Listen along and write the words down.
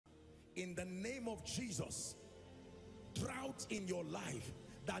in the name of Jesus, drought in your life,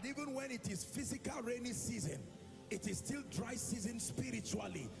 that even when it is physical rainy season, it is still dry season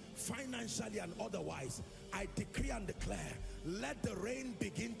spiritually, financially and otherwise. I decree and declare, let the rain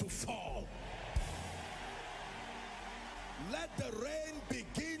begin to fall. Let the rain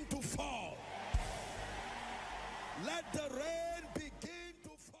begin to fall. Let the rain begin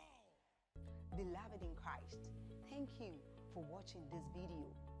to fall. Beloved in Christ, thank you for watching this video.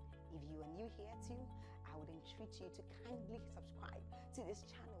 If you are new here too, I would entreat you to kindly subscribe to this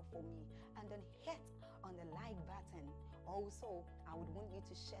channel for me and then hit on the like button. Also, I would want you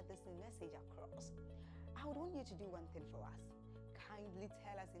to share this message across. I would want you to do one thing for us. Kindly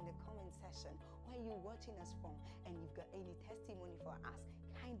tell us in the comment section where you're watching us from, and you've got any testimony for us,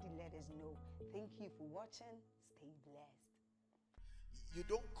 kindly let us know. Thank you for watching. Stay blessed. You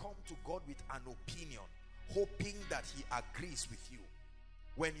don't come to God with an opinion hoping that he agrees with you.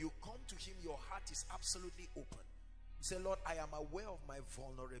 When you come to him, your heart is absolutely open. You say, Lord, I am aware of my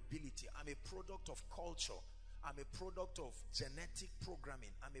vulnerability. I'm a product of culture. I'm a product of genetic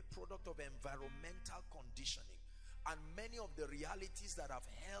programming. I'm a product of environmental conditioning. And many of the realities that I've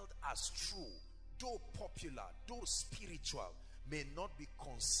held as true, though popular, though spiritual, may not be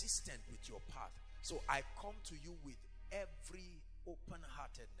consistent with your path. So I come to you with every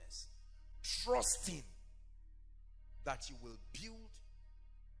open-heartedness, trusting that you will build,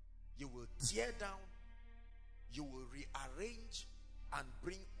 you will tear down, you will rearrange and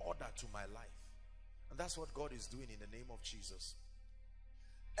bring order to my life. And that's what God is doing in the name of Jesus.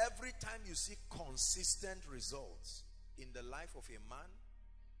 Every time you see consistent results in the life of a man,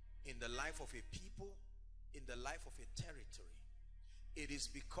 in the life of a people, in the life of a territory, it is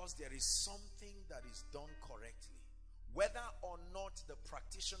because there is something that is done correctly. Whether or not the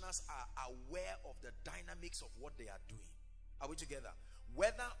practitioners are aware of the dynamics of what they are doing. Are we together?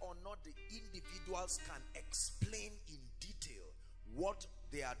 Whether or not the individuals can explain in detail what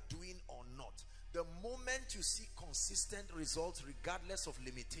they are doing or not. The moment you see consistent results regardless of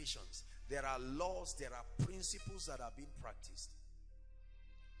limitations, there are laws, there are principles that are being practiced.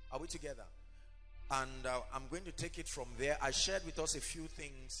 Are we together? And I'm going to take it from there. I shared with us a few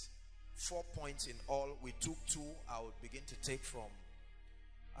things, 4 points in all. We took 2. I will begin to take from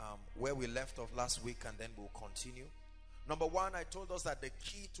where we left off last week, and then we'll continue. Number 1, I told us that the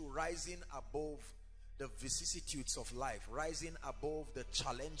key to rising above the vicissitudes of life, rising above the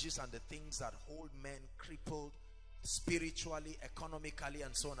challenges and the things that hold men crippled spiritually, economically,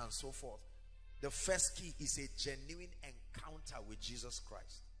 and so on and so forth, the first key is a genuine encounter with Jesus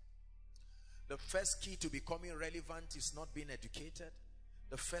Christ. The first key to becoming relevant is not being educated.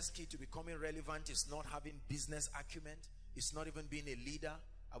 The first key to becoming relevant is not having business acumen. It's not even being a leader.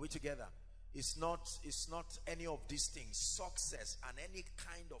 Are we together? It's not any of these things. Success and any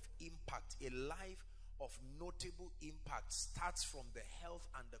kind of impact, a life of notable impact, starts from the health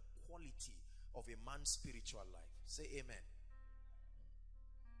and the quality of a man's spiritual life. Say amen.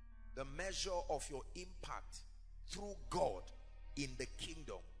 The measure of your impact through God in the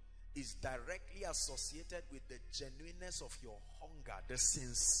kingdom is directly associated with the genuineness of your hunger, the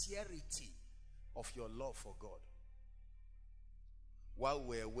sincerity of your love for God. While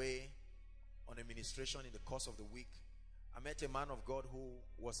we're away on administration in the course of the week, I met a man of God who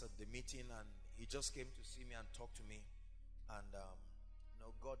was at the meeting, and he just came to see me and talk to me. And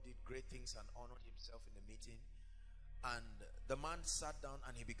God did great things and honored himself in the meeting. And the man sat down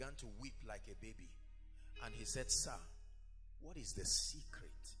and he began to weep like a baby. And he said, "Sir, what is the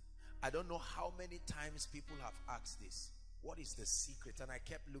secret?" I don't know how many times people have asked this. What is the secret? And I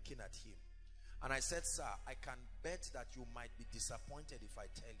kept looking at him. And I said, "Sir, I can bet that you might be disappointed if I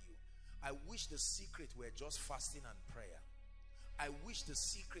tell you. I wish the secret were just fasting and prayer. I wish the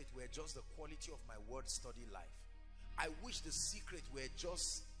secret were just the quality of my word study life. I wish the secret were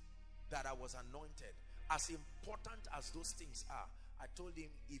just that I was anointed." As important as those things are, I told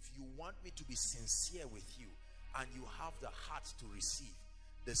him, if you want me to be sincere with you and you have the heart to receive,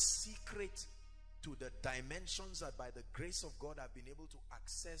 the secret to the dimensions that by the grace of God I've been able to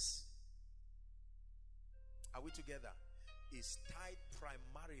access, are we together, is tied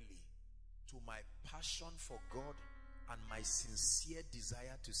primarily to my passion for God and my sincere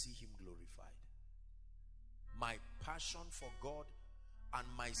desire to see him glorified. My passion for God and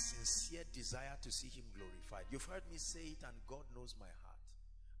my sincere desire to see him glorified. You've heard me say it, and God knows my heart.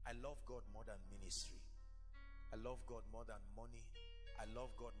 I love God more than ministry. I love God more than money. I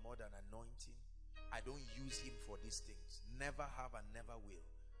love God more than anointing. I don't use him for these things. Never have and never will.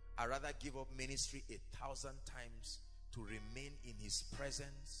 I rather give up ministry 1,000 times to remain in his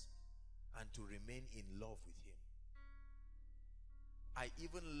presence and to remain in love with him. I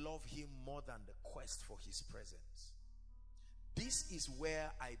even love him more than the quest for his presence. This is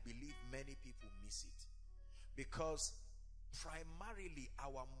where I believe many people miss it. Because primarily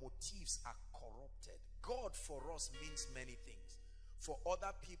our motives are corrupted. God for us means many things. For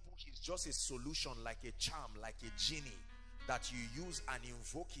other people, he's just a solution, like a charm, like a genie that you use and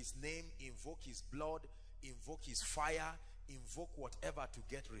invoke his name, invoke his blood, invoke his fire, invoke whatever to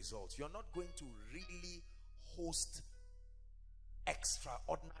get results. You're not going to really host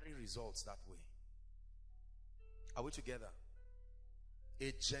extraordinary results that way. Are we together?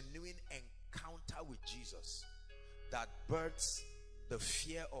 A genuine encounter with Jesus that births the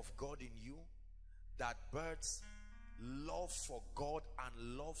fear of God in you, that births love for God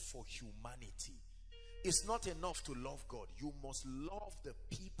and love for humanity. It's not enough to love God. You must love the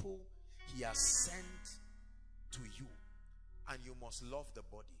people he has sent to you, and you must love the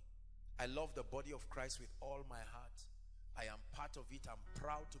body. I love the body of Christ with all my heart. I am part of it. I'm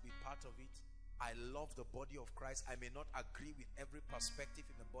proud to be part of it. I love the body of Christ. I may not agree with every perspective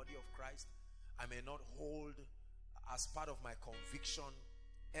in the body of Christ. I may not hold as part of my conviction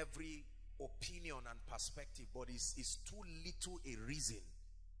every opinion and perspective, but it's too little a reason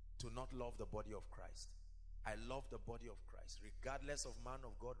to not love the body of Christ. I love the body of Christ, regardless of man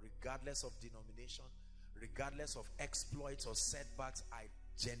of God, regardless of denomination, regardless of exploits or setbacks. I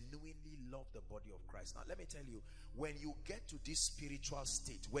genuinely love the body of Christ. Now let me tell you, when you get to this spiritual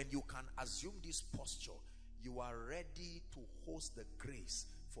state, when you can assume this posture, you are ready to host the grace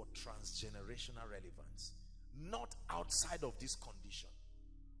for transgenerational relevance. Not outside of this condition.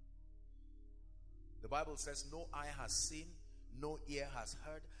 The Bible says, no eye has seen, no ear has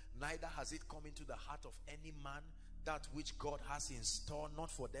heard, neither has it come into the heart of any man that which God has in store, not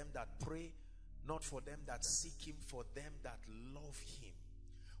for them that pray, not for them that seek him, for them that love him.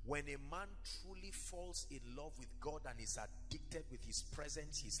 When a man truly falls in love with God and is addicted with his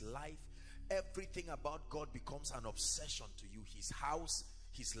presence, his life, everything about God becomes an obsession to you. His house,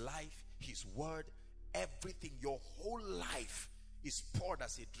 his life, his word, everything, your whole life is poured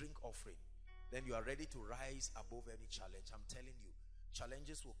as a drink offering. Then you are ready to rise above any challenge. I'm telling you,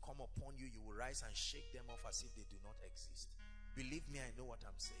 challenges will come upon you. You will rise and shake them off as if they do not exist. Believe me, I know what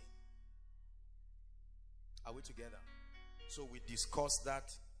I'm saying. Are we together? So we discussed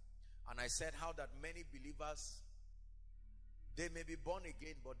that, and I said how that many believers, they may be born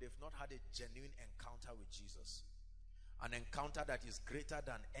again, but they've not had a genuine encounter with Jesus. An encounter that is greater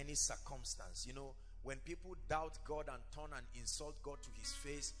than any circumstance. You know, when people doubt God and turn and insult God to his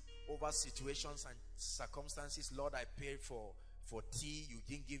face over situations and circumstances, Lord, I paid for tea, you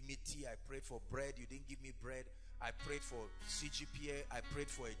didn't give me tea. I prayed for bread, you didn't give me bread. I prayed for CGPA, I prayed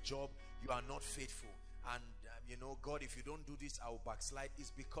for a job, you are not faithful. And you know, God, if you don't do this, I will backslide.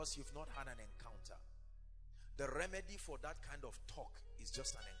 It's because you've not had an encounter. The remedy for that kind of talk is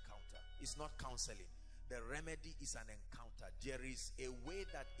just an encounter. It's not counseling. The remedy is an encounter. There is a way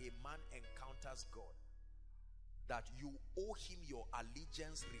that a man encounters God, that you owe him your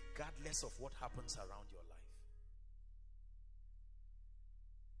allegiance regardless of what happens around your life.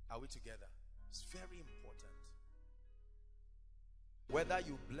 Are we together? It's very important. Whether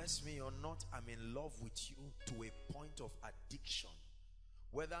you bless me or not, I'm in love with you to a point of addiction.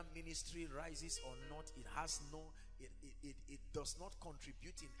 Whether ministry rises or not, it does not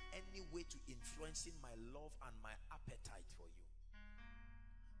contribute in any way to influencing my love and my appetite for you.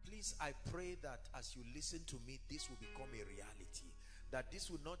 Please, I pray that as you listen to me, this will become a reality. That this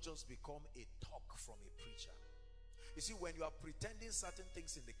will not just become a talk from a preacher. You see, when you are pretending certain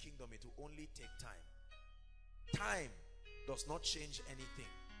things in the kingdom, it will only take time. Time does not change anything,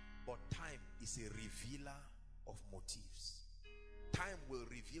 but time is a revealer of motives. Time will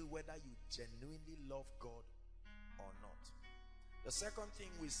reveal whether you genuinely love God or not. The second thing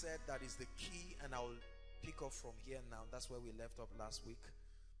we said that is the key, and I'll pick up from here now, that's where we left up last week,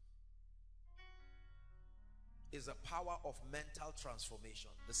 is the power of mental transformation.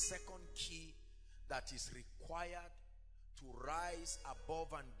 The second key that is required to rise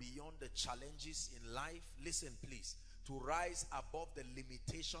above and beyond the challenges in life, listen please, to rise above the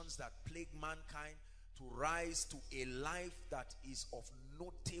limitations that plague mankind, to rise to a life that is of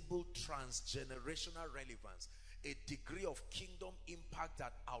notable transgenerational relevance, a degree of kingdom impact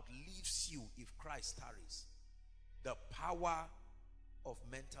that outlives you if Christ tarries. The power of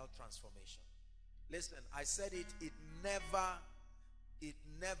mental transformation. Listen, I said it never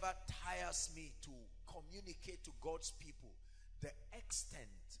tires me to communicate to God's people the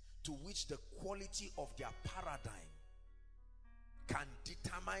extent to which the quality of their paradigm can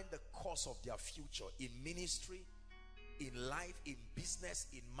determine the course of their future in ministry, in life, in business,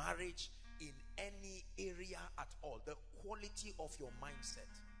 in marriage, in any area at all. The quality of your mindset.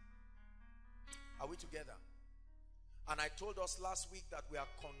 Are we together? And I told us last week that we are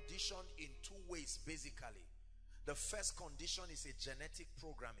conditioned in two ways basically. The first condition is a genetic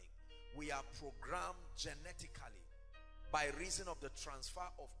programming. We are programmed genetically by reason of the transfer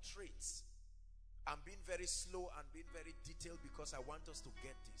of traits. I'm being very slow and being very detailed because I want us to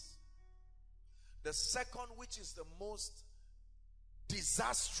get this. The second, which is the most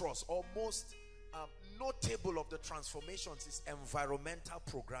disastrous or most notable of the transformations, is environmental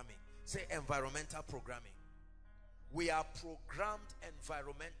programming. Say environmental programming. We are programmed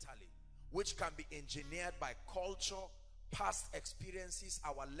environmentally, which can be engineered by culture, past experiences,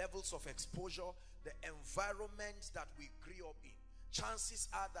 our levels of exposure, the environment that we grew up in. Chances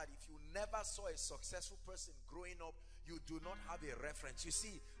are that if you never saw a successful person growing up, you do not have a reference. You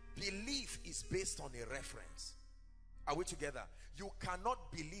see, belief is based on a reference. Are we together? You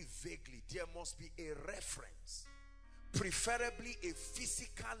cannot believe vaguely. There must be a reference. Preferably a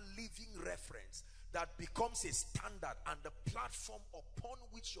physical living reference that becomes a standard and the platform upon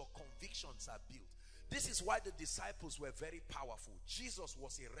which your convictions are built. This is why the disciples were very powerful. Jesus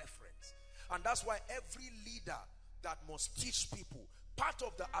was a reference. And that's why every leader that must teach people, part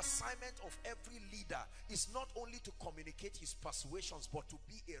of the assignment of every leader is not only to communicate his persuasions, but to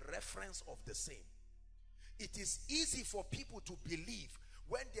be a reference of the same. It is easy for people to believe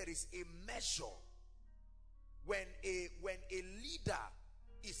when there is a measure. When a leader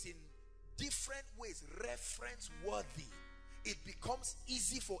is in different ways reference worthy, it becomes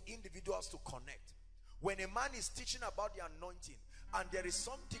easy for individuals to connect. When a man is teaching about the anointing and there is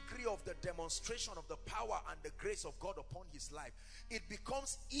some degree of the demonstration of the power and the grace of God upon his life, it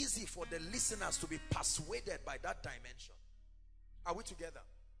becomes easy for the listeners to be persuaded by that dimension. Are we together?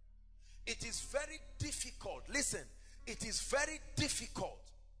 It is very difficult, listen, it is very difficult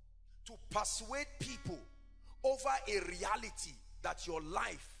to persuade people over a reality that your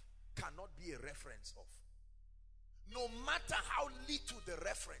life cannot be a reference of. No matter how little the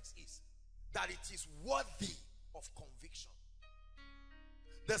reference is, that it is worthy of conviction.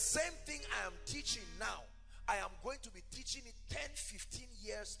 The same thing I am teaching now, I am going to be teaching it 10, 15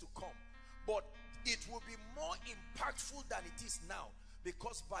 years to come. But it will be more impactful than it is now,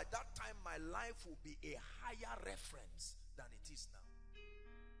 because by that time my life will be a higher reference than it is now.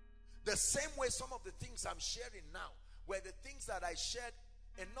 The same way some of the things I'm sharing now were the things that I shared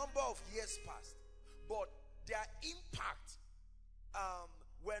a number of years past, but their impact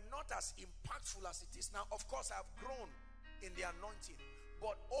were not as impactful as it is now. Of course, I've grown in the anointing,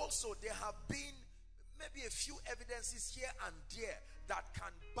 but also there have been maybe a few evidences here and there that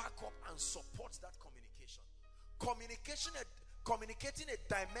can back up and support that communication. Communicating a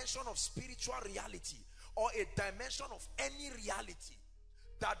dimension of spiritual reality or a dimension of any reality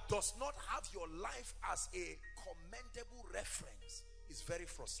that does not have your life as a commendable reference is very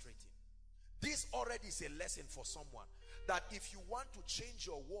frustrating. This already is a lesson for someone, that if you want to change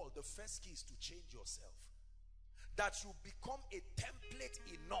your world, the first key is to change yourself. That you become a template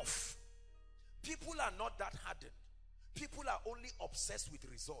enough. People are not that hardened. People are only obsessed with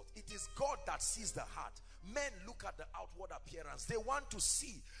results. It is God that sees the heart. Men look at the outward appearance. They want to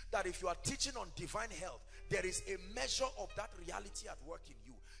see that if you are teaching on divine health, there is a measure of that reality at work in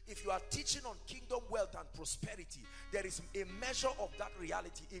you. If you are teaching on kingdom wealth and prosperity, there is a measure of that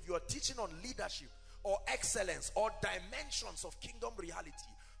reality. If you are teaching on leadership or excellence or dimensions of kingdom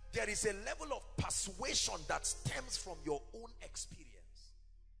reality, there is a level of persuasion that stems from your own experience.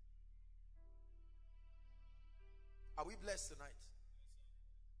 Are we blessed tonight?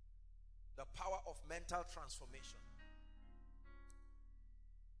 The power of mental transformation.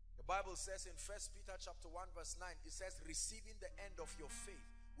 The Bible says in 1 Peter chapter 1 verse 9, it says, receiving the end of your faith.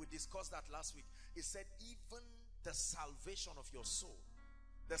 We discussed that last week. It said, even the salvation of your soul.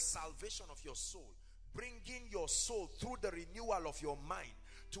 The salvation of your soul. Bringing your soul through the renewal of your mind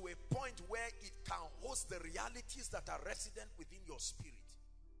to a point where it can host the realities that are resident within your spirit.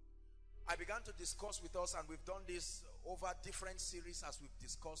 I began to discuss with us, and we've done this over different series as we've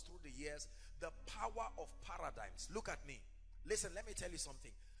discussed through the years, the power of paradigms. Look at me. Listen, let me tell you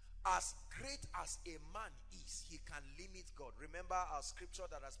something. As great as a man is, he can limit God. Remember our scripture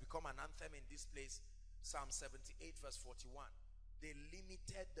that has become an anthem in this place, Psalm 78 verse 41. They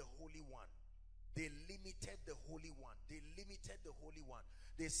limited the Holy One. They limited the Holy One. They limited the Holy One.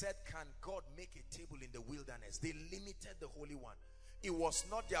 They said, can God make a table in the wilderness? They limited the Holy One. It was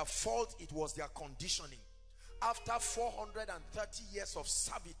not their fault, it was their conditioning. After 430 years of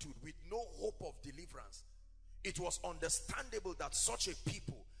servitude with no hope of deliverance, it was understandable that such a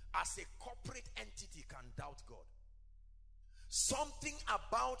people as a corporate entity can doubt God. Something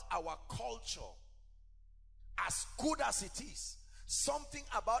about our culture, as good as it is, something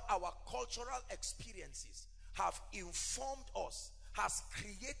about our cultural experiences have informed us, has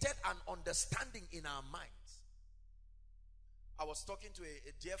created an understanding in our minds. I was talking to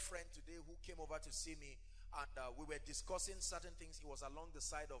a dear friend today who came over to see me, and we were discussing certain things. He was along the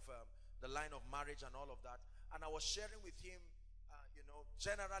side of the line of marriage and all of that, and I was sharing with him,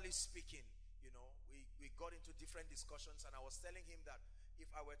 generally speaking, we got into different discussions, and I was telling him that if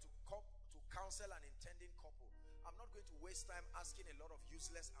I were to counsel an intending couple, I'm not going to waste time asking a lot of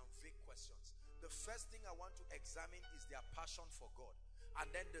useless and vague questions. The first thing I want to examine is their passion for God. And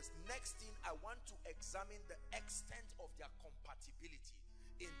then the next thing, I want to examine the extent of their compatibility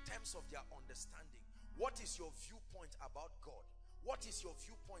in terms of their understanding. What is your viewpoint about God? What is your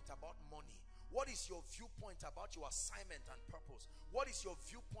viewpoint about money? What is your viewpoint about your assignment and purpose? What is your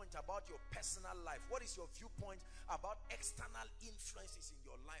viewpoint about your personal life? What is your viewpoint about external influences in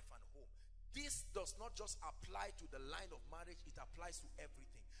your life and home? This does not just apply to the line of marriage, it applies to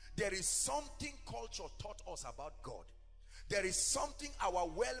everything. There is something culture taught us about God. There is something our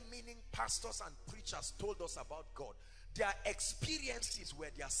well-meaning pastors and preachers told us about God. Their experiences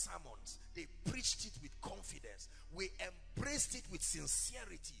were their sermons. They preached it with confidence. We embraced it with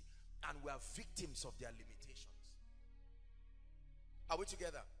sincerity, and we are victims of their limitations. Are we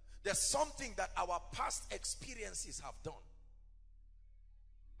together? There's something that our past experiences have done.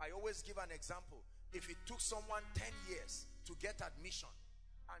 I always give an example. If it took someone 10 years to get admission,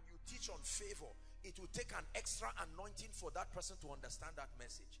 and you teach on favor, it will take an extra anointing for that person to understand that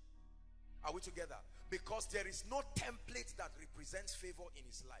message. Are we together? Because there is no template that represents favor in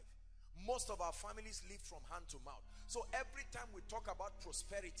his life. Most of our families live from hand to mouth. So every time we talk about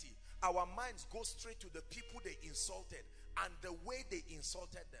prosperity, our minds go straight to the people they insulted and the way they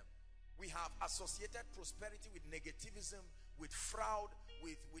insulted them. We have associated prosperity with negativism, with fraud,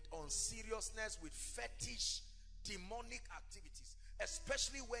 with unseriousness, with fetish, demonic activities,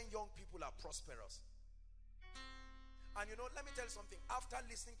 especially when young people are prosperous. And let me tell you something. After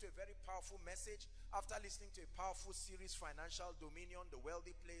listening to a very powerful message, after listening to a powerful series, Financial Dominion, The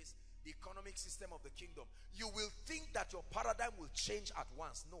Wealthy Place, the economic system of the kingdom, you will think that your paradigm will change at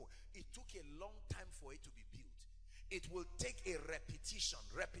once. No, it took a long time for it to be built. It will take a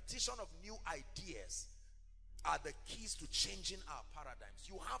repetition of new ideas are the keys to changing our paradigms.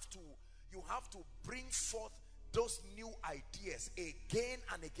 You have to bring forth those new ideas again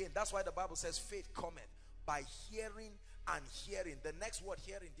and again. That's why the Bible says faith cometh by hearing and hearing. The next word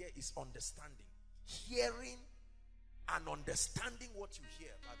hearing there is understanding. Hearing and understanding what you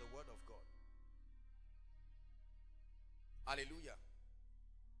hear by the word of God. Hallelujah.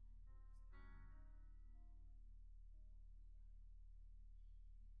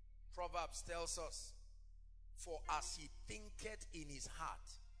 Proverbs tells us, for as he thinketh in his heart,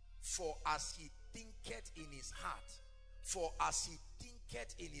 for as he thinketh in his heart, for as he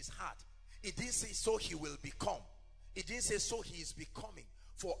thinketh in his heart. It didn't say so he will become. It didn't say so he is becoming.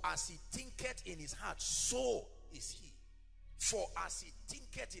 For as he thinketh in his heart, so is he. For as he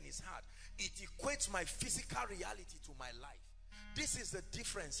thinketh in his heart. It equates my physical reality to my life. This is the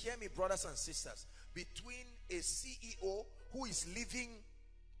difference, hear me brothers and sisters, between a CEO who is living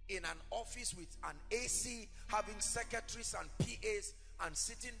in an office with an AC, having secretaries and PAs, and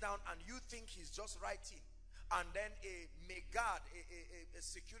sitting down, and you think he's just writing, and then a megad, a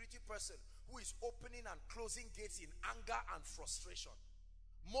security person who is opening and closing gates in anger and frustration.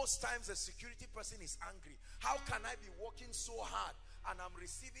 Most times a security person is angry. How can I be working so hard and I'm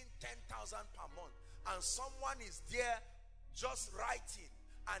receiving 10,000 per month, and someone is there just writing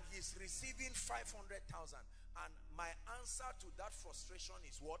and he's receiving 500,000? And my answer to that frustration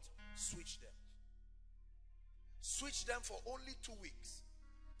is what? Switch them. Switch them for only 2 weeks.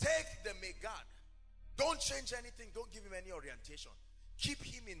 Take the megad. Don't change anything. Don't give him any orientation. Keep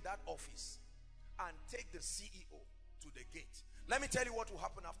him in that office and take the CEO to the gate. Let me tell you what will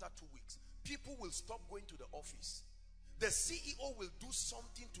happen after 2 weeks. People will stop going to the office. The CEO will do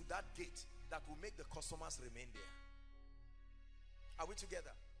something to that gate that will make the customers remain there. Are we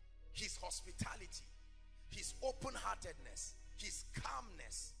together? His hospitality, his open-heartedness, his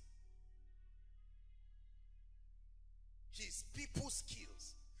calmness, his people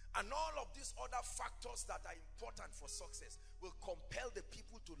skills, and all of these other factors that are important for success will compel the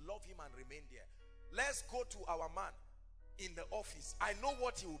people to love him and remain there. Let's go to our man in the office. I know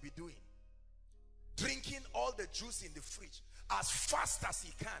what he will be doing. Drinking all the juice in the fridge as fast as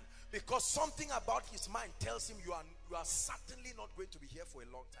he can, because something about his mind tells him you are certainly not going to be here for a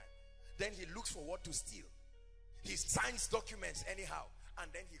long time. Then he looks for what to steal. He signs documents anyhow,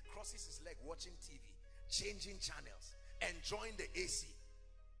 and then he crosses his leg watching TV, changing channels. enjoying the AC.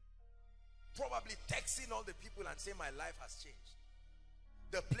 Probably texting all the people and saying, my life has changed.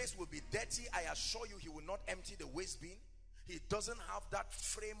 The place will be dirty. I assure you, he will not empty the waste bin. He doesn't have that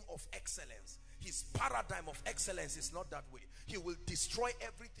frame of excellence. His paradigm of excellence is not that way. He will destroy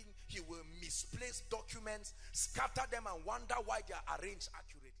everything. He will misplace documents, scatter them, and wonder why they are arranged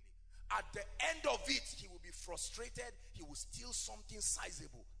accurately. At the end of it, he will be frustrated. He will steal something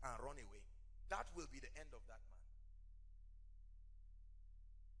sizable and run away. That will be the end of that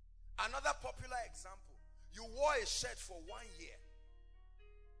man. Another popular example. You wore a shirt for 1 year.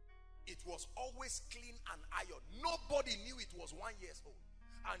 It was always clean and ironed. Nobody knew it was 1 year old.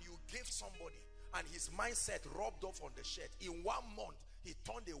 And you gave somebody, and his mindset rubbed off on the shirt. In 1 month, he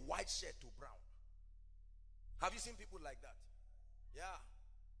turned a white shirt to brown. Have you seen people like that? Yeah.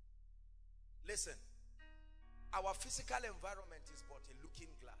 Listen, our physical environment is but a looking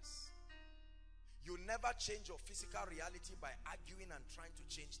glass. You never change your physical reality by arguing and trying to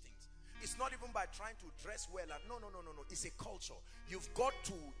change things. It's not even by trying to dress well. No. It's a culture. You've got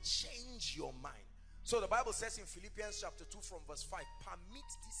to change your mind. So the Bible says in Philippians chapter 2 from verse 5, permit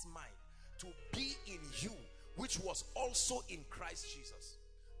this mind to be in you, which was also in Christ Jesus.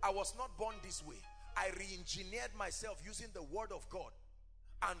 I was not born this way. I re-engineered myself using the word of God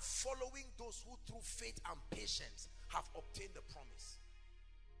and following those who through faith and patience have obtained the promise.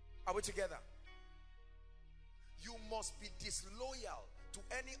 Are we together? You must be disloyal to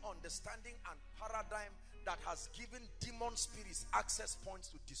any understanding and paradigm that has given demon spirits access points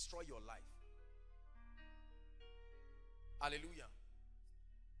to destroy your life. Hallelujah.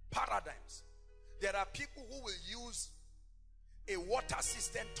 Paradigms. There are people who will use a water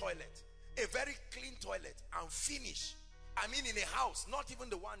system toilet, a very clean toilet, and finish. I mean, in a house, not even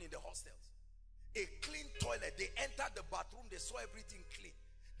the one in the hostels. A clean toilet. They enter the bathroom, they saw everything clean.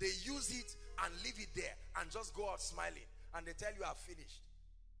 They use it and leave it there and just go out smiling. And they tell you, I've finished.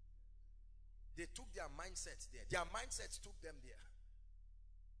 They took their mindsets there. Their mindsets took them there.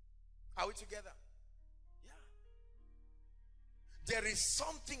 Are we together? Yeah. There is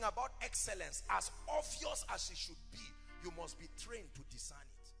something about excellence, as obvious as it should be. You must be trained to discern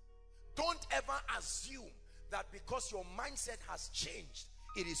it. Don't ever assume that because your mindset has changed,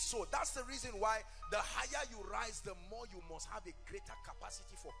 it is so. That's the reason why the higher you rise, the more you must have a greater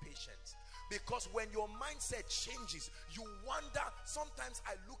capacity for patience. Because when your mindset changes, you wonder. Sometimes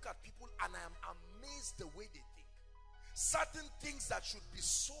I look at people and I am amazed the way they think. Certain things that should be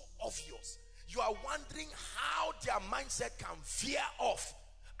so obvious, you are wondering how their mindset can veer off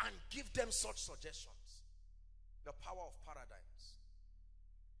and give them such suggestions. The power of paradigms.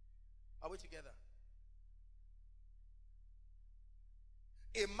 Are we together?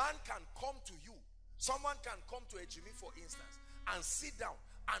 A man can come to you. Someone can come to a Jimmy, for instance, and sit down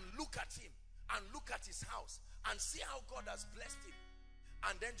and look at him and look at his house and see how God has blessed him,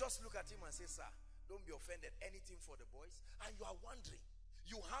 and then just look at him and say, sir, don't be offended, anything for the boys. And you are wondering,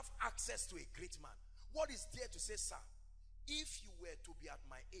 you have access to a great man. What is there to say, sir, if you were to be at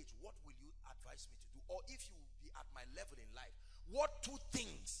my age, what will you advise me to do? Or if you will be at my level in life, what 2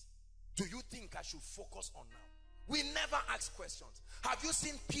 things do you think I should focus on now? We never ask questions. Have you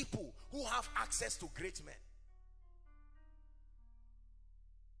seen people who have access to great men?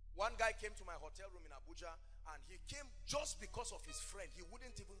 One guy came to my hotel room in Abuja, and he came just because of his friend. He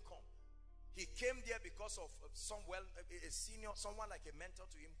wouldn't even come. He came there because of a senior, someone like a mentor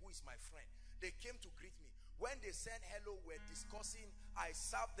to him, who is my friend. They came to greet me. When they said hello, we're discussing, I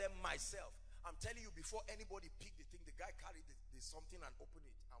served them myself. I'm telling you, before anybody picked the thing, the guy carried the something and opened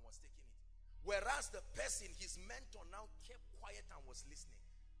it and was taking it. Whereas the person, his mentor, now kept quiet and was listening.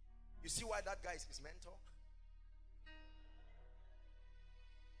 You see why that guy is his mentor?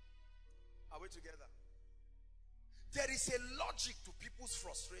 Are we together? There is a logic to people's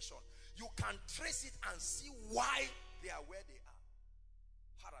frustration. You can trace it and see why they are where they are.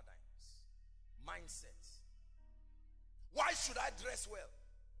 Paradigms. Mindsets. Why should I dress well?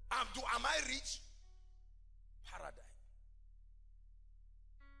 Am I rich? Paradigm.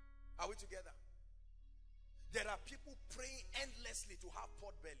 Are we together? There are people praying endlessly to have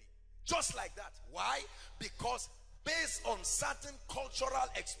pot belly. Just like that. Why? Because based on certain cultural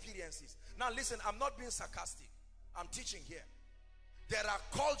experiences. Now listen, I'm not being sarcastic. I'm teaching here. There are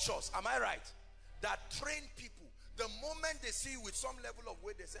cultures, am I right, that train people. The moment they see you with some level of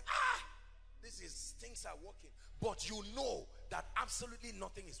weight, they say, things are working. But you know that absolutely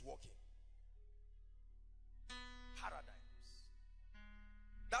nothing is working. Paradigms.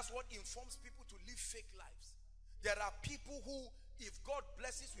 That's what informs people to live fake lives. There are people who, if God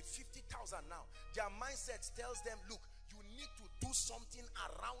blesses with 50,000 now, their mindset tells them, look, you need to do something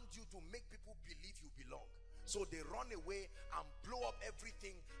around you to make people believe you belong. So they run away and blow up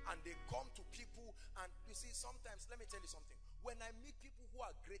everything, and they come to people. And you see, sometimes, let me tell you something. When I meet people who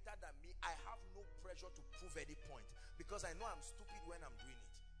are greater than me, I have no pressure to prove any point, because I know I'm stupid when I'm doing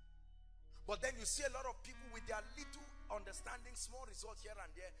it. But then you see a lot of people with their little understanding, small results here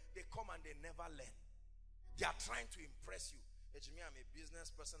and there, they come and they never learn. They are trying to impress you. Hey, Jimmy, I'm a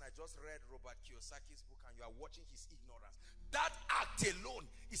business person. I just read Robert Kiyosaki's book, and you are watching his ignorance. That act alone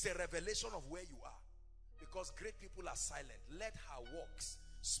is a revelation of where you are. Because great people are silent. Let her works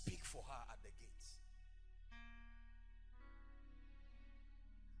speak for her at the gates.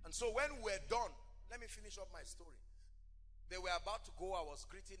 And so when we're done, let me finish up my story. They were about to go. I was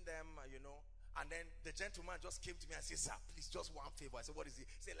greeting them, and then the gentleman just came to me and said, "Sir, please, just one favor." I said, "What is it?"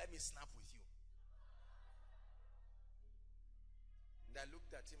 He said, "Let me snap with you." And I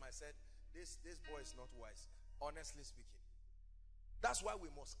looked at him. I said, this boy is not wise, honestly speaking. That's why we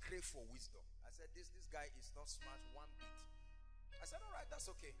must crave for wisdom. I said, this guy is not smart one bit. I said, all right,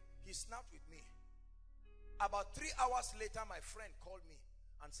 that's okay. He snapped with me. About 3 hours later, my friend called me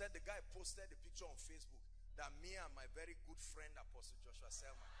and said the guy posted a picture on Facebook that me and my very good friend Apostle Joshua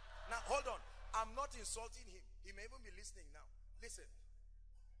Selman. Now hold on, I'm not insulting him. He may even be listening now.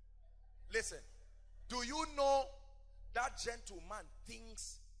 Listen, do you know that gentleman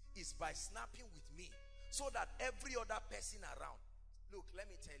thinks is by snapping with me so that every other person around, look, let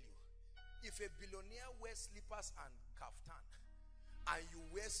me tell you, if a billionaire wears slippers and kaftan and you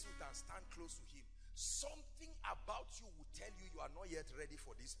wear suit and stand close to him, something about you will tell you are not yet ready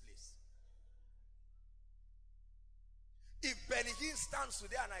for this place. If Benny Hinn stands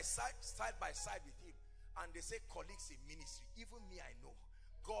today and I side by side with him and they say colleagues in ministry, even me, I know,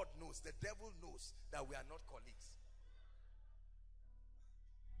 God knows, the devil knows that we are not colleagues.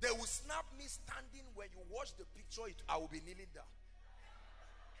 They will snap me standing. When you watch the picture, I will be kneeling down.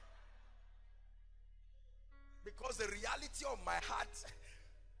 Because the reality of my heart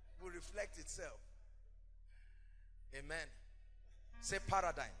will reflect itself. Amen. Say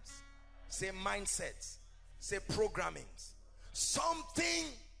paradigms. Say mindsets. Say programmings. Something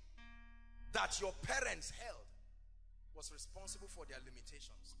that your parents held was responsible for their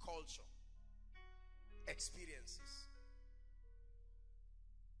limitations. Culture. Experiences.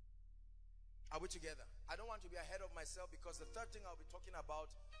 Are we together? I don't want to be ahead of myself, because the third thing I'll be talking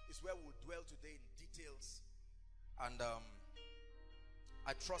about is where we'll dwell today in details. And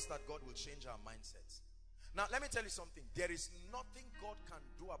I trust that God will change our mindsets. Now, let me tell you something. There is nothing God can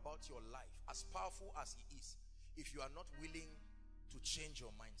do about your life, as powerful as He is, if you are not willing to change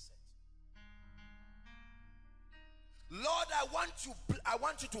your mindset. Lord, I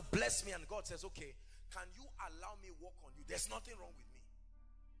want you to bless me. And God says, okay, can you allow me walk on you? There's nothing wrong with me.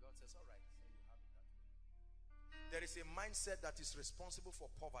 God says, all right. There is a mindset that is responsible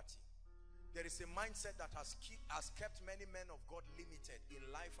for poverty. There is a mindset that has kept many men of God limited in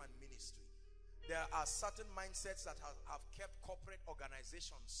life and ministry. There are certain mindsets that have kept corporate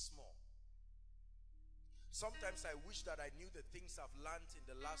organizations small. Sometimes I wish that I knew the things I've learned in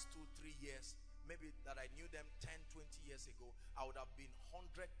the last 2-3 years, maybe that I knew them 10-20 years ago. I would have been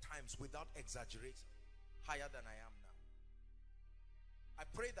 100 times, without exaggerating, higher than I am now. I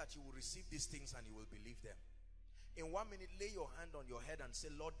pray that you will receive these things and you will believe them. In 1 minute, lay your hand on your head and say,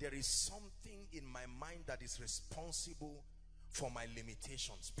 Lord, there is something in my mind that is responsible for my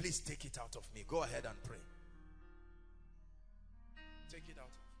limitations. Please take it out of me. Go ahead and pray. Take it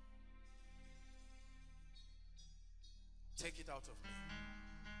out of me. Take it out of me.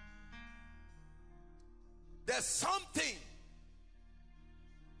 There's something.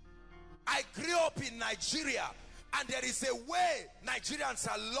 I grew up in Nigeria, and there is a way. Nigerians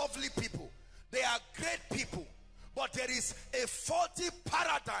are lovely people. They are great people. But there is a faulty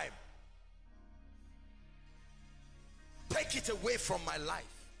paradigm. Take it away from my life.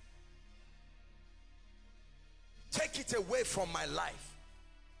 Take it away from my life.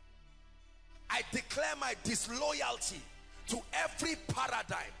 I declare my disloyalty to every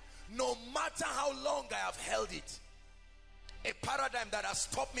paradigm, no matter how long I have held it. A paradigm that has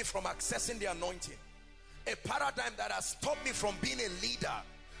stopped me from accessing the anointing. A paradigm that has stopped me from being a leader.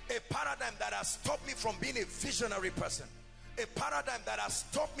 A paradigm that has stopped me from being a visionary person. A paradigm that has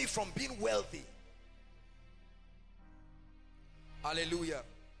stopped me from being wealthy. Hallelujah.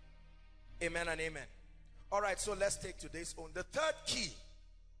 Amen and amen. All right, so let's take today's own. The third key.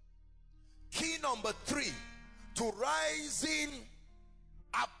 Key number 3 to rising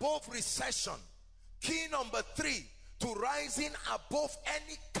above recession. Key number 3 to rising above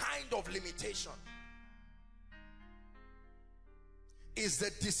any kind of limitation is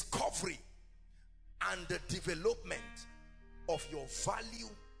the discovery and the development of your value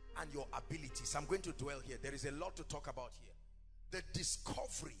and your abilities. I'm going to dwell here. There is a lot to talk about here. The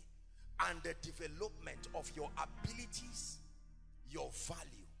discovery and the development of your abilities, your value.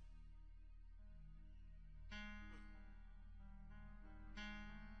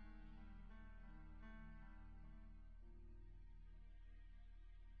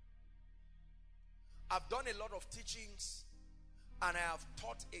 I've done a lot of teachings and I have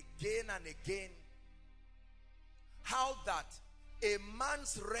taught again and again how that a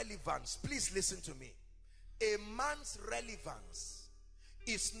man's relevance, please listen to me, a man's relevance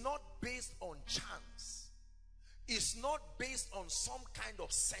is not based on chance. It's not based on some kind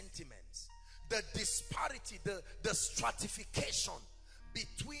of sentiments. The disparity, the stratification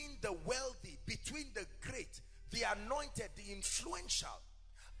between the wealthy, between the great, the anointed, the influential,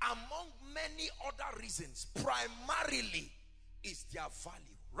 among many other reasons, primarily is their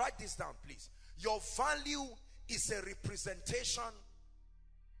value. Write this down, please. Your value is a representation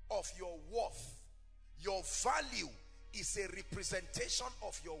of your worth. Your value is a representation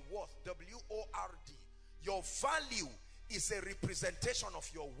of your worth. W-O-R-D. Your value is a representation of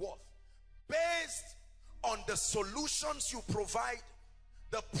your worth based on the solutions you provide,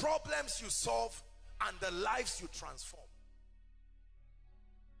 the problems you solve, and the lives you transform.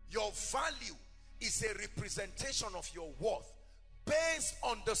 Your value is a representation of your worth based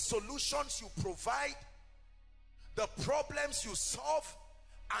on the solutions you provide, the problems you solve,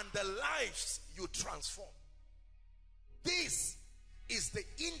 and the lives you transform. This is the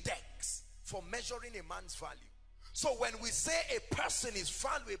index for measuring a man's value. So when we say a person is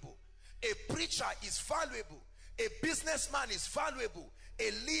valuable, a preacher is valuable, a businessman is valuable,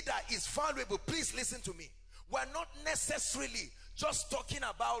 a leader is valuable, please listen to me. We're not necessarily just talking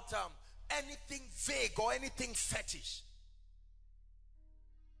about anything vague or anything fetish.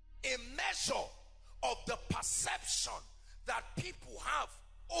 A measure of the perception that people have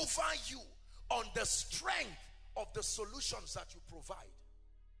over you on the strength of the solutions that you provide,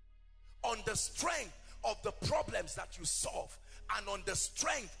 on the strength of the problems that you solve, and on the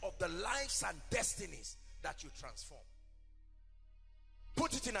strength of the lives and destinies that you transform.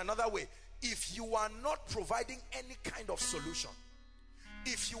 Put it in another way. If you are not providing any kind of solution,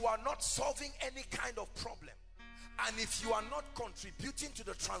 if you are not solving any kind of problem, and if you are not contributing to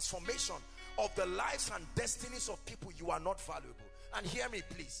the transformation of the lives and destinies of people, you are not valuable. And hear me,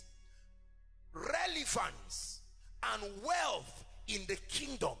 please. Relevance and wealth in the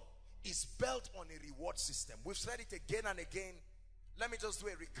kingdom is built on a reward system. We've said it again and again. Let me just do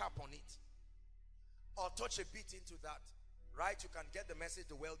a recap on it. I'll touch a bit into that. Right? You can get the message,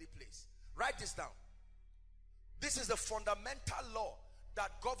 the wealthy place. Write this down. This is the fundamental law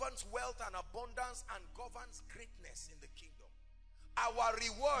that governs wealth and abundance and governs greatness in the kingdom. Our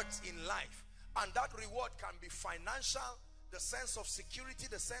rewards in life, and that reward can be financial, the sense of security,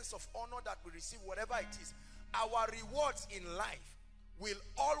 the sense of honor that we receive, whatever it is. Our rewards in life will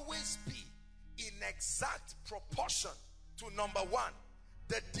always be in exact proportion to, number one,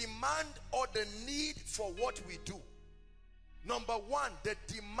 the demand or the need for what we do. Number one, the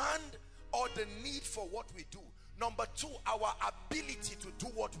demand or the need for what we do. Number two, our ability to do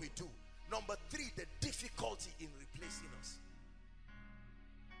what we do. Number three, the difficulty in replacing us.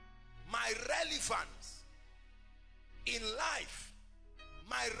 My relevance in life,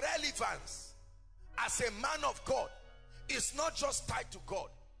 my relevance as a man of God is not just tied to God.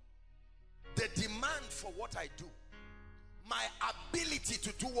 The demand for what I do, my ability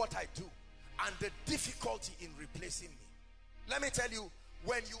to do what I do, and the difficulty in replacing me. Let me tell you,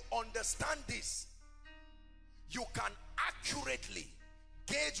 when you understand this, you can accurately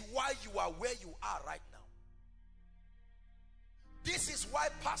gauge why you are where you are right now. This is why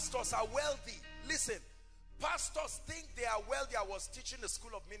pastors are wealthy. Listen, pastors think they are wealthy. I was teaching the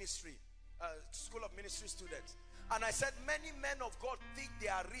school of ministry students, and I said many men of God think they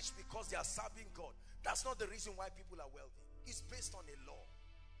are rich because they are serving God. That's not the reason why people are wealthy. It's based on a law.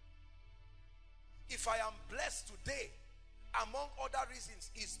 If I am blessed today, among other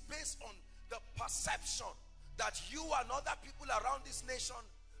reasons, is based on the perception that you and other people around this nation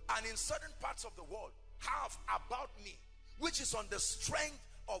and in certain parts of the world have about me, which is on the strength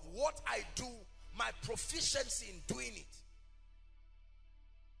of what I do, my proficiency in doing it.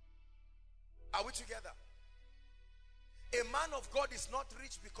 Are we together? A man of God is not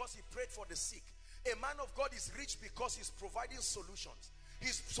rich because he prayed for the sick. A man of God is rich because he's providing solutions.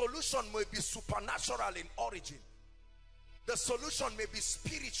 His solution may be supernatural in origin. The solution may be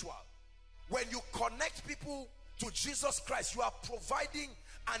spiritual. When you connect people to Jesus Christ, you are providing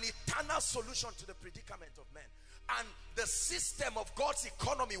an eternal solution to the predicament of men. And the system of God's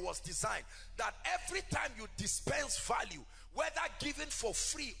economy was designed that every time you dispense value, whether given for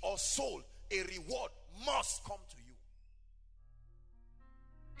free or sold, a reward must come to you.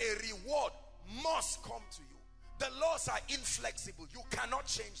 A reward must come to you. The laws are inflexible. You cannot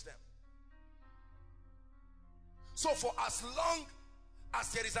change them. So for as long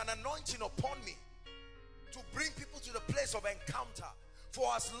as there is an anointing upon me to bring people to the place of encounter,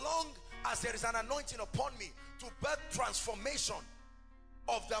 for as long as there is an anointing upon me to birth transformation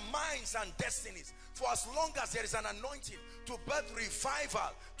of the minds and destinies, for as long as there is an anointing to birth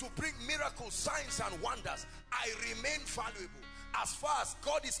revival, to bring miracles, signs and wonders, I remain valuable as far as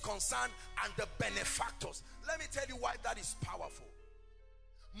God is concerned and the benefactors. Let me tell you why that is powerful.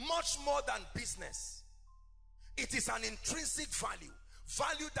 Much more than business, it is an intrinsic value.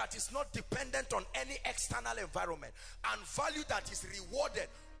 Value that is not dependent on any external environment, and value that is rewarded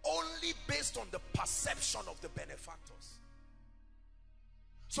only based on the perception of the benefactors.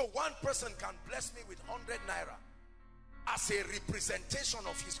 So one person can bless me with 100 naira as a representation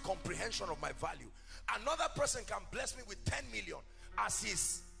of his comprehension of my value. Another person can bless me with 10 million as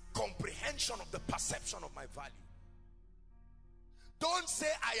his comprehension of the perception of my value. Don't say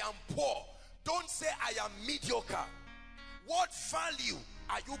I am poor. Don't say I am mediocre. What value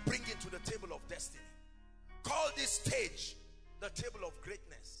are you bringing to the table of destiny? Call this stage the table of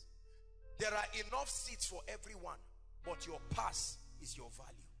greatness. There are enough seats for everyone, but your pass is your value.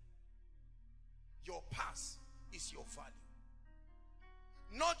 Your pass is your value.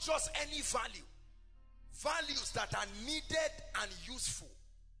 Not just any value. Values that are needed and useful.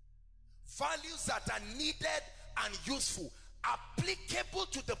 Values that are needed and useful, applicable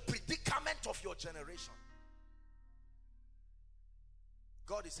to the predicament of your generation.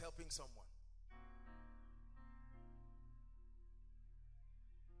 God is helping someone.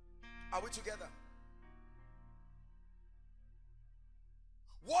 Are we together?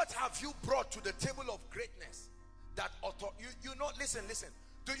 What have you brought to the table of greatness that you know, listen,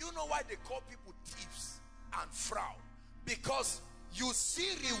 do you know why they call people thieves and fraud? Because you see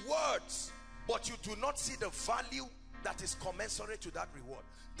rewards, but you do not see the value that is commensurate to that reward.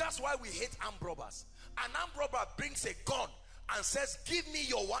 That's why we hate armed robbers. An armed robber brings a gun and says, give me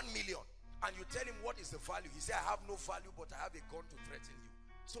your 1 million. And you tell him, what is the value? He says, I have no value, but I have a gun to threaten you.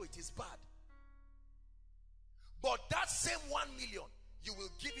 So it is bad. But that same 1 million, you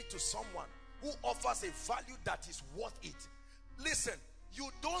will give it to someone who offers a value that is worth it. Listen, you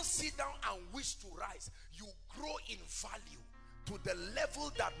don't sit down and wish to rise. You grow in value to the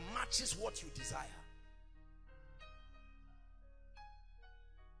level that matches what you desire.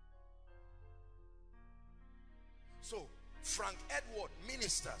 So Frank Edward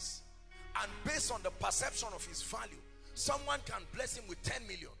ministers, and based on the perception of his value, someone can bless him with 10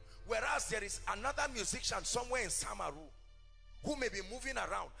 million, whereas there is another musician somewhere in Samaru who may be moving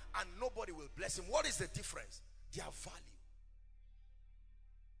around and nobody will bless him. What is the difference? Their value.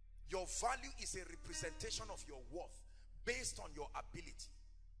 Your value is a representation of your worth based on your ability.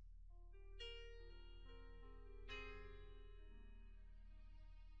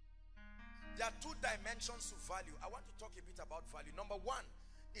 There are two dimensions to value. I want to talk a bit about value. Number one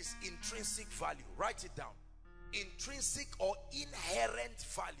is intrinsic value. Write it down. Intrinsic or inherent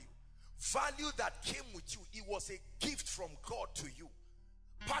value. Value that came with you. It was a gift from God to you.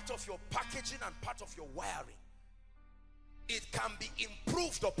 Part of your packaging and part of your wiring. It can be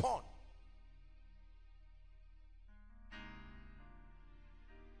improved upon.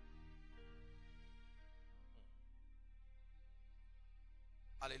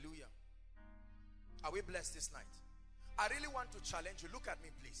 Hallelujah. Are we blessed this night? I really want to challenge you. Look at me,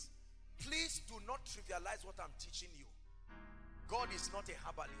 please. Please do not trivialize what I'm teaching you. God is not a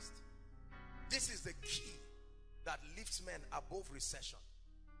herbalist. This is the key that lifts men above recession.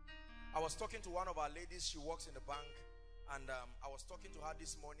 I was talking to one of our ladies. She works in the bank, and I was talking to her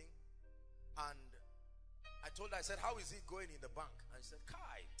this morning, and I told her, I said, how is it going in the bank? And she said,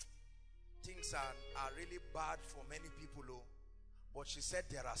 Kai, things are really bad for many people, oh. But she said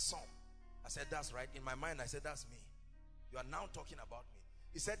there are some. I said, that's right. In my mind, I said, that's me. You are now talking about me.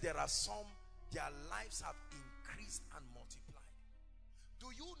 He said, there are some, their lives have increased and multiplied. Do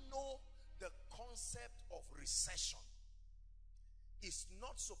you know the concept of recession is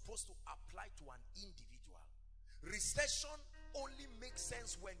not supposed to apply to an individual? Recession only makes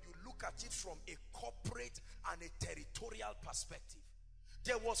sense when you look at it from a corporate and a territorial perspective.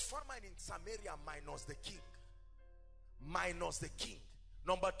 There was famine in Samaria minus the king. Minus the king.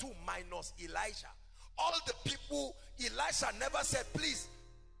 Number two, minus Elijah. All the people, Elisha never said, please.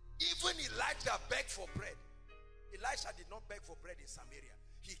 Even Elijah begged for bread. Elisha did not beg for bread in Samaria.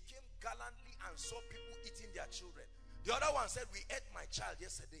 He came gallantly and saw people eating their children. The other one said, we ate my child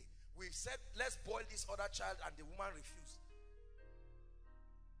yesterday. We said, let's boil this other child, and the woman refused.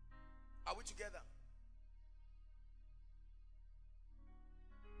 Are we together?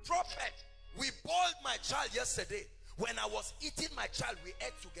 Prophet, we boiled my child yesterday. When I was eating my child, we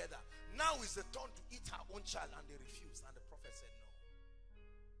ate together. Now is the turn to eat her own child, and they refused. And the prophet said no.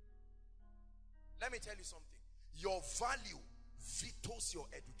 Let me tell you something. Your value vetoes your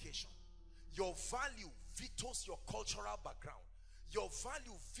education. Your value vetoes your cultural background. Your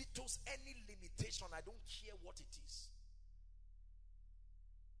value vetoes any limitation. I don't care what it is.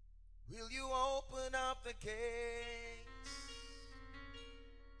 Will you open up the gates?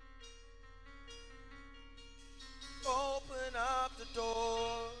 Open up the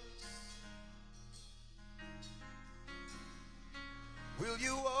doors. Will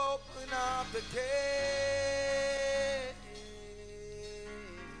you open up the gates?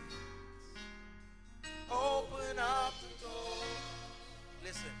 Open up the door.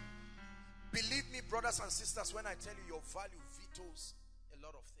 Listen, believe me, brothers and sisters, when I tell you your value vetoes a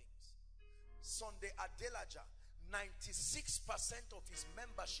lot of things. Sunday Adelaja, 96% of his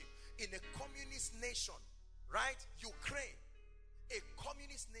membership in a communist nation, right? Ukraine, a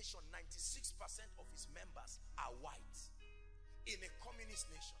communist nation, 96% of his members are white. In a communist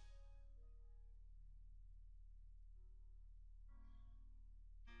nation.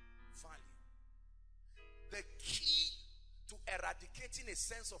 Value. The key to eradicating a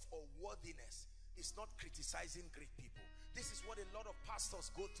sense of unworthiness is not criticizing great people. This is what a lot of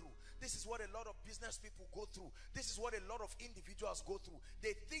pastors go through. This is what a lot of business people go through. This is what a lot of individuals go through.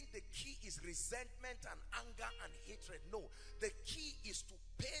 They think the key is resentment and anger and hatred. No, the key is to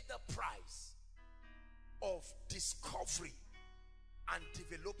pay the price of discovery and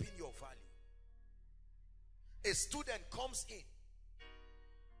developing your value. A student comes in,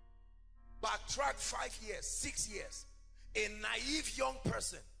 backtrack 5 years, 6 years, a naive young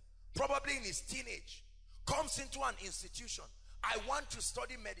person, probably in his teenage, comes into an institution. I want to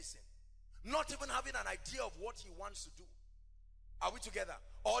study medicine, not even having an idea of what he wants to do. Are we together?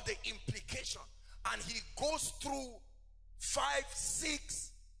 Or the implication. And he goes through 5,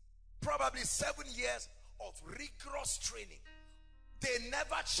 6, probably 7 years of rigorous training. They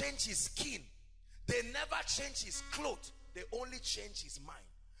never change his skin. They never change his clothes. They only change his mind.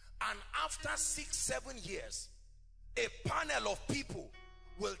 And after 6, 7 years, a panel of people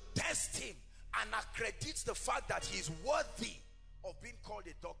will test him and accredit the fact that he is worthy of being called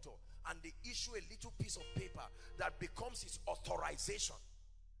a doctor. And they issue a little piece of paper that becomes his authorization.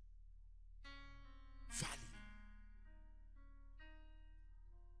 Value.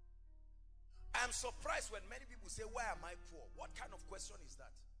 I am surprised when many people say, why am I poor? What kind of question is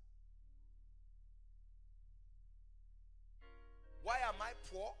that? Why am I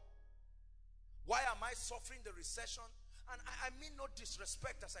poor? Why am I suffering the recession? And I mean no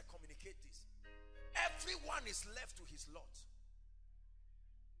disrespect as I communicate this. Everyone is left to his lot.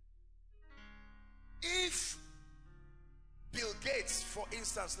 If Bill Gates, for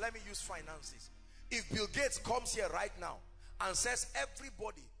instance, let me use finances. If Bill Gates comes here right now and says,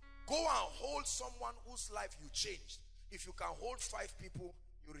 everybody, go and hold someone whose life you changed. If you can hold 5 people,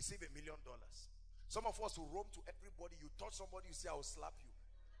 you receive $1 million. Some of us who roam to everybody, you touch somebody, you say, I will slap you.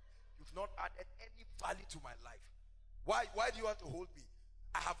 You've not added any value to my life. Why do you want to hold me?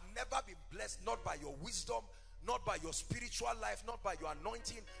 I have never been blessed, not by your wisdom, not by your spiritual life, not by your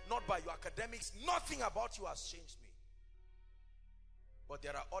anointing, not by your academics. Nothing about you has changed me. But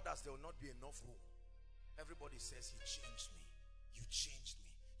there are others, there will not be enough room. Everybody says, he changed me. You changed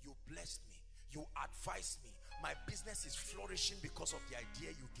me. You blessed me. You advised me. My business is flourishing because of the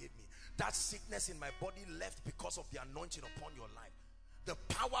idea you gave me. That sickness in my body left because of the anointing upon your life. The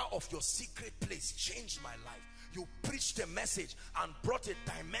power of your secret place changed my life. You preached a message and brought a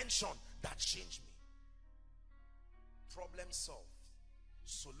dimension that changed me. Problem solved.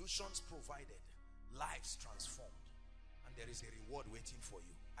 Solutions provided. Lives transformed. And there is a reward waiting for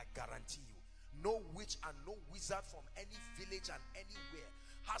you. I guarantee you. No witch and no wizard from any village and anywhere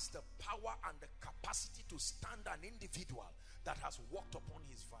has the power and the capacity to stand an individual that has walked upon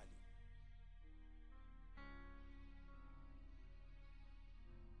his value.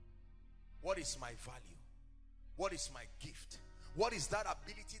 What is my value? What is my gift? What is that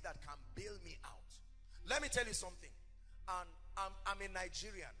ability that can bail me out? Let me tell you something. And I'm a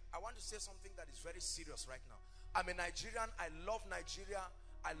Nigerian. I want to say something that is very serious right now. I'm a Nigerian. I love Nigeria.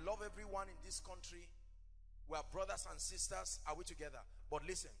 I love everyone in this country. We are brothers and sisters. Are we together? But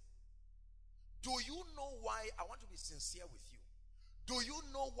listen. Do you know why? I want to be sincere with you. Do you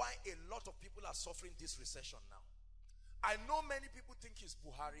know why a lot of people are suffering this recession now? I know many people think it's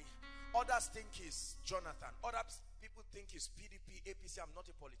Buhari. Others think it's Jonathan. Other people think it's PDP, APC. I'm not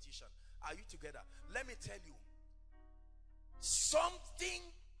a politician. Are you together? Let me tell you. Something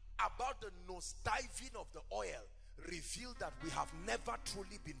about the nosediving of the oil revealed that we have never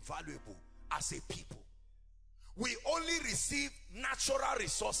truly been valuable as a people. We only receive natural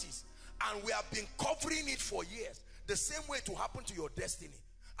resources and we have been covering it for years. The same way to happen to your destiny.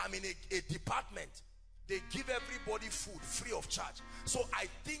 I'm in a department. They give everybody food free of charge. So I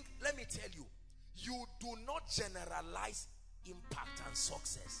think, let me tell you, you do not generalize impact and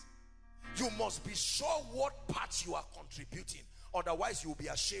success. You must be sure what part you are contributing. Otherwise, you'll be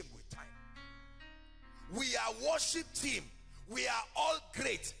ashamed with time. We are worship team. We are all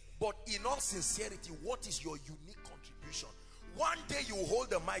great. But in all sincerity, what is your unique contribution? One day you hold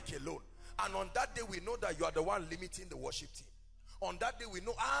the mic alone. And on that day, we know that you are the one limiting the worship team. On that day, we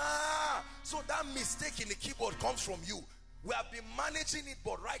know, so that mistake in the keyboard comes from you. We have been managing it,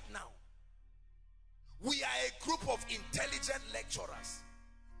 but right now, we are a group of intelligent lecturers.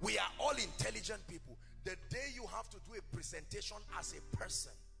 We are all intelligent people. The day you have to do a presentation as a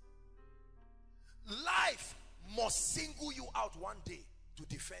person, life must single you out one day to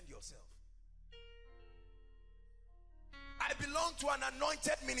defend yourself. I belong to an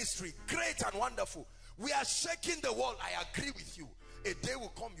anointed ministry, great and wonderful. We are shaking the world. I agree with you. A day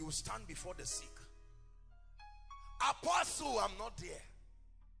will come, you will stand before the sick. Apostle, I'm not there.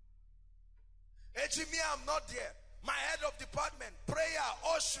 Ejimi, I'm not there. My head of department, prayer,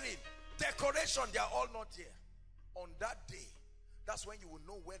 ushering, decoration, they are all not there. On that day, that's when you will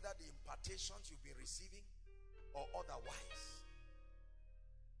know whether the impartations you've been receiving or otherwise.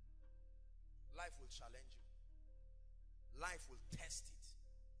 Life will challenge you. Life will test it.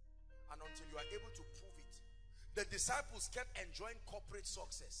 And until you are able to prove it. The disciples kept enjoying corporate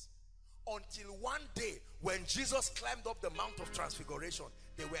success until one day when Jesus climbed up the Mount of Transfiguration,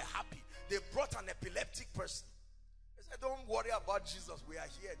 they were happy. They brought an epileptic person. They said, don't worry about Jesus. We are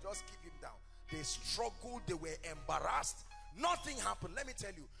here. Just keep him down. They struggled. They were embarrassed. Nothing happened. Let me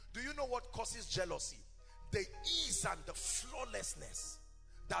tell you. Do you know what causes jealousy? The ease and the flawlessness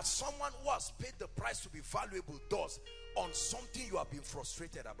that someone who has paid the price to be valuable does on something you have been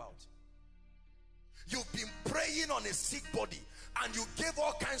frustrated about. You've been praying on a sick body and you gave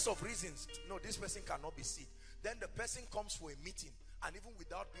all kinds of reasons. No, this person cannot be sick. Then the person comes for a meeting and even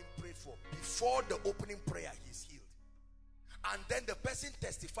without being prayed for, before the opening prayer, he's healed. And then the person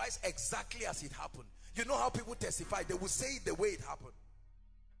testifies exactly as it happened. You know how people testify? They will say it the way it happened.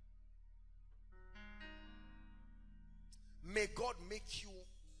 May God make you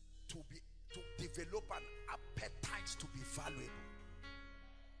to develop an appetite to be valuable.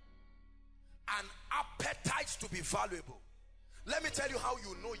 An appetite to be valuable. Let me tell you how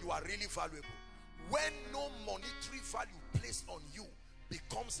you know you are really valuable. When no monetary value placed on you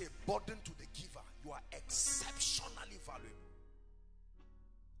becomes a burden to the giver, you are exceptionally valuable.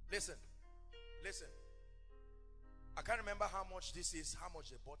 Listen. I can't remember how much this is, how much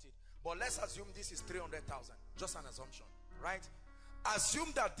they bought it. But let's assume this is 300,000. Just an assumption, right?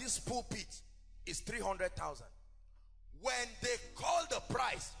 Assume that this pulpit is 300,000. When they call the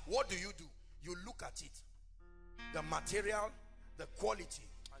price, what do? You look at it. The material, the quality,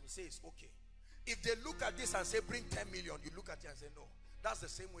 and you say it's okay. If they look at this and say bring 10 million, you look at it and say no. That's the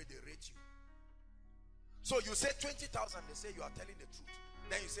same way they rate you. So you say 20,000, they say you are telling the truth.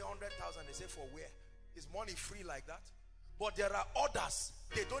 Then you say 100,000, they say for where? Is money free like that? But there are others,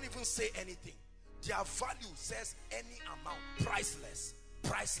 they don't even say anything. Their value says any amount, priceless,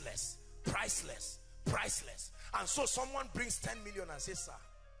 priceless, priceless, priceless. And so someone brings 10 million and says, sir,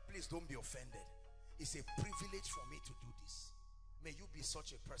 please don't be offended. It's a privilege for me to do this. May you be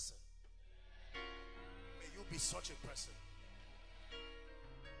such a person. May you be such a person.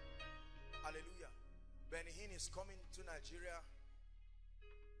 Hallelujah. Benny Hinn is coming to Nigeria,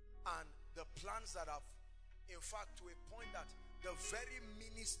 and the plans that have, in fact, to a point that the very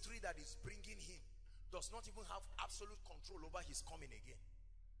ministry that is bringing him does not even have absolute control over his coming again.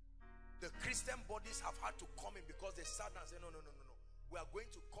 The Christian bodies have had to come in because they sat down and said, no. We are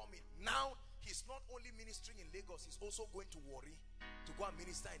going to come in. Now, he's not only ministering in Lagos, he's also going to Warri to go and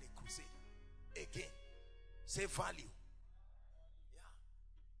minister in a crusade. Again, say value. Yeah.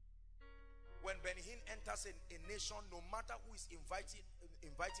 When Benny Hinn enters a nation, no matter who is inviting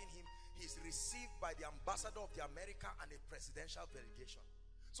him, he's received by the ambassador of the America and a presidential delegation.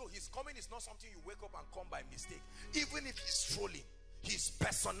 So his coming is not something you wake up and come by mistake. Even if he's strolling, his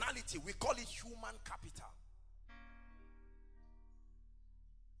personality, we call it human capital.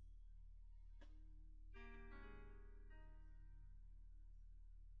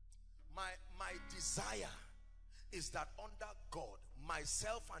 My desire is that under God,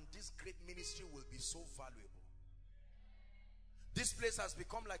 myself and this great ministry will be so valuable. This place has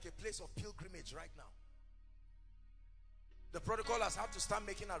become like a place of pilgrimage right now. The protocol has had to start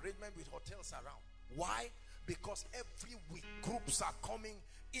making arrangements with hotels around. Why? Because every week groups are coming,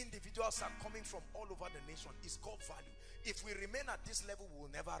 individuals are coming from all over the nation. It's called value. If we remain at this level, we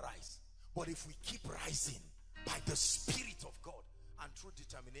will never rise. But if we keep rising by the Spirit of God and through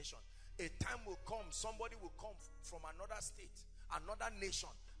determination, a time will come, somebody will come from another state, another nation,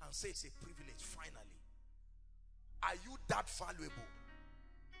 and say it's a privilege. Finally, are you that valuable?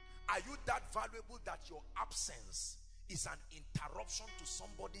 Are you that valuable that your absence is an interruption to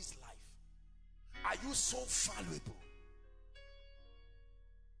somebody's life? Are you so valuable?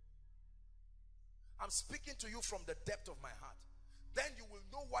 I'm speaking to you from the depth of my heart. Then you will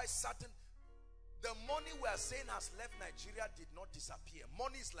know why the money we are saying has left Nigeria did not disappear.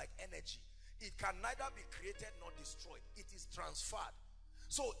 Money is like energy. It can neither be created nor destroyed. It is transferred.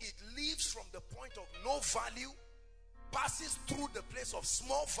 So it leaves from the point of no value, passes through the place of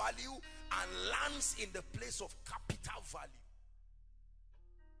small value, and lands in the place of capital value.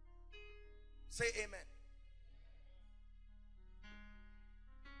 Say amen.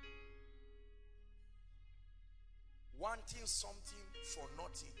 Wanting something for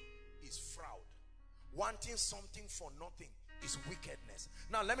nothing is fraud. Wanting something for nothing is wickedness.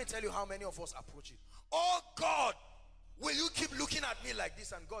 Now let me tell you how many of us approach it. Oh God, will you keep looking at me like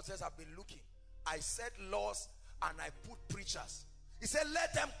this? And God says, I've been looking. I set laws and I put preachers. He said,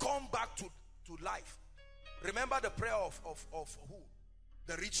 let them come back to life. Remember the prayer of who?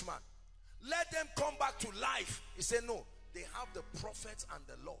 The rich man. Let them come back to life. He said, no, they have the prophets and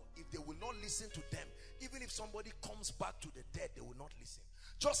the law. If they will not listen to them, even if somebody comes back to the dead, they will not listen.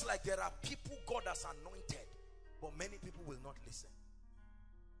 Just like there are people God has anointed, but many people will not listen.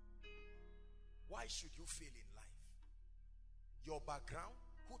 Why should you fail in life? Your background?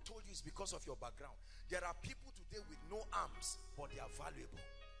 Who told you it's because of your background? There are people today with no arms, but they are valuable.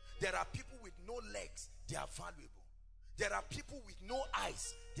 There are people with no legs, they are valuable. There are people with no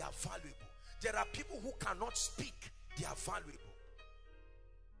eyes, they are valuable. There are people who cannot speak, they are valuable.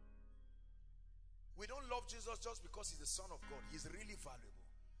 We don't love Jesus just because he's the Son of God. He's really valuable.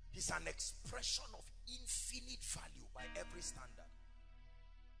 He's an expression of infinite value by every standard.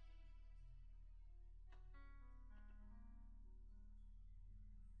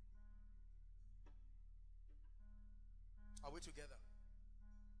 Are we together?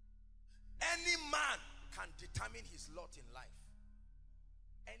 Any man can determine his lot in life.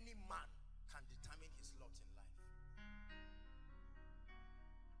 Any man can determine his lot in life.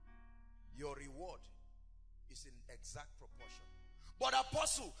 Your reward is in exact proportion. But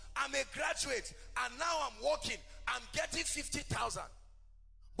apostle, I'm a graduate and now I'm working. I'm getting 50,000.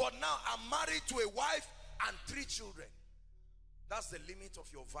 But now I'm married to a wife and 3 children. That's the limit of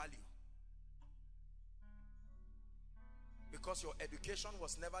your value. Because your education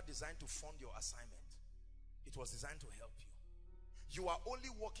was never designed to fund your assignment. It was designed to help you. You are only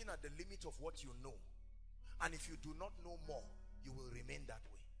working at the limit of what you know. And if you do not know more, you will remain that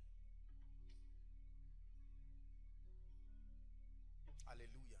way.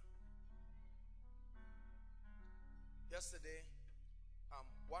 Hallelujah. Yesterday,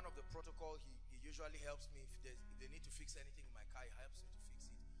 one of the protocol, he usually helps me. If they need to fix anything in my car, he helps me to fix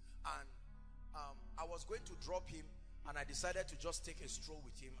it. And I was going to drop him, and I decided to just take a stroll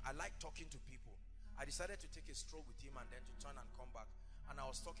with him. I like talking to people. I decided to take a stroll with him and then to turn and come back. And I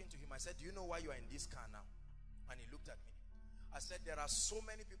was talking to him. I said, do you know why you are in this car now? And he looked at me. I said, there are so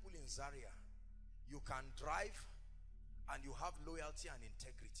many people in Zaria. You can drive and you have loyalty and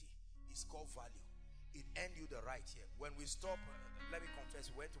integrity. It's called value. It earned you the right here. When we stop, let me confess,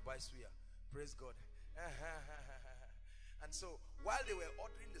 we went to buy suya. Praise God. And so while they were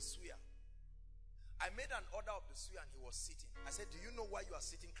ordering the suya, I made an order of the suya and he was sitting. I said, do you know why you are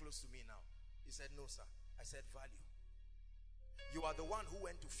sitting close to me now? He said, no, sir. I said, value. You are the one who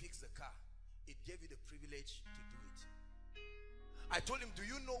went to fix the car. It gave you the privilege to do it. I told him, do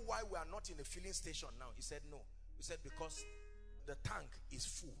you know why we are not in a filling station now? He said, no. He said, because the tank is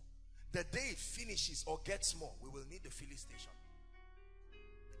full. The day it finishes or gets more, we will need the filling station.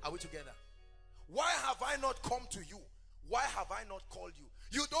 Are we together? Why have I not come to you? Why have I not called you?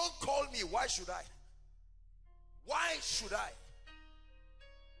 You don't call me. Why should I? Why should I?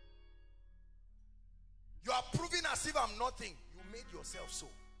 You are proving as if I'm nothing. You made yourself so.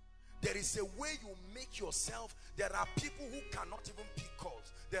 There is a way you make yourself. There are people who cannot even pick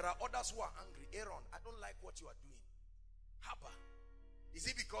calls. There are others who are angry. Aaron, I don't like what you are doing. Haba. Is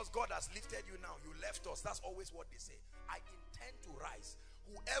it because God has lifted you now? You left us. That's always what they say. I intend to rise.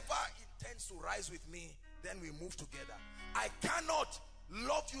 Whoever intends to rise with me then we move together. I cannot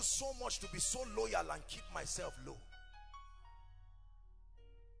love you so much to be so loyal and keep myself low.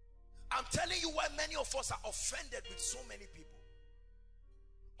 I'm telling you why many of us are offended with so many people.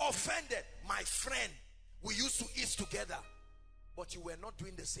 Offended. My friend, we used to eat together, but you were not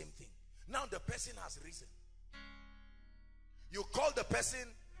doing the same thing. Now the person has risen. You call the person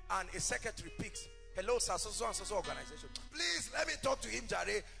and a secretary picks. Hello, sir, so and so organization. Please, let me talk to him,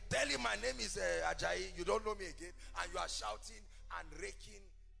 Jare. Tell him my name is Ajayi. You don't know me again. And you are shouting and raking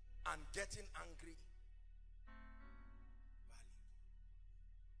and getting angry.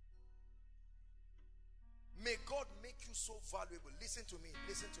 May God make you so valuable. Listen to me,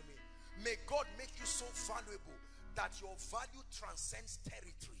 listen to me. May God make you so valuable that your value transcends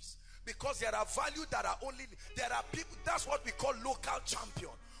territories. Because there are values that are only, there are people, that's what we call local champion.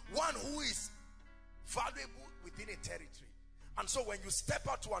 One who is valuable within a territory. And so when you step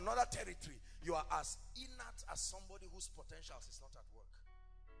out to another territory, you are as inert as somebody whose potentials is not at work.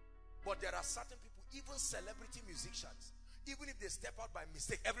 But there are certain people, even celebrity musicians, even if they step out by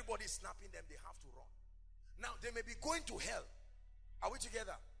mistake, everybody is snapping them, they have to run. Now they may be going to hell. Are we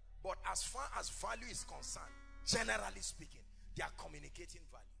together? But as far as value is concerned, generally speaking, they are communicating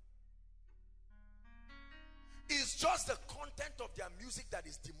value. It's just the content of their music that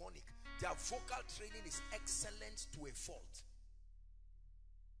is demonic. Their vocal training is excellent to a fault.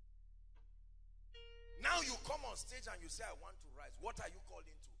 Now you come on stage and you say, I want to rise. What are you called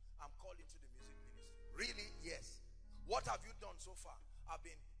into? I'm called into the music ministry. Really? Yes. What have you done so far? I've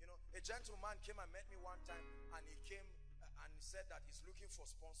been, a gentleman came and met me one time, and he came and he said that he's looking for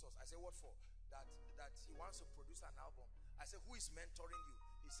sponsors. I said, what for? That he wants to produce an album. I said, who is mentoring you?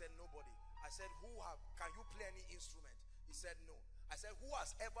 He said, nobody. I said, can you play any instrument? He said, no. I said, who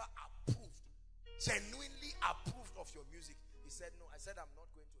has ever approved, genuinely approved of your music? He said, no. I said, I'm not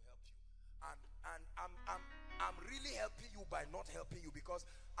going to help you. And I'm really helping you by not helping you, because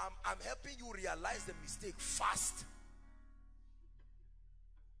I'm helping you realize the mistake fast.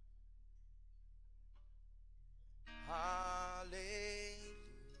 Hallelujah.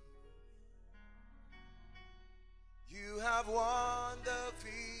 You have won the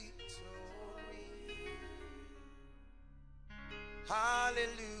victory.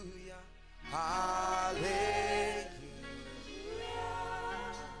 Hallelujah. Hallelujah.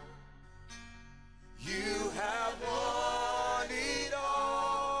 You have won it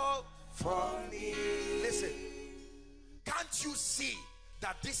all for me. Listen, can't you see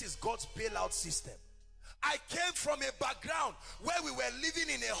that this is God's bailout system? I came from a background where we were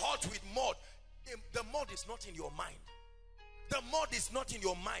living in a hut with mud. The mud is not in your mind. The mud is not in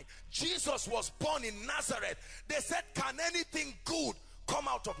your mind. Jesus was born in Nazareth. They said, can anything good come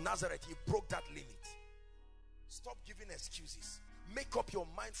out of Nazareth? He broke that limit. Stop giving excuses. Make up your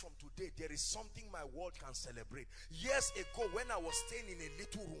mind from today. There is something my world can celebrate. Years ago, when I was staying in a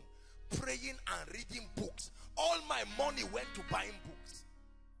little room, praying and reading books, all my money went to buying books.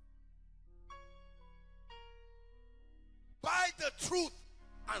 Buy the truth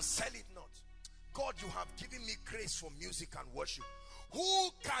and sell it not. God, you have given me grace for music and worship. Who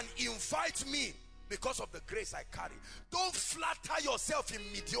can invite me because of the grace I carry? Don't flatter yourself in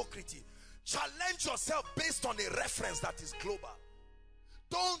mediocrity. Challenge yourself based on a reference that is global.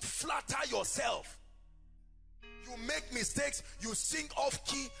 Don't flatter yourself. You make mistakes, you sing off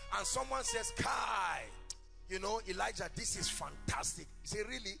key, and someone says, Kai, Elijah, this is fantastic. You say,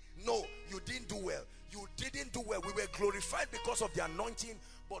 really? No, you didn't do well. You didn't do well. We were glorified because of the anointing,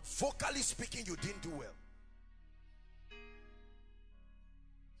 but vocally speaking, you didn't do well.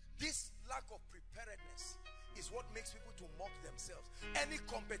 This lack of preparedness is what makes people to mock themselves. Any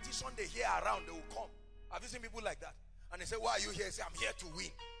competition they hear around, they will come. Have you seen people like that? And they say, why are you here? They say, I'm here to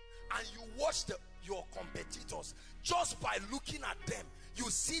win. And you watch your competitors. Just by looking at them, you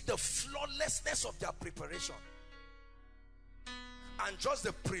see the flawlessness of their preparation. And just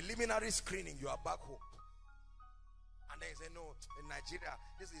the preliminary screening, you are back home. And then you say, no, in Nigeria,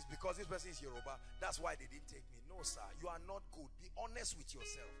 this is because this person is Yoruba. That's why they didn't take me. No, sir, you are not good. Be honest with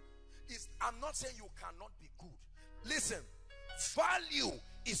yourself. I'm not saying you cannot be good. Listen, value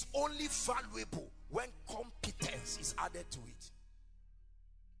is only valuable when competence is added to it.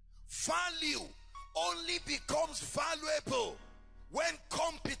 Value only becomes valuable when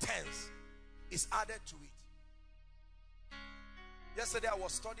competence is added to it. Yesterday I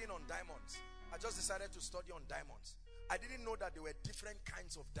was studying on diamonds. I just decided to study on diamonds. I didn't know that there were different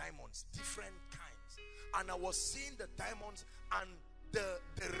kinds of diamonds, different kinds. And I was seeing the diamonds and the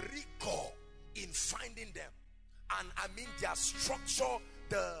rigor in finding them. And I mean their structure,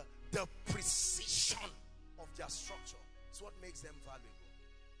 the precision of their structure is what makes them valuable.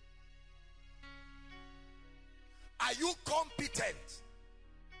 Are you competent?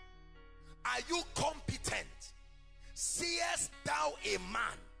 Are you competent? Seest thou a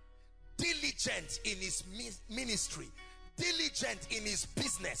man diligent in his ministry, diligent in his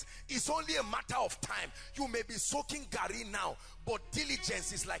business? It's only a matter of time. You may be soaking gari now, but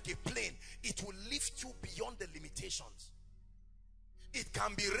diligence is like a plane. It will lift you beyond the limitations. It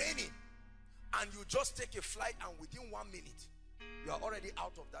can be raining and you just take a flight, and within 1 minute you are already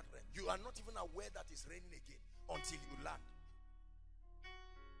out of that rain. You are not even aware that it's raining again until you land.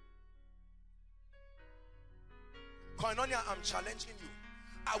 Koinonia, I'm challenging you.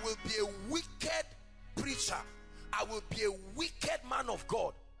 I will be a wicked preacher, I will be a wicked man of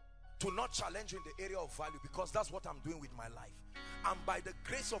God to not challenge you in the area of value, because that's what I'm doing with my life. And by the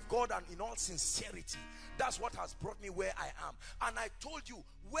grace of God and in all sincerity, that's what has brought me where I am. And I told you,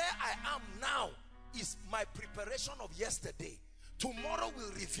 where I am now is my preparation of yesterday. Tomorrow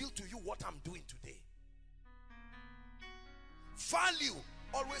will reveal to you what I'm doing today. Value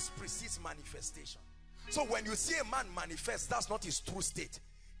always precedes manifestation. So when you see a man manifest, that's not his true state.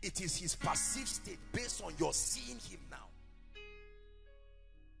 It is his perceived state based on your seeing him now.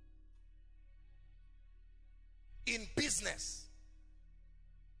 In business,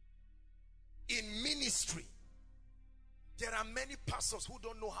 in ministry, there are many pastors who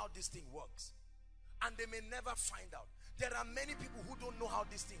don't know how this thing works, and they may never find out. There are many people who don't know how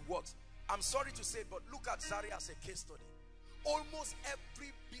this thing works. I'm sorry to say it, but look at Zaria as a case study. Almost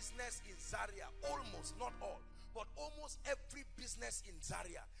every business in Zaria, almost, not all, but almost every business in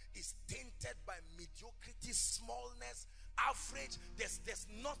Zaria is tainted by mediocrity, smallness, average. There's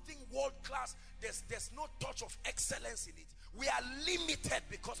nothing world class. There's no touch of excellence in it. We are limited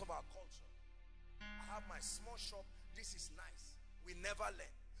because of our culture. I have my small shop. This is nice. We never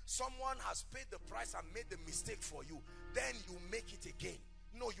learn. Someone has paid the price and made the mistake for you. Then you make it again.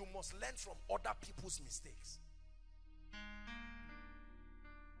 No, you must learn from other people's mistakes.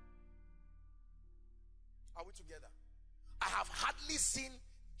 Are we together? I have hardly seen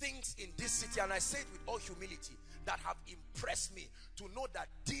things in this city, and I say it with all humility, that have impressed me to know that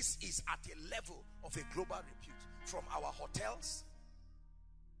this is at a level of a global repute. From our hotels,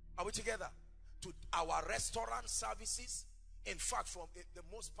 are we together, to our restaurant services. In fact, from the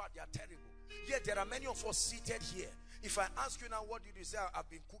most part, they are terrible. Yet there are many of us seated here. If I ask you now, what did you say? I've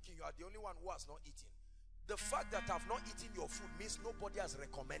been cooking. You are the only one who has not eaten. The fact that I've not eaten your food means nobody has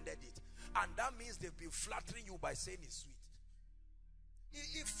recommended it. And that means they've been flattering you by saying it's sweet.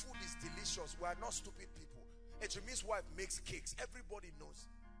 If food is delicious, we are not stupid people. Ejimi's wife makes cakes. Everybody knows.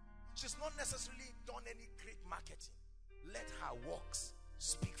 She's not necessarily done any great marketing. Let her works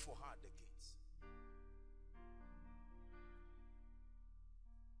speak for her at the gates.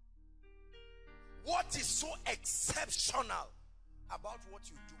 What is so exceptional about what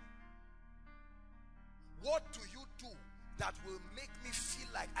you do? What do you do that will make me feel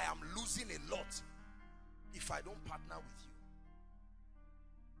like I am losing a lot if I don't partner with you?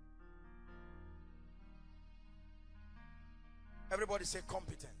 Everybody say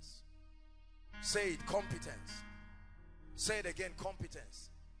competence. Say it, competence. Say it again, competence.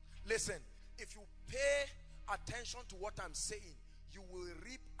 Listen, if you pay attention to what I'm saying, you will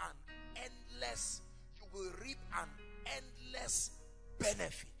reap an endless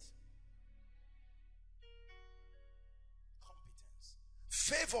benefit. Competence.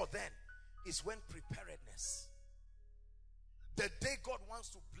 Favor then is when preparedness. The day God wants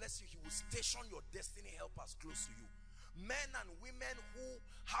to bless you, he will station your destiny helpers close to you. Men and women who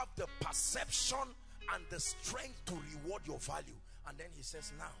have the perception and the strength to reward your value. And then he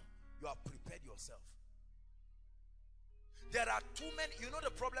says, now you have prepared yourself. There are too many. You know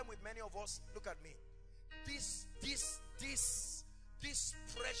the problem with many of us? Look at me. This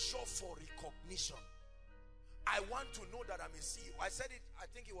pressure for recognition. I want to know that I'm a CEO. I said it, I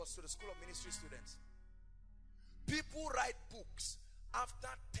think it was to the School of Ministry students. People write books after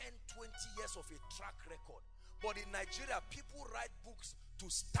 10, 20 years of a track record. But in Nigeria, people write books to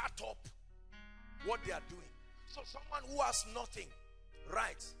start up what they are doing. So someone who has nothing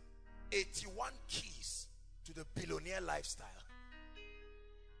writes 81 keys to the billionaire lifestyle.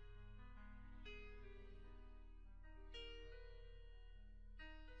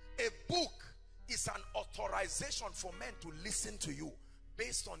 A book is an authorization for men to listen to you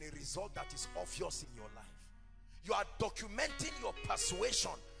based on a result that is obvious in your life. You are documenting your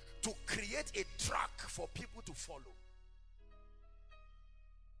persuasion to create a track for people to follow.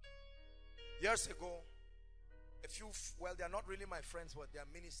 Years ago, well, they are not really my friends, but they are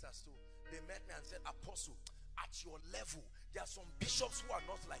ministers too. They met me and said, Apostle, at your level, there are some bishops who are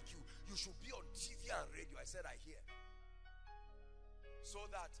not like you. You should be on TV and radio. I said, I hear. so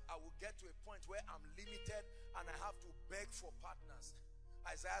that I will get to a point where I'm limited and I have to beg for partners.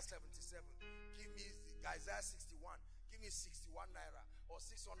 Isaiah 77, give me Isaiah 61, give me 61 naira or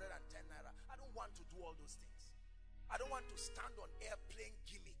 610 naira. I don't want to do all those things. I don't want to stand on air playing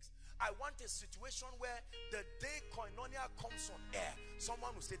gimmicks. I want a situation where the day koinonia comes on air,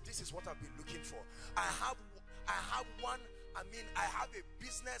 someone will say, this is what I've been looking for. I have a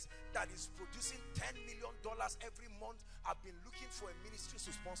business that is producing $10 million every month. I've been looking for a ministry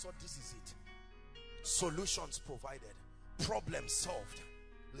to sponsor. This is it. Solutions provided, problems solved,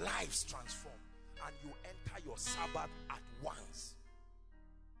 lives transformed, and you enter your Sabbath at once.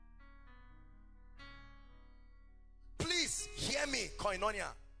 Please hear me, koinonia,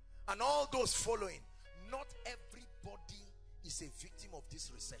 and all those following. Not everybody is a victim of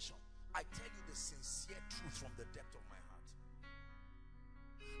this recession. I tell you the sincere truth from the depth of my heart.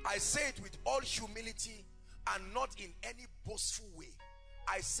 I say it with all humility and not in any boastful way.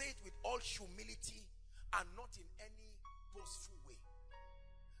 I say it with all humility and not in any boastful way.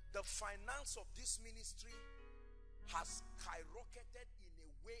 The finance of this ministry has skyrocketed in a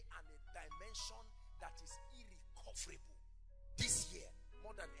way and a dimension that is irrecoverable this year,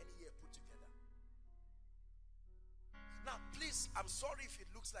 more than any year put together. Now please, I'm sorry if it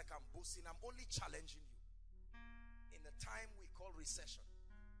looks like I'm boasting. I'm only challenging you in the time we call recession.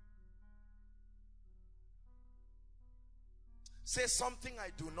 Say something I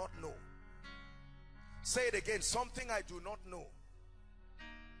do not know. Say it again. Something I do not know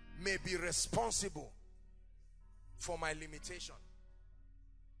may be responsible for my limitation.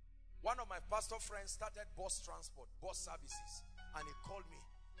 One of my pastor friends started bus transport, bus services, and he called me.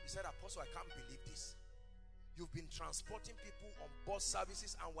 He said, Apostle, I can't believe this. You've been transporting people on bus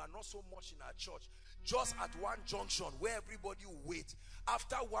services and we're not so much in our church. Just at one junction where everybody will wait.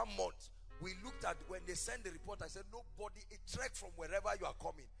 After 1 month, we looked at, when they sent the report, I said, nobody, a trek from wherever you are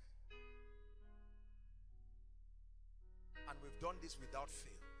coming. And we've done this without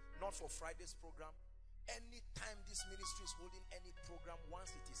fail. Not for Friday's program. Anytime this ministry is holding any program,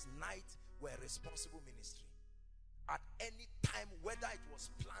 once it is night, we're a responsible ministry. At any time, whether it was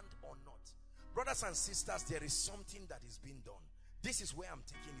planned or not. Brothers and sisters, there is something that is being done. This is where I'm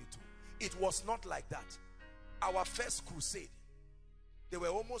taking you to. It was not like that. Our first crusade, they were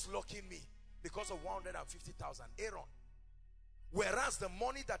almost locking me because of 150,000 Aaron. Whereas the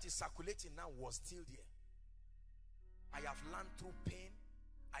money that is circulating now was still there. I have learned through pain.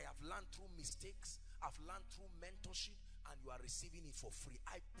 I have learned through mistakes. I've learned through mentorship, and you are receiving it for free.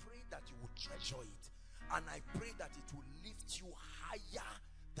 I pray that you will treasure it, and I pray that it will lift you higher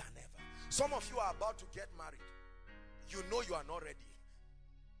than ever. Some of you are about to get married. You know you are not ready.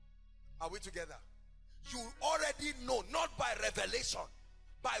 Are we together? You already know, not by revelation,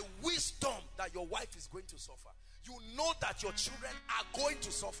 by wisdom, that your wife is going to suffer. You know that your children are going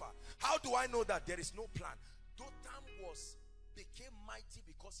to suffer. How do I know that? There is no plan. Dotam became mighty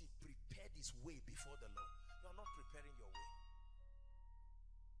because he prepared his way before the Lord. You are not preparing your way.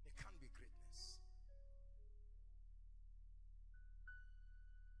 It can't be greatness.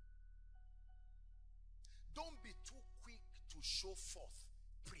 Don't be too quick to show forth.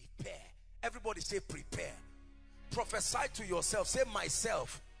 Prepare. Everybody say prepare. Prophesy to yourself. Say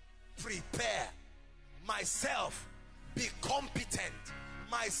myself. Prepare. Myself. Be competent.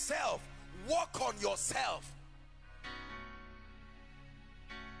 Myself. Work on yourself.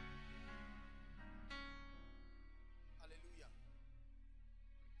 Hallelujah.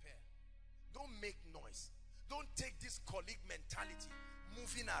 Prepare. Don't make noise. Don't take this colleague mentality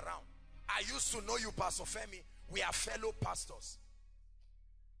moving around. I used to know you, Pastor Femi. We are fellow pastors.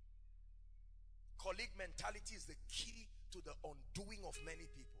 Colleague mentality is the key to the undoing of many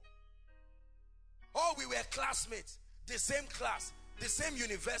people. Oh, we were classmates, the same class, the same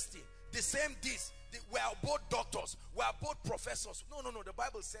university, the same this. We are both doctors, we are both professors. No. The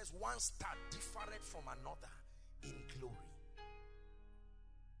Bible says one star different from another in glory.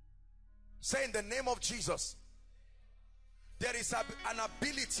 Say in the name of Jesus, there is an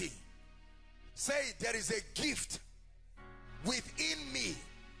ability. Say there is a gift within me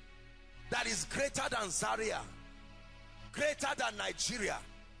that is greater than Zaria, greater than Nigeria.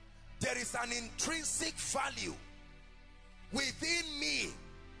 There is an intrinsic value within me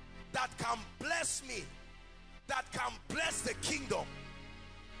that can bless me, that can bless the kingdom,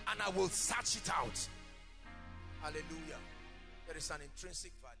 and I will search it out. Hallelujah. There is an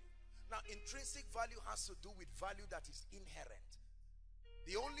intrinsic value. Now, intrinsic value has to do with value that is inherent.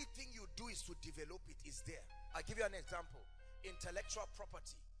 The only thing you do is to develop it. Is there. I'll give you an example. Intellectual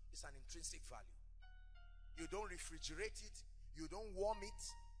property is an intrinsic value. You don't refrigerate it. You don't warm it.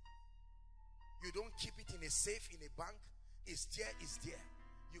 You don't keep it in a safe, in a bank. is there, is there.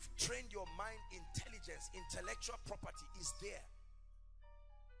 You've trained your mind, intelligence, intellectual property is there.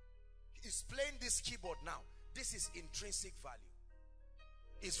 He's playing this keyboard now. This is intrinsic value.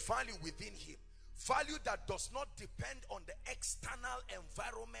 It's value within him. Value that does not depend on the external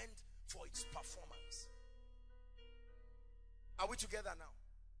environment for its performance. Are we together now?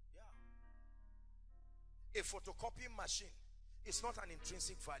 Yeah. A photocopying machine is not an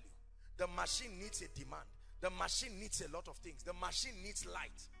intrinsic value. The machine needs a demand. The machine needs a lot of things. The machine needs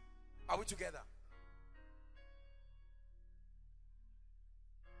light. Are we together?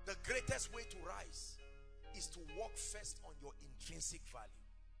 The greatest way to rise is to work first on your intrinsic value.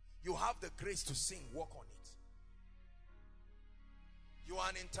 You have the grace to sing, work on it. You are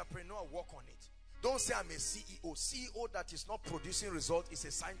an entrepreneur, work on it. Don't say I'm a CEO. CEO that is not producing result is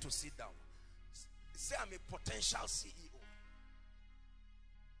a sign to sit down. Say I'm a potential CEO.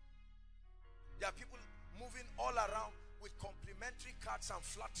 There are people moving all around with complimentary cards and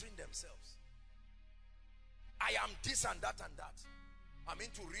flattering themselves. I am this and that and that. I'm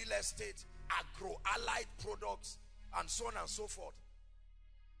into real estate, agro, allied products, and so on and so forth.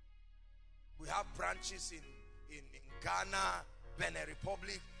 We have branches in Ghana, Benin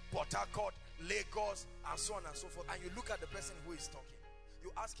Republic, Port Harcourt, Lagos, and so on and so forth. And you look at the person who is talking.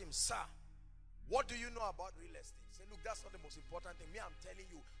 You ask him, sir, what do you know about real estate? Say, look, that's not the most important thing. Me, I'm telling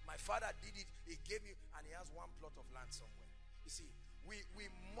you, my father did it. He gave me, and he has one plot of land somewhere. You see, we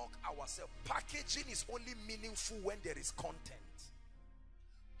mock ourselves. Packaging is only meaningful when there is content.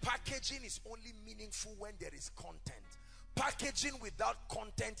 Packaging is only meaningful when there is content. Packaging without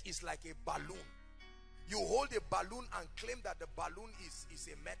content is like a balloon. You hold a balloon and claim that the balloon is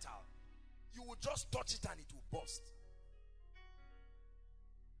a metal. You will just touch it and it will burst.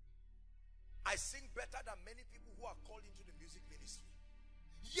 I sing better than many people who are called into the music ministry.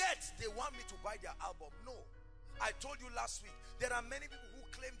 Yet they want me to buy their album. No. I told you last week, there are many people who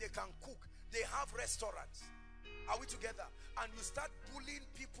claim they can cook. They have restaurants. Are we together? And you start bullying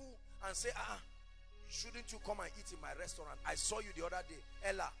people and say, shouldn't you come and eat in my restaurant? I saw you the other day.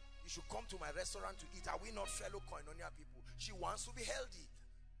 Ella, you should come to my restaurant to eat. Are we not fellow Koinonia people? She wants to be healthy.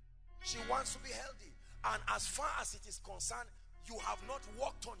 She wants to be healthy. And as far as it is concerned, you have not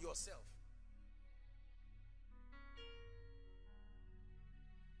worked on yourself.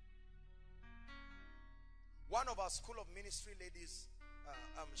 One of our school of ministry ladies,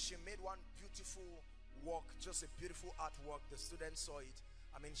 she made one beautiful work, just a beautiful artwork. The students saw it.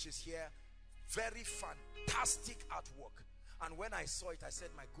 I mean, she's here. Very fantastic artwork. And when I saw it, I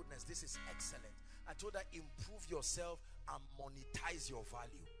said, my goodness, this is excellent. I told her, improve yourself and monetize your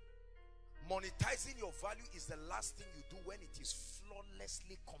value. Monetizing your value is the last thing you do when it is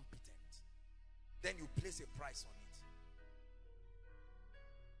flawlessly competent. Then you place a price on it.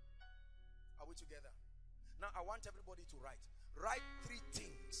 Are we together? Now, I want everybody to write. Write 3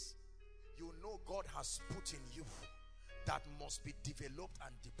 things you know God has put in you that must be developed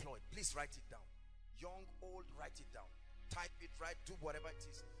and deployed. Please write it down. Young, old, write it down. Type it, write, do whatever it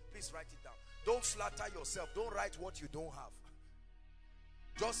is. Please write it down. Don't flatter yourself. Don't write what you don't have.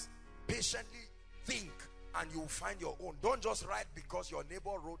 Just patiently think and you'll find your own. Don't just write because your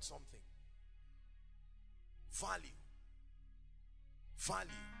neighbor wrote something. Value.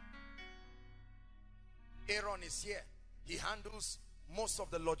 Value. Aaron is here. He handles most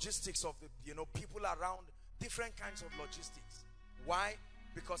of the logistics of the people around, different kinds of logistics. Why?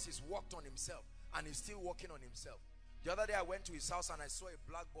 Because he's worked on himself and he's still working on himself. The other day I went to his house and I saw a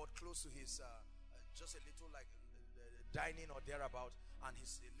blackboard close to his just a little like dining or thereabout, and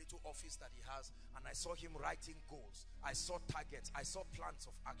his little office that he has, and I saw him writing goals. I saw targets. I saw plans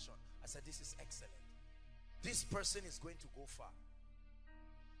of action. I said, this is excellent. This person is going to go far.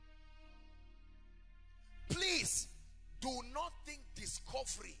 Please do not think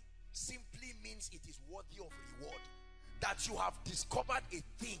discovery simply means it is worthy of reward. That you have discovered a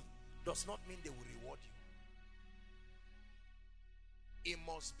thing does not mean they will reward you. It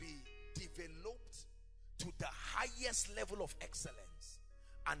must be developed to the highest level of excellence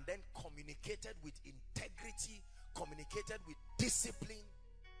and then communicated with integrity, communicated with discipline,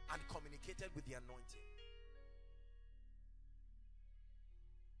 and communicated with the anointing.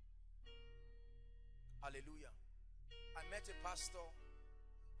 Hallelujah. I met a pastor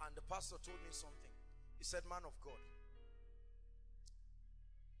and the pastor told me something. He said, man of God,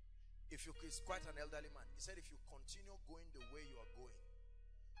 he's quite an elderly man. He said, if you continue going the way you are going,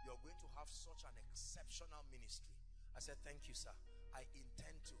 you're going to have such an exceptional ministry. I said, thank you, sir. I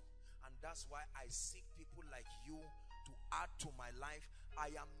intend to. And that's why I seek people like you to add to my life. I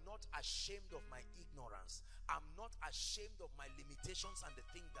am not ashamed of my ignorance. I'm not ashamed of my limitations and the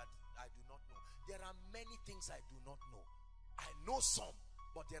thing that I do not know. There are many things I do not know. I know some,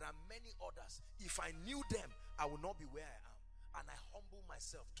 but there are many others. If I knew them, I would not be where I am. And I humble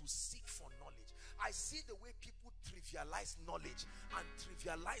myself to seek for knowledge. I see the way people trivialize knowledge and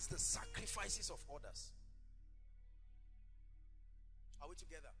trivialize the sacrifices of others. Are we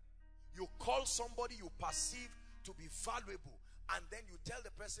together? You call somebody you perceive to be valuable, and then you tell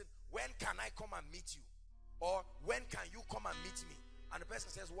the person, when can I come and meet you? Or when can you come and meet me? And the person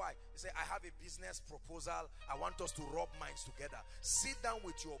says, why? They say, I have a business proposal. I want us to rub minds together. Sit down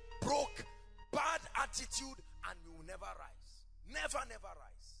with your broke, bad attitude, and you will never rise. Never, never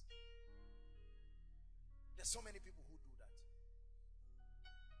rise. There's so many people who do that.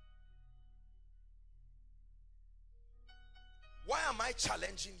 Why am I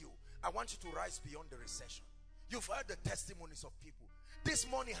challenging you? I want you to rise beyond the recession. You've heard the testimonies of people. This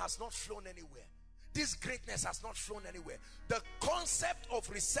money has not flown anywhere. This greatness has not flown anywhere. The concept of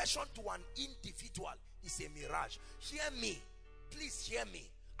recession to an individual is a mirage. Hear me. Please hear me.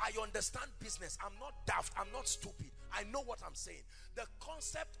 I understand business. I'm not daft. I'm not stupid. I know what I'm saying. The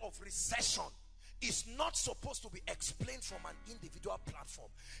concept of recession is not supposed to be explained from an individual platform.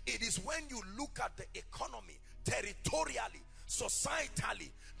 It is when you look at the economy, territorially, societally,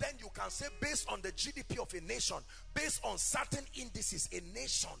 then you can say, based on the GDP of a nation, based on certain indices, a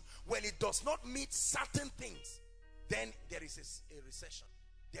nation, when it does not meet certain things, then there is a recession,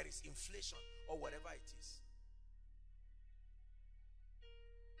 there is inflation, or whatever it is.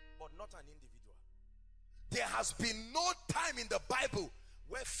 But not an individual. There has been no time in the Bible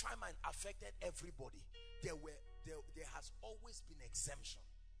where famine affected everybody. There has always been exemption.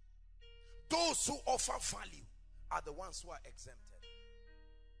 Those who offer value are the ones who are exempted.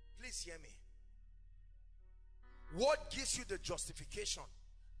 Please hear me. What gives you the justification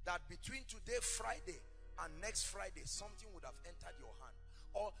that between today, Friday, and next Friday, something would have entered your hand?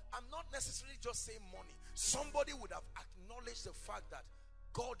 Or I'm not necessarily just saying money. Somebody would have acknowledged the fact that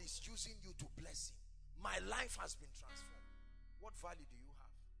God is using you to bless him. My life has been transformed. What value do you have?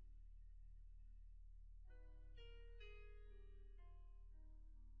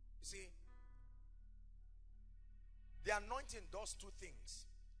 You see, the anointing does two things.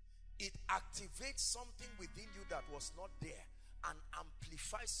 It activates something within you that was not there and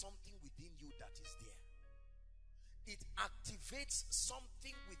amplifies something within you that is there. It activates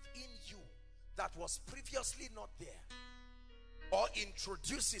something within you that was previously not there. Or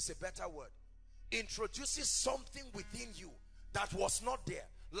introduces, a better word, introduces something within you that was not there.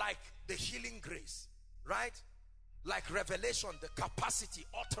 Like the healing grace, right? Like revelation, the capacity,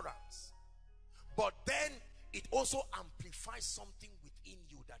 utterance. But then it also amplifies something within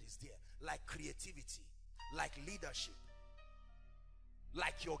you that is there, like creativity, like leadership,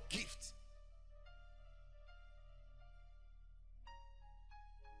 like your gift.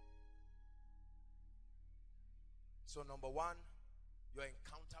 So number one, your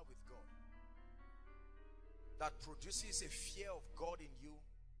encounter with God that produces a fear of God in you.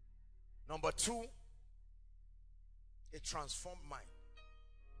 Number two, a transformed mind,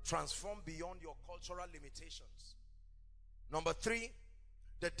 transformed beyond your cultural limitations. Number three,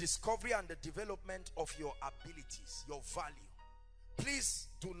 the discovery and the development of your abilities, your value. Please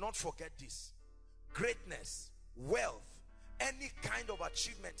do not forget this. Greatness, wealth, any kind of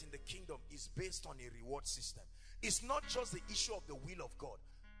achievement in the kingdom is based on a reward system. It's not just the issue of the will of God.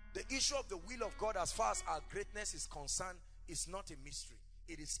 The issue of the will of God, as far as our greatness is concerned, is not a mystery.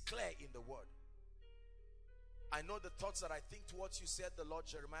 It is clear in the word. I know the thoughts that I think towards you, said the Lord,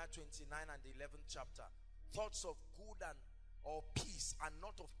 Jeremiah 29 and the 11th chapter. Thoughts of good and or peace and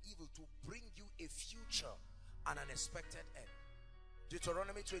not of evil, to bring you a future and an expected end.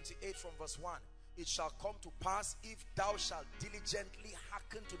 Deuteronomy 28 from verse 1. It shall come to pass, if thou shalt diligently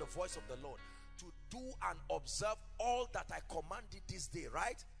hearken to the voice of the Lord, to do and observe all that I command thee this day,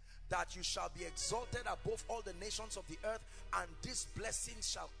 right? That you shall be exalted above all the nations of the earth, and this blessing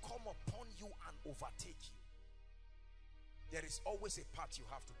shall come upon you and overtake you. There is always a part you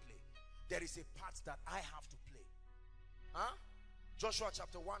have to play. There is a part that I have to play. Huh? Joshua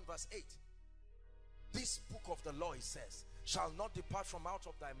chapter 1 verse 8. This book of the law, it says, shall not depart from out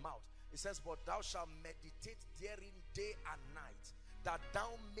of thy mouth. It says, but thou shalt meditate therein day and night, that thou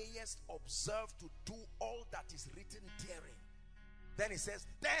mayest observe to do all that is written therein. Then it says,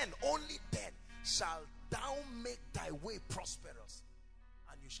 then, only then, shall thou make thy way prosperous,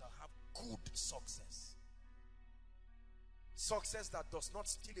 and you shall have good success. Success that does not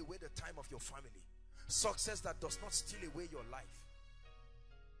steal away the time of your family. Success that does not steal away your life.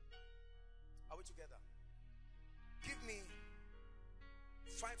 Are we together? Give me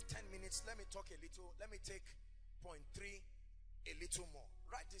 5-10 minutes. Let me talk a little. Let me take point 3 a little more.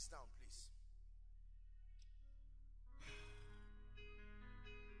 Write this down, please.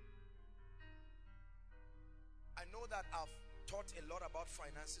 I know that I've taught a lot about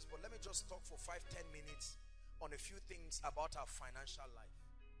finances, but let me just talk for 5-10 minutes on a few things about our financial life.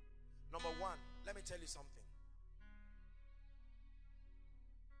 Number one, let me tell you something.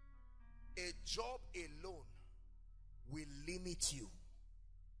 A job alone will limit you.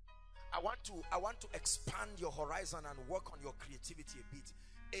 I want to expand your horizon and work on your creativity a bit.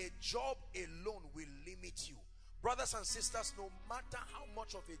 A job alone will limit you. Brothers and sisters, no matter how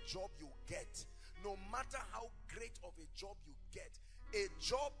much of a job you get, no matter how great of a job you get, a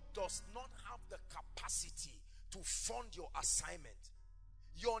job does not have the capacity to fund your assignment.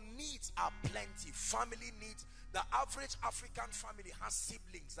 Your needs are plenty. Family needs. The average African family has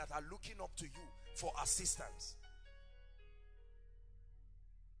siblings that are looking up to you for assistance.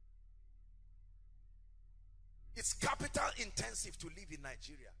 It's capital intensive to live in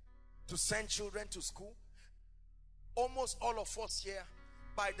Nigeria, to send children to school. Almost all of us here,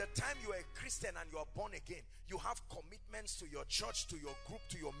 by the time you are a Christian and you are born again, you have commitments to your church, to your group,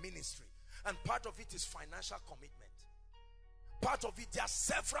 to your ministry. And part of it is financial commitment. Part of it, there are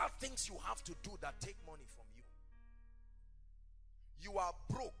several things you have to do that take money from you. You are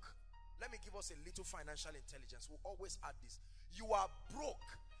broke. Let me give us a little financial intelligence. We'll always add this. You are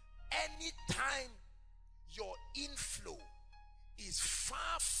broke anytime your inflow is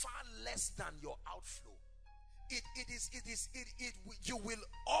far, far less than your outflow. You will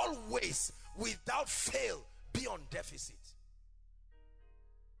always, without fail, be on deficit.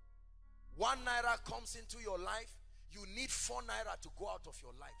 1 naira comes into your life, you need 4 naira to go out of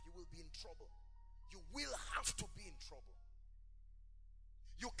your life. You will be in trouble. You will have to be in trouble.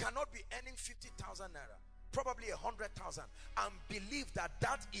 You cannot be earning 50,000 naira, probably 100,000, and believe that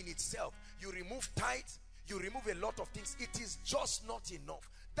in itself, you remove tithes, you remove a lot of things. It is just not enough.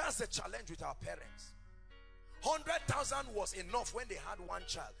 That's the challenge with our parents. 100,000 was enough when they had 1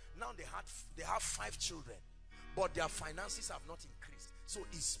 child. Now they have 5 children, but their finances have not increased. So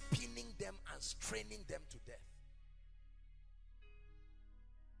it's pinning them and straining them to death.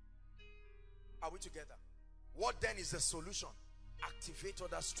 Are we together? What then is the solution? Activate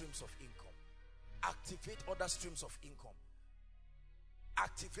other streams of income. Activate other streams of income.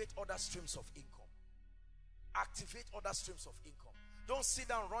 Activate other streams of income. Activate other streams of income. Don't sit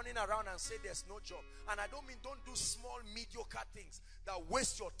down running around and say there's no job. And I don't mean don't do small, mediocre things that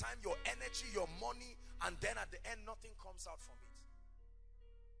waste your time, your energy, your money, and then at the end nothing comes out from it.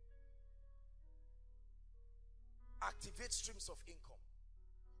 Activate streams of income.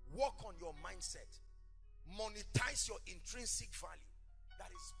 Work on your mindset. Monetize your intrinsic value that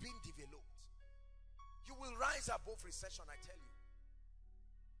is being developed. You will rise above recession, I tell you.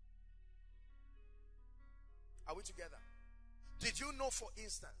 Are we together? Did you know, for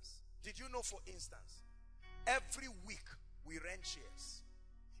instance, every week we rent chairs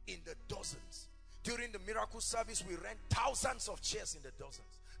in the dozens. During the miracle service, we rent thousands of chairs in the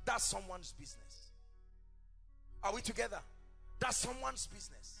dozens. That's someone's business. Are we together? That's someone's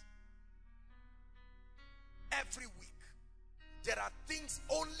business. Every week, there are things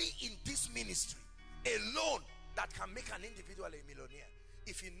only in this ministry alone that can make an individual a millionaire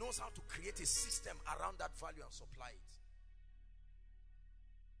if he knows how to create a system around that value and supply it.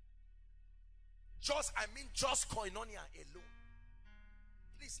 Just koinonia alone.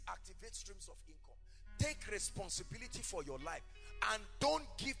 Please activate streams of income. Take responsibility for your life and don't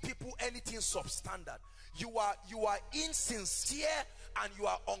give people anything substandard. You are insincere and you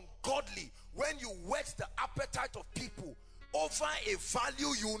are ungodly when you whet the appetite of people over a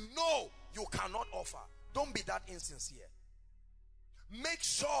value you know you cannot offer. Don't be that insincere. Make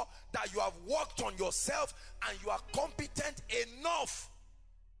sure that you have worked on yourself and you are competent enough.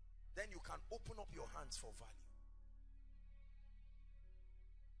 Then you can open up your hands for value.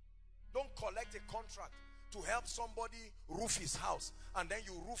 Don't collect a contract to help somebody roof his house and then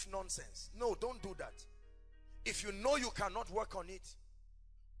you roof nonsense. No, don't do that. If you know you cannot work on it,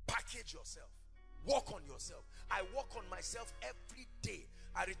 package yourself. Work on yourself. I work on myself every day.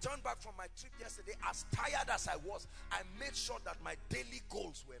 I returned back from my trip yesterday as tired as I was. I made sure that my daily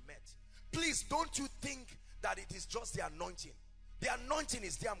goals were met. Please don't you think that it is just the anointing. The anointing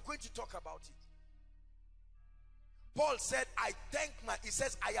is there. I'm going to talk about it. Paul said, he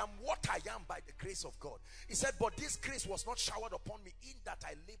says, I am what I am by the grace of God. He said, but this grace was not showered upon me in that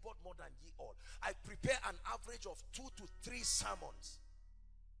I labored more than ye all. I prepare an average of 2 to 3 sermons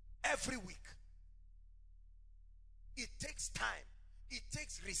every week. It takes time. It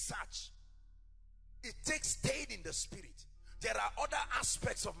takes research. It takes staying in the spirit. There are other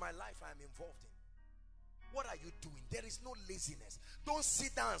aspects of my life I am involved in. What are you doing? There is no laziness. Don't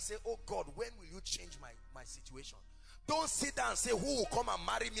sit down and say, oh God, when will you change my situation? Don't sit down and say, who will come and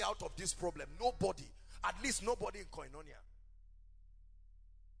marry me out of this problem? Nobody. At least nobody in Koinonia.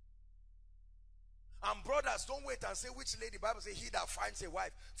 And brothers, don't wait and say which lady. The Bible says he that finds a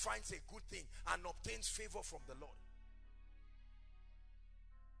wife finds a good thing and obtains favor from the Lord.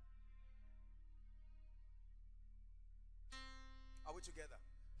 Are we together?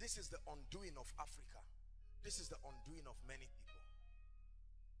 This is the undoing of Africa. This is the undoing of many people.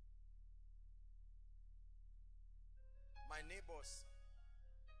 My neighbors,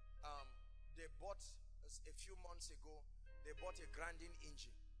 they bought a few months ago, they bought a grinding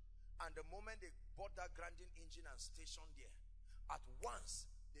engine. And the moment they bought that grinding engine and stationed there, at once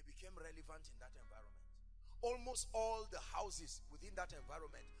they became relevant in that environment. Almost all the houses within that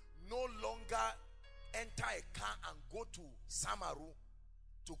environment no longer enter a car and go to Samaru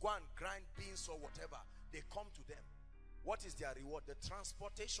to go and grind beans or whatever. They come to them. What is their reward? The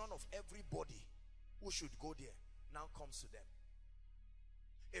transportation of everybody who should go there now comes to them.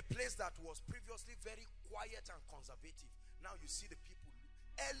 A place that was previously very quiet and conservative, now you see the people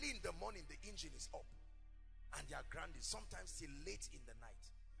early in the morning, the engine is up and they are grinding, sometimes till late in the night,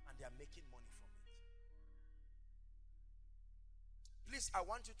 and they are making money from it. Please, I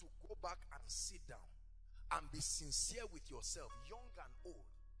want you to go back and sit down and be sincere with yourself, young and old.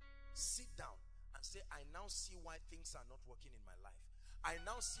 Sit down and say, I now see why things are not working in my life. I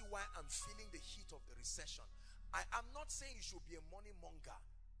now see why I'm feeling the heat of the recession. I am not saying you should be a money monger.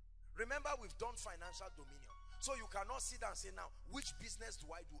 Remember, we've done financial dominion. So you cannot sit down and say, now, which business do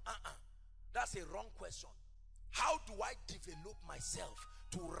I do? That's a wrong question. How do I develop myself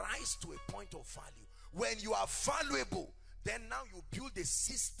to rise to a point of value? When you are valuable, then now you build a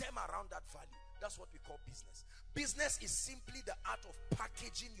system around that value. That's what we call business. Business is simply the art of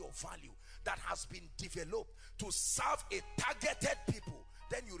packaging your value that has been developed to serve a targeted people.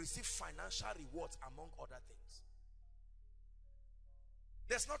 Then you receive financial rewards among other things.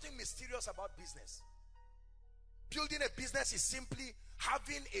 There's nothing mysterious about business. Building a business is simply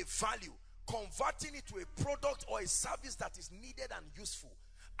having a value, converting it to a product or a service that is needed and useful,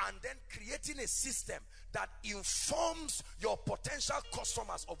 and then creating a system that informs your potential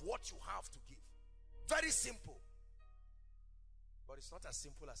customers of what you have to give. Very simple. But it's not as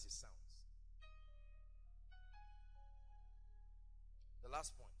simple as it sounds. The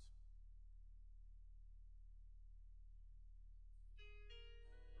last point.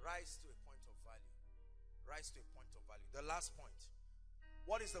 Rise to a point of value. Rise to a point of value. The last point.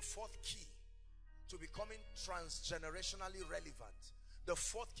 What is the fourth key to becoming transgenerationally relevant? The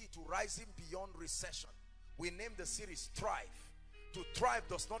fourth key to rising beyond recession. We named the series Thrive. To thrive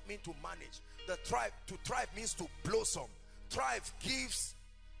does not mean to manage. To thrive means to blossom. Thrive gives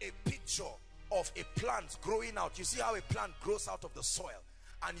a picture of a plant growing out. You see how a plant grows out of the soil,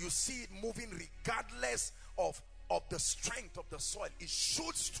 and you see it moving regardless of the strength of the soil. It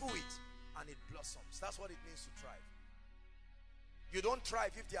shoots through it and it blossoms. That's what it means to thrive. You don't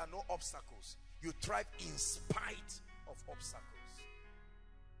thrive if there are no obstacles. You thrive in spite of obstacles.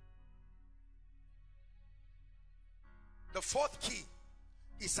 The fourth key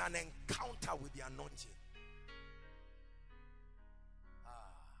is an encounter with the anointing.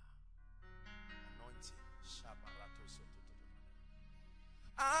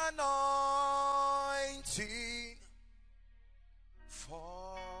 Anointing,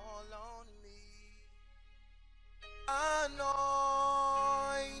 fall on me. Anointing,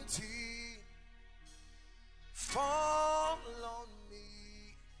 fall on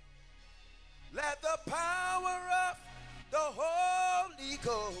me. Let the power of the Holy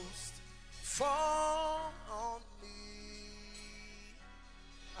Ghost fall on me.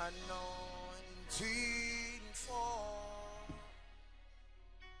 Anointing, fall.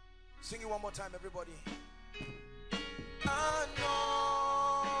 Sing it one more time, everybody. Anointing,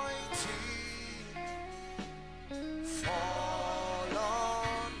 fall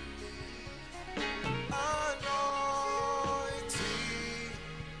on me. Anointing.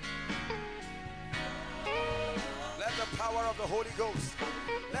 Let the power of the Holy Ghost.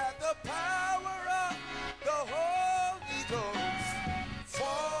 Let the power of the Holy Ghost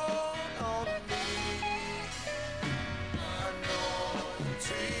fall on me.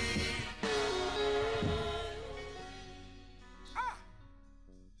 Anointing.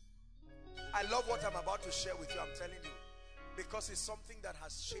 I love what I'm about to share with you, I'm telling you, because it's something that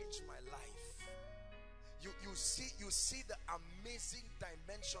has changed my life. You see the amazing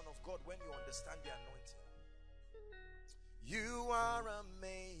dimension of God when you understand the anointing. You are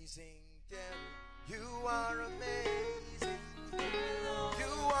amazing, you are amazing,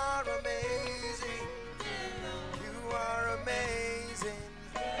 you are amazing, you are amazing.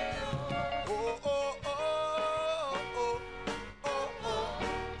 Oh, oh, oh, oh, oh, oh, oh,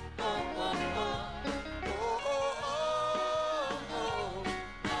 oh, oh.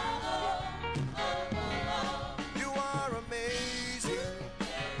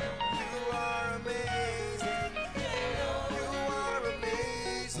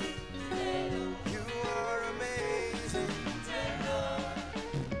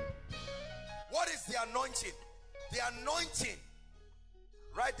 anointing. The anointing.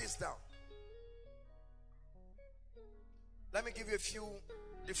 Write this down. Let me give you a few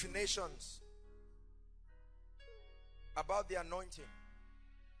definitions about the anointing.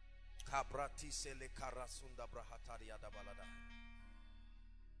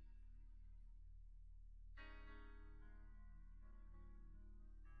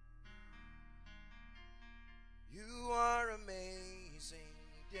 You are amazing,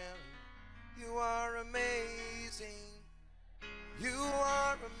 dear. You are amazing. You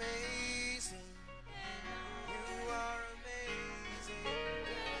are amazing. You are amazing.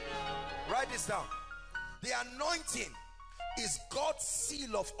 Write this down. The anointing is God's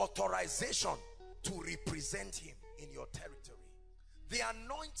seal of authorization to represent him in your territory. The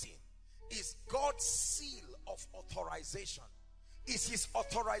anointing is God's seal of authorization. Is his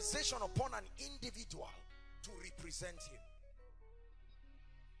authorization upon an individual to represent him.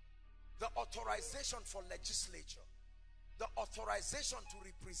 The authorization for legislature, the authorization to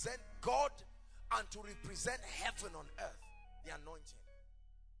represent God and to represent heaven on earth, the anointing.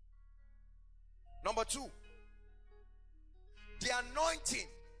 Number two, the anointing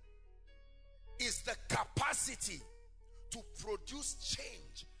is the capacity to produce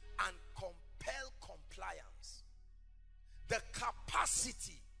change and compel compliance. The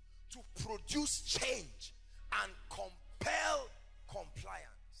capacity to produce change and compel compliance.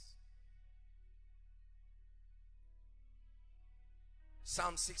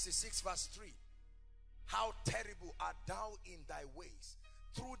 Psalm 66 verse 3. How terrible art thou in thy ways.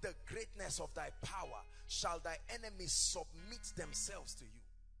 Through the greatness of thy power shall thy enemies submit themselves to you.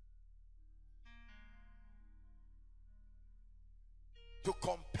 To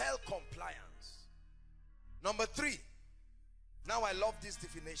compel compliance. Number three. Now I love this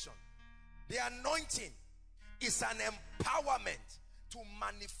definition. The anointing is an empowerment to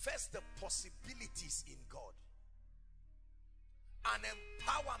manifest the possibilities in God. An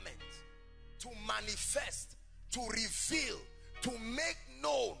empowerment to manifest, to reveal, to make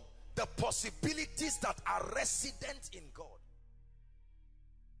known the possibilities that are resident in God.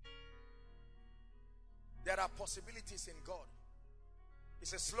 There are possibilities in God.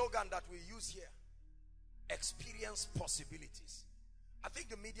 It's a slogan that we use here. Experience possibilities. I think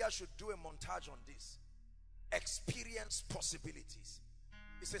the media should do a montage on this. Experience possibilities.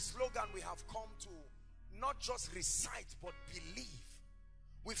 It's a slogan we have come to not just recite but believe.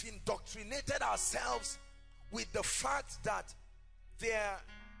 We've indoctrinated ourselves with the fact that there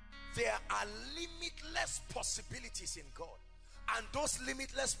are limitless possibilities in God, and those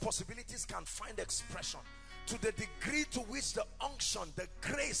limitless possibilities can find expression to the degree to which the unction, the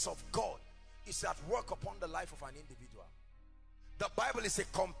grace of God is at work upon the life of an individual. The Bible is a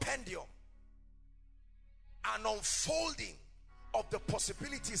compendium, an unfolding of the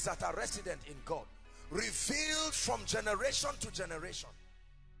possibilities that are resident in God, revealed from generation to generation.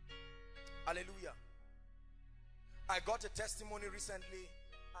 Hallelujah. I got a testimony recently,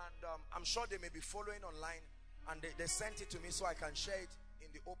 and I'm sure they may be following online, and they sent it to me so I can share it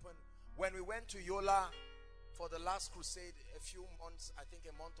in the open. When we went to Yola for the last crusade a few months, I think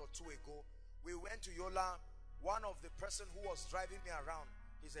a month or two ago, we went to Yola. One of the person who was driving me around,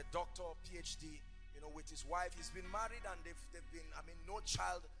 he's a doctor, PhD, you know, with his wife. He's been married and they've been, no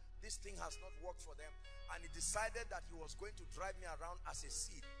child. This thing has not worked for them. And he decided that he was going to drive me around as a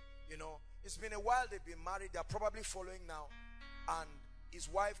seed. You know, it's been a while they've been married. They're probably following now. And his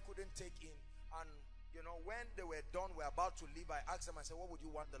wife couldn't take in. And, you know, when they were done, we're about to leave, I asked him, I said, what would you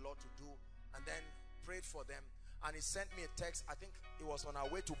want the Lord to do? And then prayed for them. And he sent me a text. I think it was on our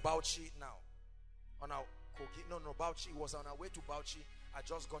way to Bauchi now. Bauchi. It was on our way to Bauchi. I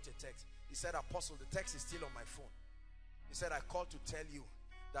just got a text. He said, Apostle, the text is still on my phone. He said, I called to tell you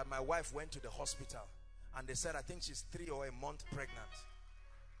that my wife went to the hospital. And they said, I think she's 3 or a month pregnant.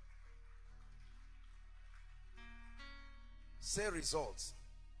 Say results.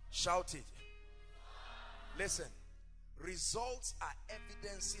 Shout it. Listen. Results are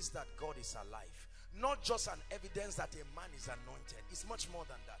evidences that God is alive. Not just an evidence that a man is anointed. It's much more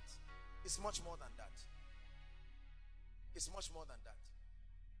than that. It's much more than that. It's much more than that.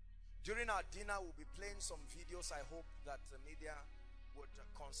 During our dinner, we'll be playing some videos. I hope that the media would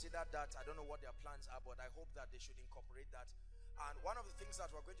consider that. I don't know what their plans are, but I hope that they should incorporate that. And one of the things that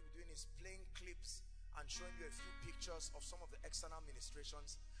we're going to be doing is playing clips and showing you a few pictures of some of the external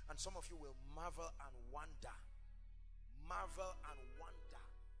ministrations. And some of you will marvel and wonder. Marvel and wonder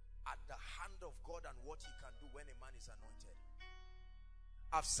at the hand of God and what he can do when a man is anointed.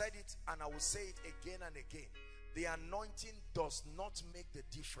 I've said it and I will say it again and again. The anointing does not make the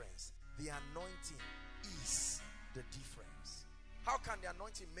difference. The anointing is the difference. How can the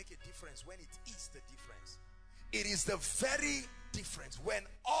anointing make a difference when it is the difference? It is the very difference. When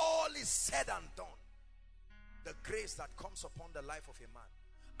all is said and done, the grace that comes upon the life of a man.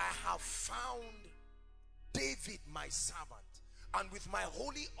 I have found David my servant, and with my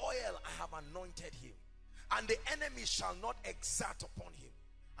holy oil I have anointed him, and the enemy shall not exert upon him.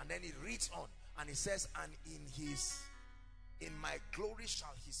 And then he reads on and he says, and in my glory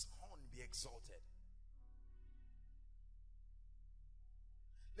shall his horn be exalted.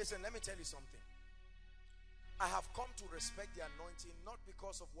 Listen, let me tell you something. I have come to respect the anointing, not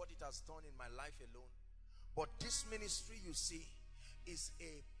because of what it has done in my life alone, but this ministry, you see, is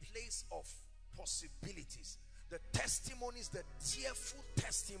a place of possibilities. The testimonies, the tearful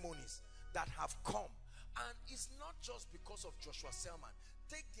testimonies that have come. And it's not just because of Joshua Selman.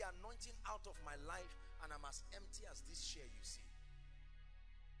 Take the anointing out of my life and I'm as empty as this chair you see.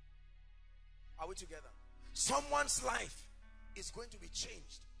 Are we together? Someone's life is going to be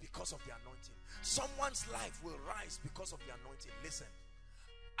changed because of the anointing. Someone's life will rise because of the anointing. Listen,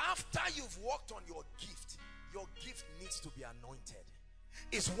 after you've worked on your gift needs to be anointed.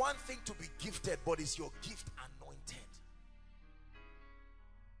 It's one thing to be gifted, but is your gift anointed?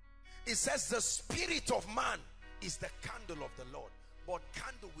 It says the spirit of man is the candle of the Lord, but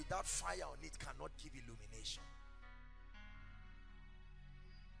candle without fire on it cannot give illumination.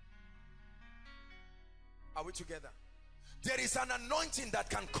 Are we together? There is an anointing that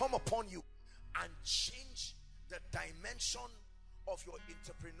can come upon you and change the dimension of your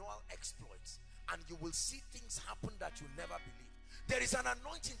entrepreneurial exploits, and you will see things happen that you never believed. There is an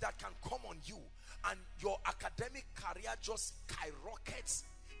anointing that can come on you and your academic career just skyrockets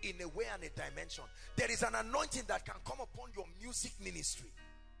in a way and a dimension. There is an anointing that can come upon your music ministry.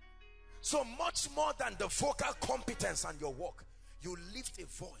 So much more than the vocal competence and your work, you lift a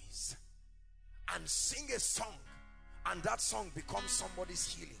voice and sing a song, and that song becomes somebody's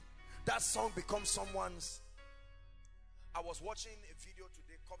healing. That song becomes someone's. I was watching a video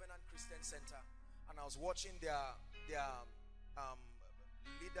today, Covenant Christian Center, and I was watching their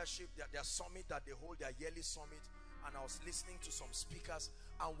leadership, their summit that they hold, their yearly summit, and I was listening to some speakers,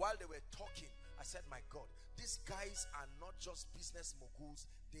 and while they were talking, I said, my God, these guys are not just business moguls,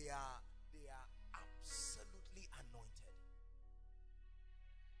 they are absolutely anointed.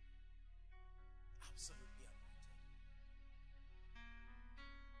 Absolutely anointed.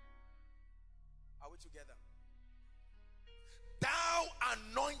 Are we together? Thou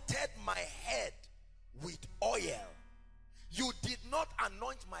anointed my head with oil. You did not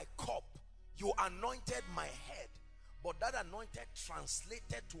anoint my cup, you anointed my head. But that anointed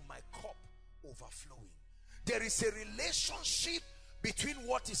translated to my cup overflowing. There is a relationship between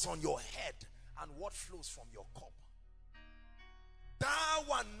what is on your head and what flows from your cup. Thou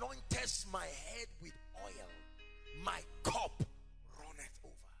anointest my head with oil, my cup runneth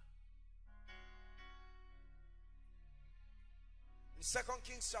over. In 2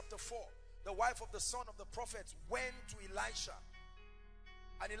 Kings chapter 4, the wife of the son of the prophet went to Elisha.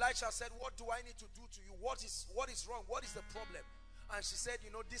 And Elisha said, what do I need to do to you? What is wrong? What is the problem? And she said, you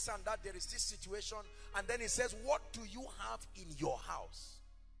know, this and that, there is this situation. And then he says, what do you have in your house?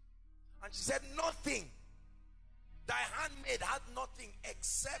 And she said, nothing. Thy handmaid had nothing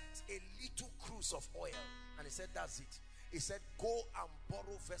except a little cruse of oil. And he said, that's it. He said, go and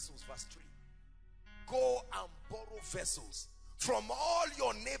borrow vessels. Verse 3. Go and borrow vessels from all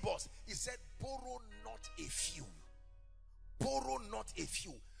your neighbors. He said, borrow not a few. Borrow not a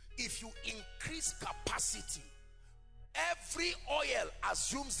few. If you increase capacity, every oil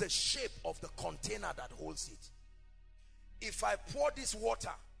assumes the shape of the container that holds it. If I pour this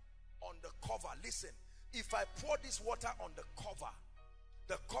water on the cover, listen, if I pour this water on the cover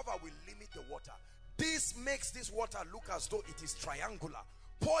will limit the water. This makes this water look as though it is triangular.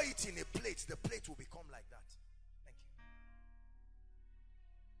 Pour it in a plate, the plate will become like that. Thank you.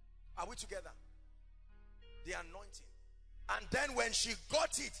 Are we together? The anointing. And then when she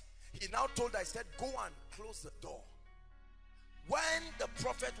got it, he now told her, he said, go and close the door. When the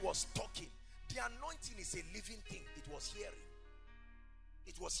prophet was talking, the anointing is a living thing. It was hearing.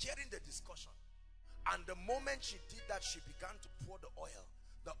 It was hearing the discussion. And the moment she did that, she began to pour the oil.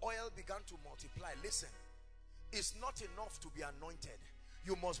 The oil began to multiply. Listen, it's not enough to be anointed.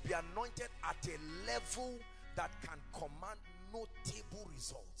 You must be anointed at a level that can command notable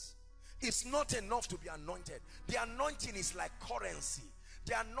results. It's not enough to be anointed. The anointing is like currency.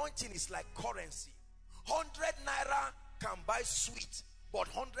 The anointing is like currency. 100 naira can buy sweet, but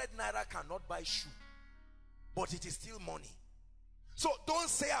 100 naira cannot buy shoe. But it is still money. So don't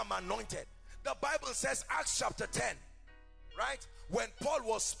say I'm anointed. The Bible says, Acts chapter 10, right? When Paul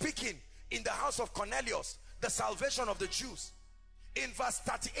was speaking in the house of Cornelius, the salvation of the Jews, In verse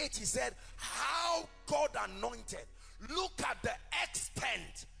 38 he said, how God anointed. Look at the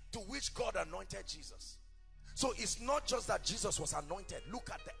extent to which God anointed Jesus. So it's not just that Jesus was anointed. Look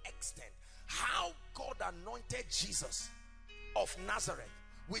at the extent. How God anointed Jesus of Nazareth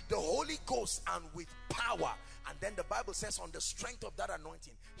with the Holy Ghost and with power. And then the Bible says on the strength of that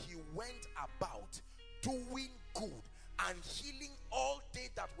anointing, he went about doing good and healing all they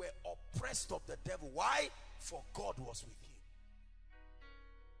that were oppressed of the devil. Why? For God was with him.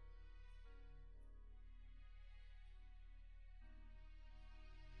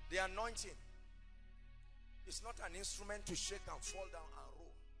 The anointing is not an instrument to shake and fall down and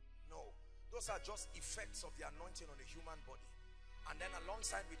roll. No. Those are just effects of the anointing on the human body. And then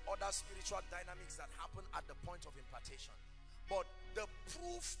alongside with other spiritual dynamics that happen at the point of impartation. But the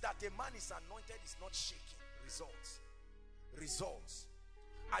proof that a man is anointed is not shaking. Results. Results.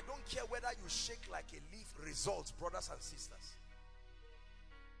 I don't care whether you shake like a leaf. Results, brothers and sisters.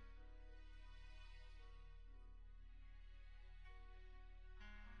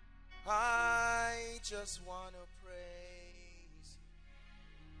 I just want to praise.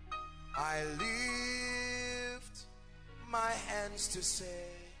 I lift my hands to say,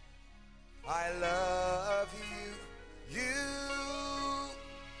 I love you. You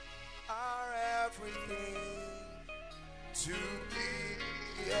are everything to me,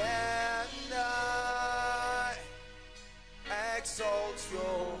 and I exalt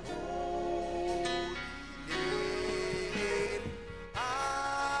your holy name. I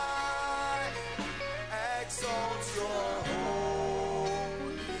exalt your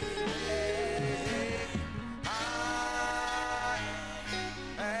holy name. I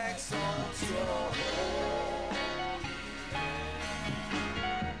exalt your holy name.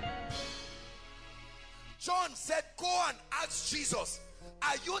 John said, go and ask Jesus,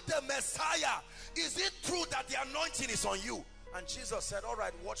 are you the Messiah? Is it true that the anointing is on you? And Jesus said, all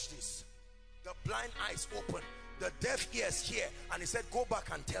right, watch this. The blind eyes open, the deaf ears hear. And he said, go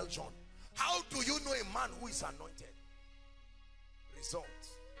back and tell John. How do you know a man who is anointed?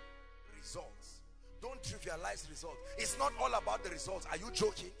 Results. Results. Don't trivialize results. It's not all about the results. Are you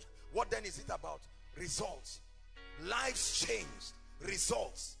joking? What then is it about? Results. Lives changed.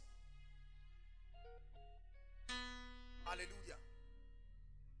 Results. Hallelujah.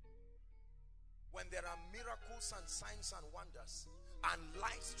 When there are miracles and signs and wonders and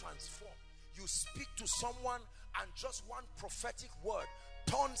lives transform, you speak to someone and just one prophetic word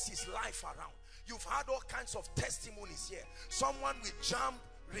turns his life around. You've had all kinds of testimonies here. Someone with jam,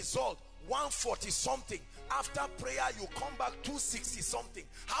 result 140 something. After prayer you come back 260 something.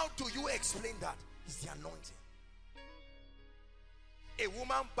 How do you explain that? It's the anointing. A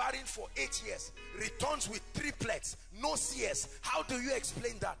woman barren for 8 years returns with triplets, no CS. How do you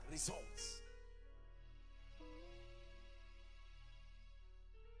explain that? Results.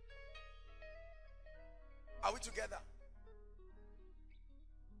 Are we together?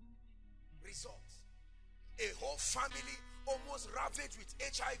 Results. A whole family almost ravaged with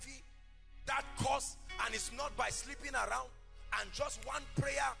HIV. That cause, and it's not by sleeping around, and just one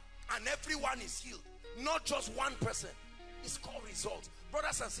prayer and everyone is healed. Not just one person. It's called results.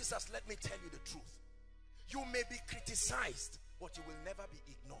 Brothers and sisters, let me tell you the truth. You may be criticized, but you will never be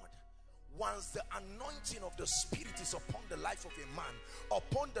ignored. Once the anointing of the Spirit is upon the life of a man,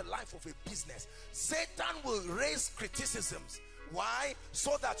 upon the life of a business, Satan will raise criticisms. Why?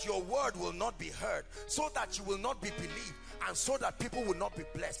 So that your word will not be heard, so that you will not be believed, and so that people will not be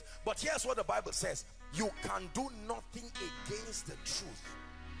blessed. But here's what the Bible says: you can do nothing against the truth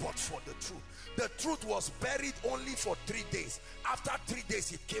but for the truth. The truth was buried only for 3 days. After 3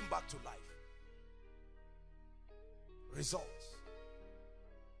 days it came back to life. Results.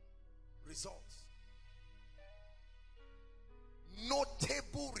 Results.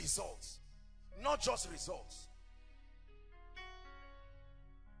 Notable results. Not just results.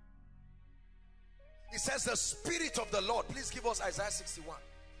 It says the Spirit of the Lord. Please give us Isaiah 61.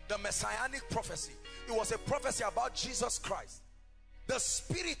 The messianic prophecy. It was a prophecy about Jesus Christ. The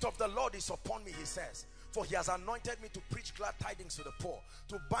Spirit of the Lord is upon me, he says, for he has anointed me to preach glad tidings to the poor,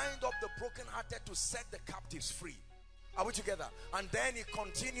 to bind up the brokenhearted, to set the captives free. Are we together? And then he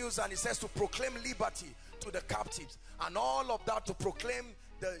continues and he says to proclaim liberty to the captives, and all of that, to proclaim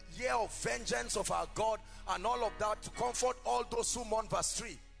the year of vengeance of our God, and all of that, to comfort all those who mourn. Verse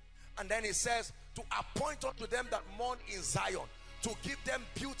 3. And then he says to appoint unto them that mourn in Zion, to give them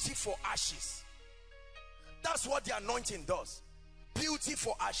beauty for ashes. That's what the anointing does. Beauty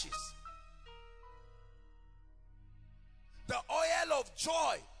for ashes. The oil of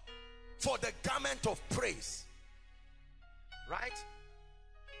joy for the garment of praise. Right?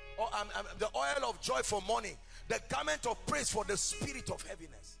 Or the oil of joy for mourning. The garment of praise for the spirit of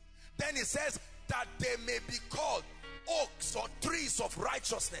heaviness. Then it says that they may be called oaks or trees of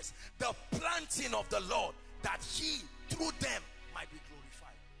righteousness, the planting of the Lord, that he through them might be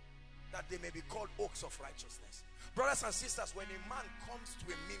glorified. That they may be called oaks of righteousness. Brothers and sisters, when a man comes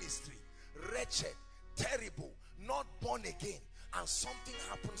to a ministry wretched, terrible, not born again, and something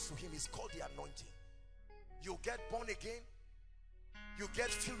happens to him, it's called the anointing. You get born again, you get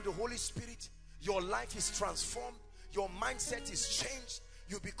filled with the Holy Spirit, your life is transformed, your mindset is changed,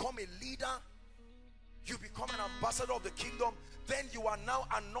 you become a leader, you become an ambassador of the kingdom, then you are now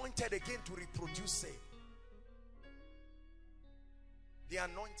anointed again to reproduce same. The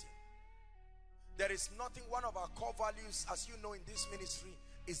anointing. There is nothing, one of our core values, as you know, in this ministry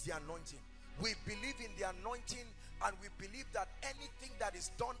is the anointing. We believe in the anointing, and we believe that anything that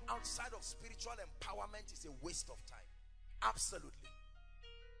is done outside of spiritual empowerment is a waste of time. Absolutely.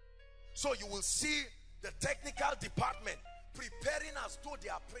 So you will see the technical department preparing as though they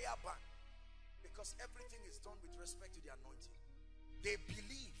are prayer band, because everything is done with respect to the anointing. They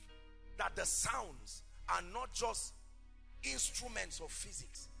believe that the sounds are not just instruments of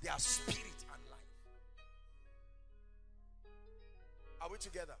physics, they are spirit and life. Are we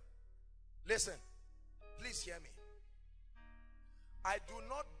together? Listen, please hear me. I do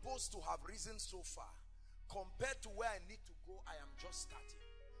not boast to have risen so far. Compared to where I need to go, I am just starting.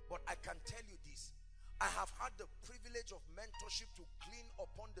 But I can tell you this, I have had the privilege of mentorship to glean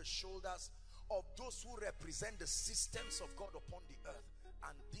upon the shoulders of those who represent the systems of God upon the earth.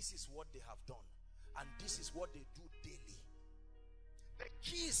 And this is what they have done. And this is what they do daily. The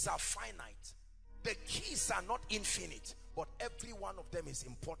keys are finite. The keys are not infinite, but every one of them is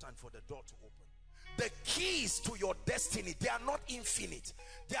important for the door to open. The keys to your destiny, they are not infinite.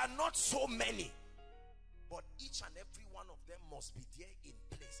 They are not so many, but each and every one of them must be there in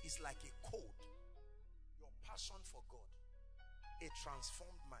place. It's like a code. Your passion for God, a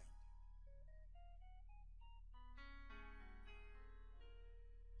transformed mind,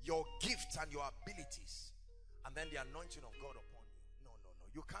 your gifts and your abilities, and then the anointing of God upon you. No.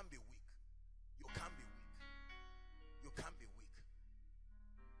 You can't be weak. You can't be weak. You can't be weak.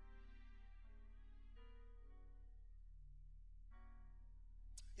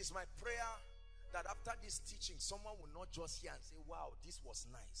 It's my prayer that after this teaching, someone will not just hear and say, wow, this was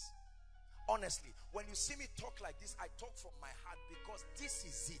nice. Honestly, when you see me talk like this, I talk from my heart, because this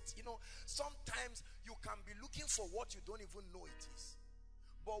is it. You know, sometimes you can be looking for what you don't even know it is.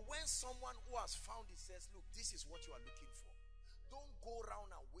 But when someone who has found it says, look, this is what you are looking for, don't go around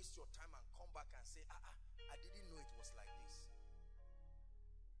and waste your time and come back and say, I didn't know it was like this.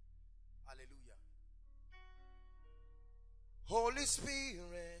 Hallelujah. Holy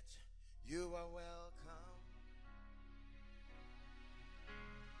Spirit, you are welcome.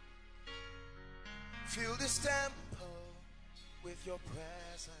 Fill this temple with your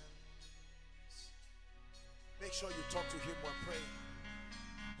presence. Make sure you talk to him while praying.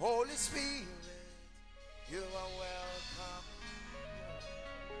 Holy Spirit, you are welcome.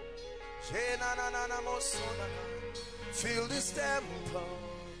 Fill this temple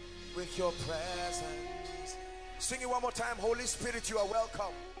with your presence. Sing it one more time. Holy Spirit, you are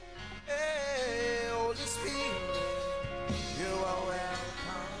welcome. Hey, Holy Spirit, you are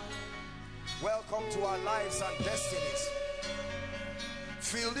welcome. Welcome to our lives and destinies.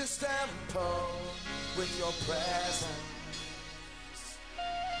 Fill this temple with your presence.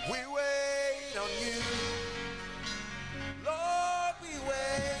 We wait on you, Lord, we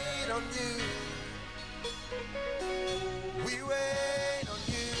wait on you. We wait on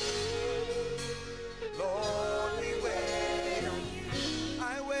you, Lord, we wait on you.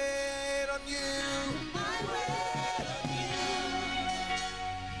 I wait on you, I wait on you,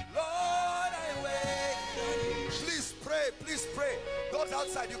 Lord, I wait on you. Please pray. Those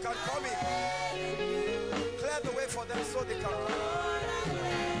outside, you can come in. Clear the way for them so they can come.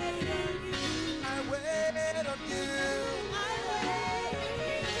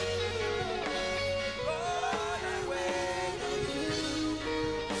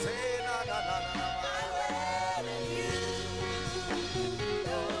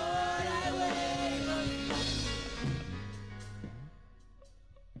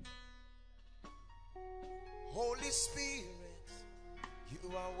 Holy Spirit, you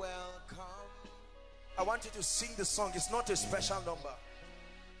are welcome. I want you to sing the song. It's not a special number.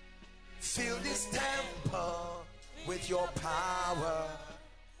 Fill this temple with your power.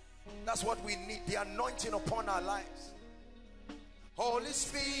 That's what we need, the anointing upon our lives. Holy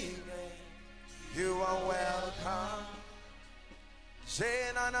Spirit, you are welcome.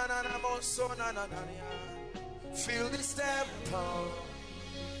 Fill this temple.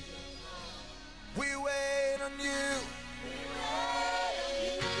 We wait on you.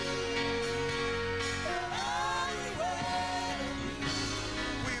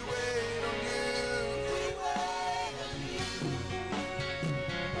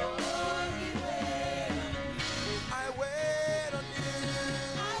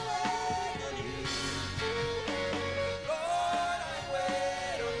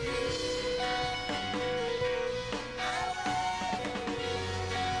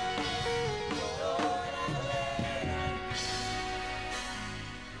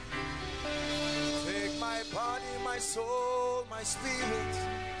 My soul, my spirit,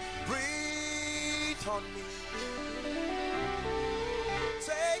 breathe on me.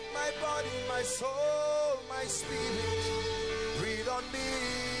 Take my body, my soul, my spirit, breathe on me.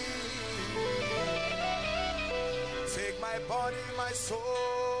 Take my body, my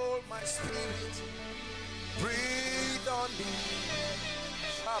soul, my spirit, breathe on me.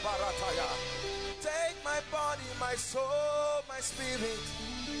 Shabarataya. Take my body, my soul, my spirit,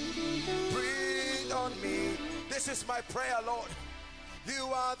 breathe on me. This is my prayer, Lord. You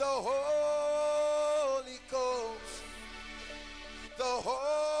are the Holy Ghost. The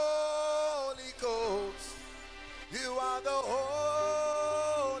Holy Ghost. You are the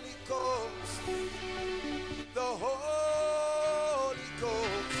Holy Ghost. The Holy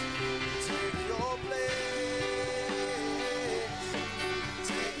Ghost. Take your place.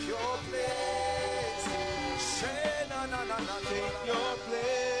 Take your place. Take your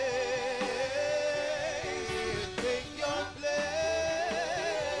place.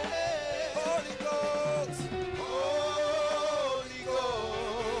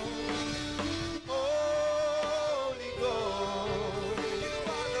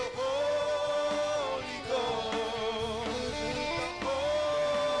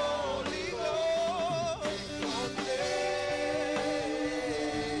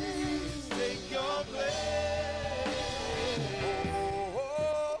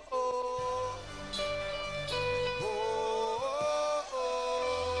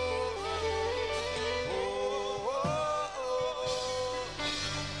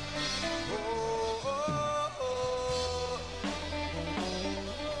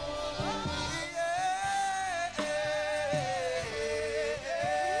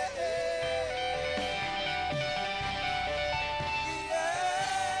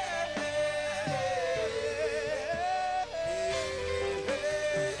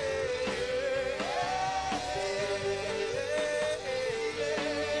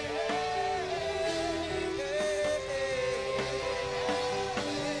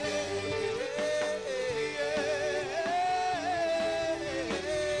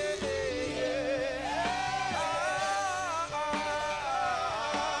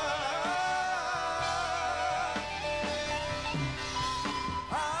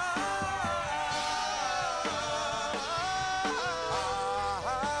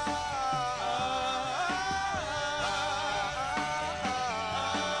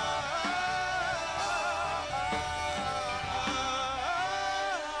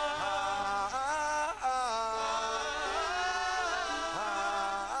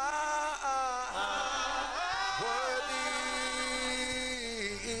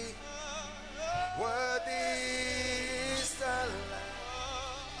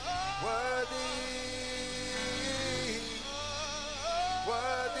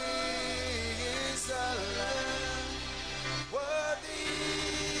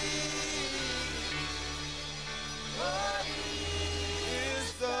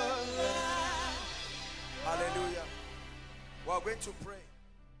 We're going to pray.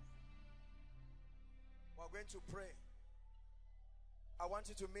 We're going to pray. I want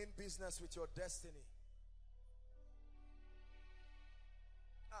you to mean business with your destiny.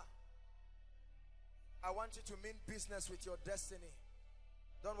 I want you to mean business with your destiny.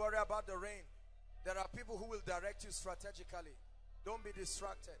 Don't worry about the rain. There are people who will direct you strategically. Don't be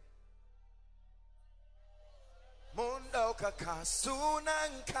distracted. Mundo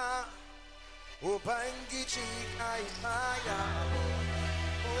kakasunanka ubangiji kaimaya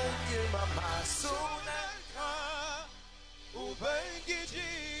ungi mama sunanka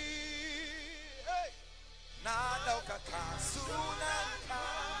ubangiji nado kakasunanka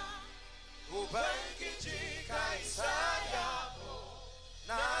ubangiji kaisaya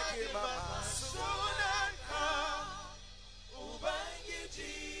nagi mama sunanka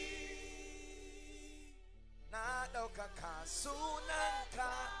ubangiji nado kakasunanka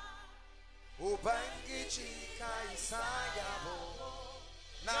ubangiji kaisaya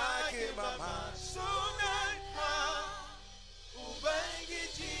nagi mama sunanka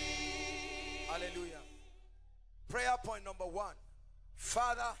ubangiji. Hallelujah. Prayer point number 1.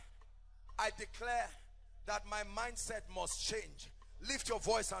 Father, I declare that my mindset must change. Lift your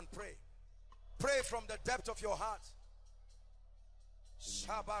voice and pray. Pray from the depth of your heart.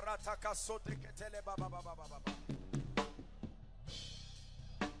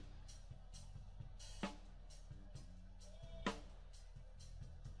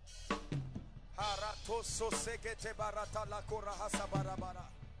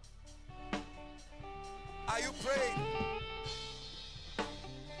 Are you praying?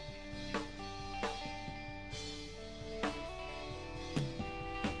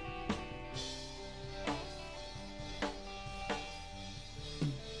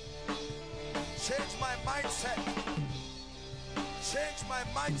 Change my mindset. Change my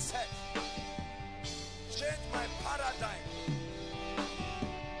mindset. Change my paradigm.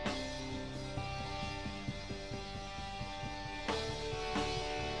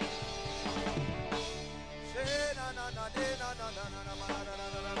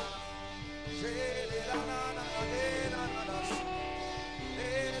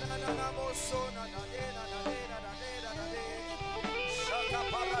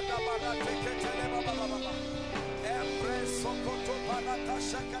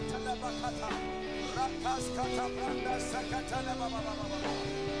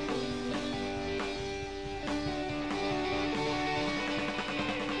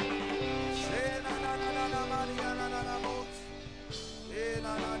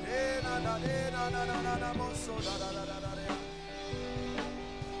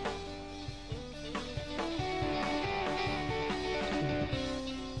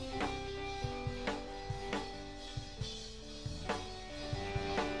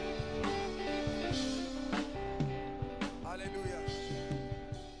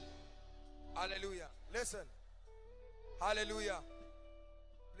 Hallelujah. Listen. Hallelujah.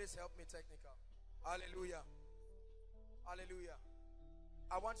 Please help me, technical. Hallelujah. Hallelujah.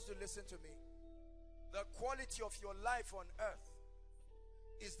 I want you to listen to me. The quality of your life on earth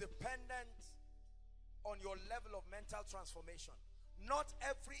is dependent on your level of mental transformation. Not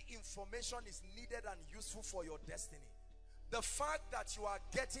every information is needed and useful for your destiny. The fact that you are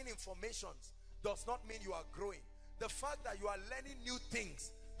getting informations does not mean you are growing. The fact that you are learning new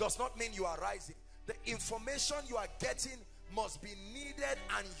things does not mean you are rising. The information you are getting must be needed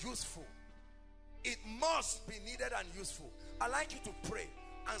and useful. It must be needed and useful. I'd like you to pray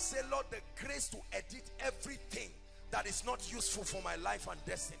and say, Lord, the grace to edit everything that is not useful for my life and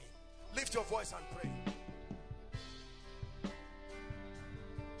destiny. Lift your voice and pray.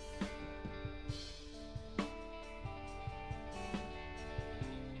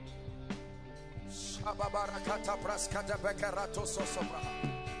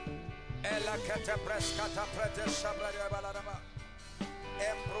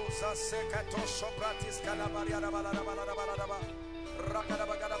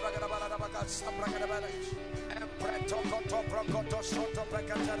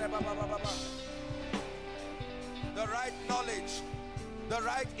 The right knowledge, the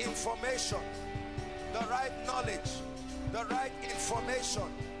right information, the right knowledge, the right information.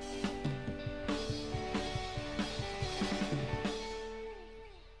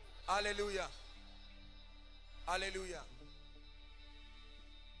 Hallelujah. Hallelujah.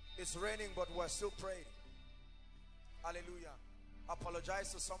 It's raining, but we're still praying. Hallelujah.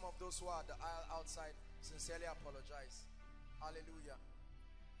 Apologize to some of those who are at the aisle outside. Sincerely apologize. Hallelujah.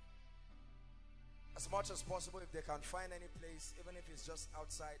 As much as possible, if they can find any place, even if it's just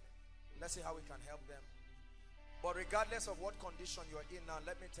outside, let's see how we can help them. But regardless of what condition you're in now,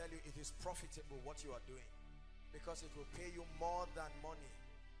 let me tell you, it is profitable what you are doing, because it will pay you more than money.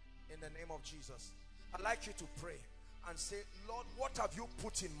 In the name of Jesus, I'd like you to pray and say, Lord, what have you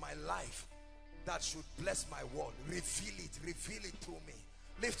put in my life that should bless my world? Reveal it through me.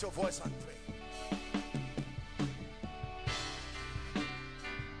 Lift your voice and pray.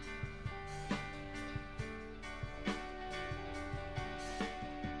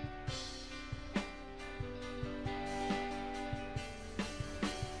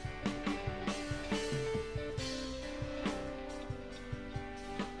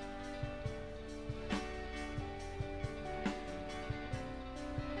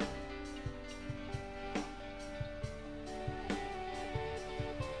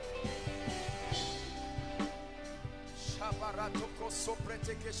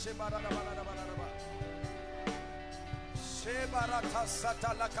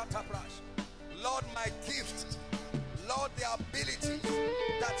 Lord, my gift, Lord, the abilities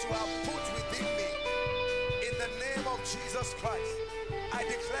that you have put within me, in the name of Jesus Christ, I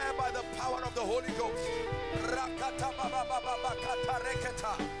declare by the power of the Holy Ghost,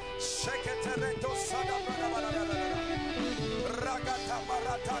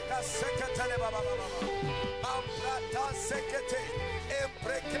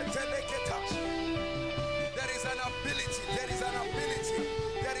 There is an ability, there is an ability,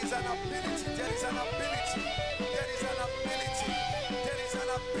 there is an ability, there is an ability, there is an ability, there is an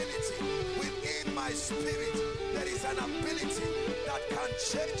ability within my spirit. There is an ability that can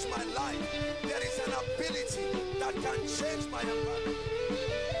change my life. There is an ability that can change my environment.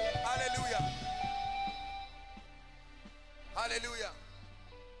 Hallelujah. Hallelujah.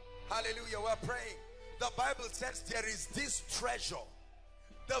 Hallelujah. We're praying. The Bible says there is this treasure.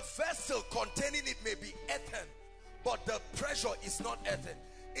 The vessel containing it may be earthen, but the treasure is not earthen.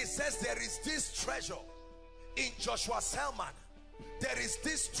 It says there is this treasure in Joshua Selman. There is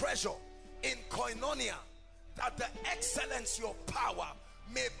this treasure in Koinonia, that the excellency of power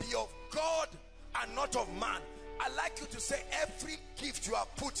may be of God and not of man. I'd like you to say, every gift you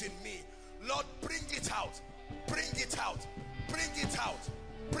have put in me, Lord, bring it out, bring it out, bring it out,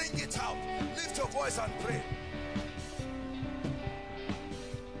 bring it out. Lift your voice and pray.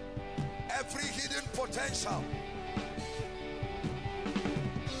 Every hidden potential,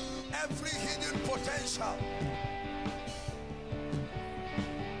 every hidden potential,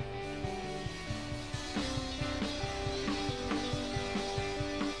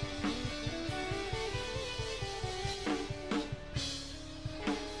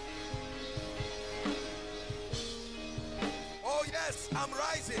 oh yes, I'm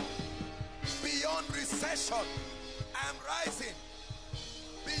rising beyond recession. I'm rising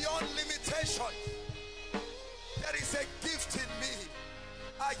beyond limitation. There is a gift in me.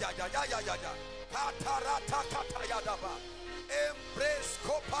 Embrace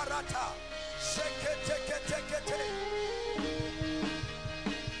koparata. Shekete.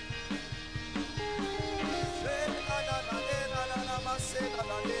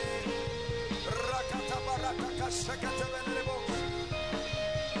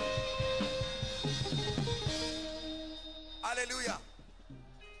 Hallelujah.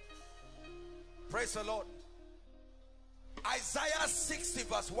 Praise the Lord. Isaiah 60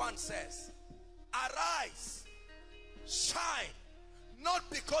 verse 1 says, arise, shine, not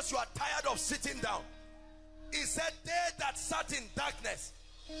because you are tired of sitting down. He said, they that sat in darkness,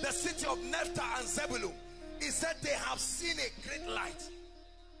 the city of Nephthah and Zebulun, he said they have seen a great light.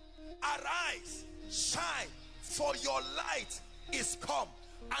 Arise, shine, for your light is come,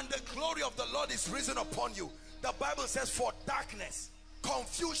 and the glory of the Lord is risen upon you. The Bible says, for darkness,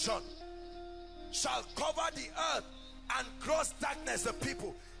 confusion shall cover the earth, and gross darkness the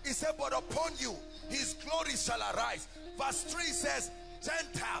people. He said, but upon you his glory shall arise. Verse 3 says,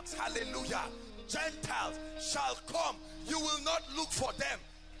 Gentiles, hallelujah, Gentiles shall come. You will not look for them.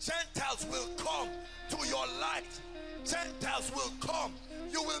 Gentiles will come to your light. Gentiles will come.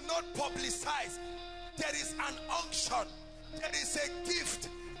 You will not publicize. There is an unction, there is a gift,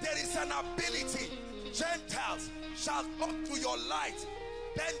 there is an ability. Gentiles shall come to your light.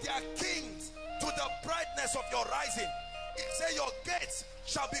 Then their kings to the brightness of your rising. It says your gates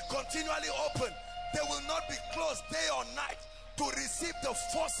shall be continually open. They will not be closed day or night to receive the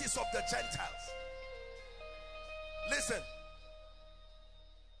forces of the Gentiles. Listen,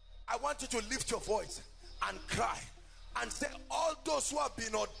 I want you to lift your voice and cry and say, all those who have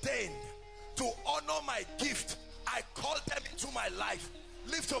been ordained to honor my gift, I call them into my life.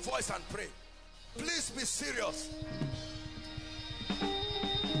 Lift your voice and pray. Please be serious.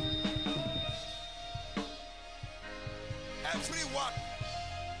 Everyone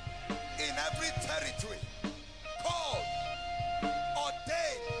in every territory, called,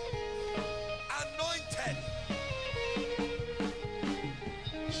 ordained, anointed,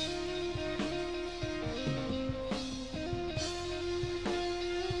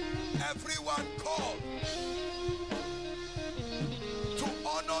 everyone called to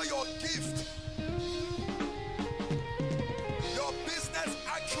honor your gift, your business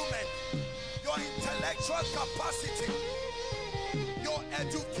acumen, your intellectual capacity, your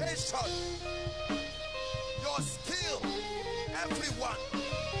education, your skill. Everyone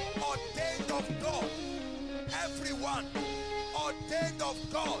ordained of God, everyone ordained of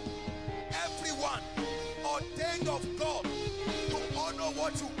God, everyone ordained of God to honor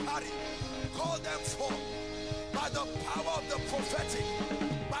what you carry. Call them forth by the power of the prophetic,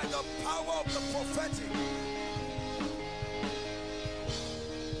 by the power of the prophetic.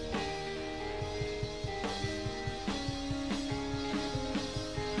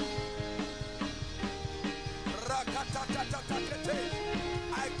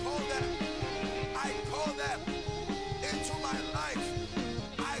 I call them into my life.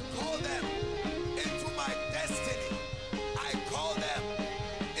 I call them into my destiny. I call them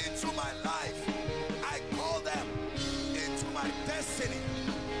into my life. I call them into my destiny.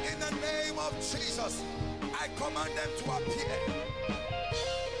 In of Jesus, I command them to appear.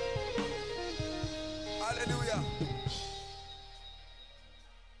 Hallelujah.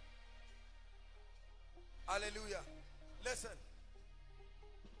 Hallelujah. Listen.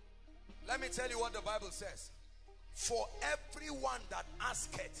 Let me tell you what the Bible says. For everyone that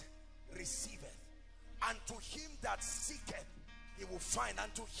asketh, receiveth. And to him that seeketh, he will find.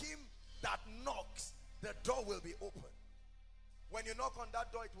 And to him that knocks, the door will be open. When you knock on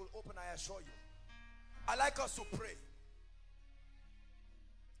that door, it will open, I assure you. I like us to pray.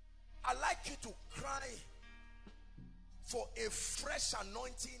 I like you to cry for a fresh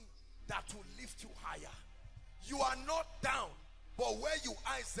anointing that will lift you higher. You are not down, but where you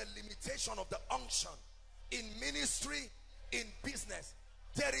are is the limitation of the unction. In ministry, in business,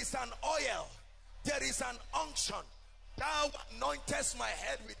 there is an oil, there is an unction. Thou anointest my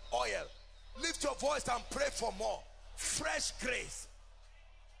head with oil. Lift your voice and pray for more. Fresh grace.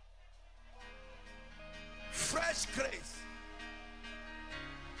 Fresh grace.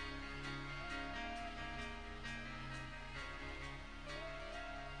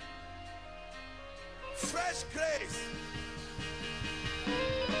 Fresh grace.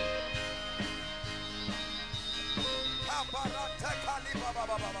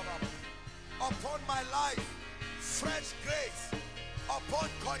 Upon my life, fresh grace. Upon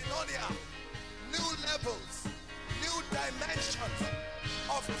koinonia, new levels, new dimensions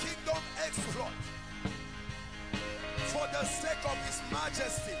of kingdom exploit for the sake of his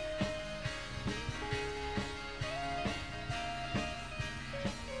majesty.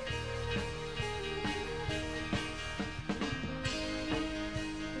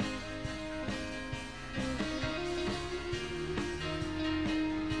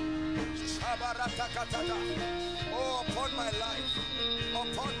 Oh, upon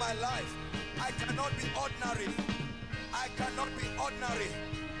my life, I cannot be ordinary. I cannot be ordinary.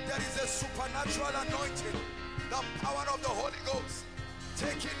 There is a supernatural anointing, the power of the Holy Ghost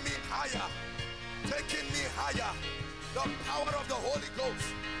taking me higher, taking me higher. The power of the Holy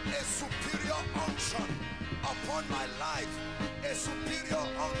Ghost, a superior unction upon my life, a superior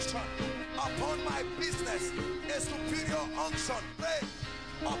unction upon my business, a superior unction. Pray.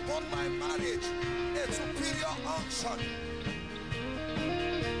 Upon my marriage, a superior unction.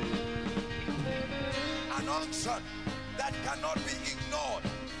 An unction that cannot be ignored.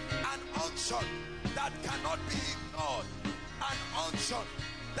 An unction that cannot be ignored. An unction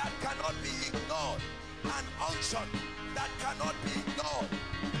that cannot be ignored. An unction that cannot be ignored.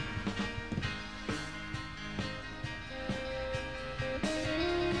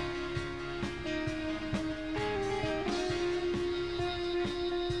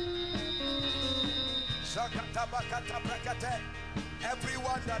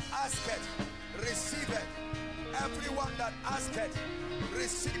 Everyone that asketh, receiveth. Everyone that asketh,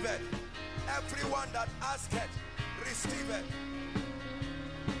 receiveth. Everyone that asketh, receiveth.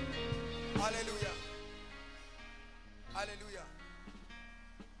 Hallelujah. Hallelujah.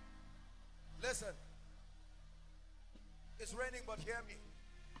 Listen. It's raining, but hear me.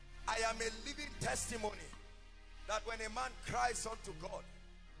 I am a living testimony that when a man cries unto God,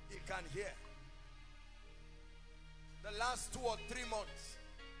 he can hear. The last 2 or 3 months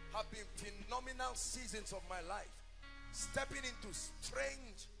have been phenomenal seasons of my life, stepping into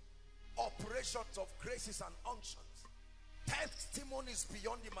strange operations of graces and unctions, testimonies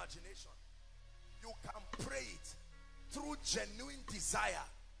beyond imagination. You can pray it through genuine desire,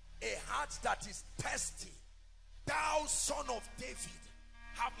 a heart that is thirsty. Thou son of David,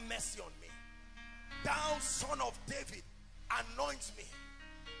 have mercy on me. Thou son of David, anoint me.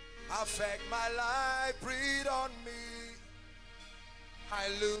 Affect my life, breathe on me. I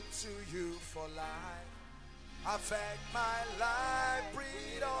look to you for life. Affect my life,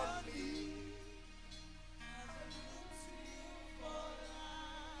 breathe on me.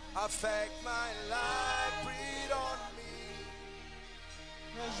 Affect my life, breathe on me.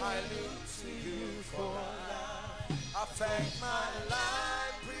 I look to you for life. Affect my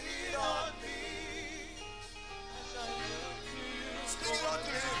life, breathe on me. Speak it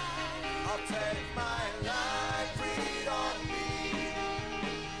unto him. Affect my life, breathe on me.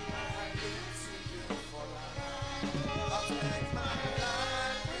 I look to you for life. Affect my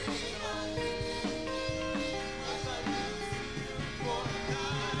life, breathe on me. As I look to you for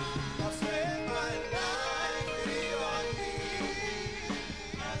life. Affect my life, breathe on me.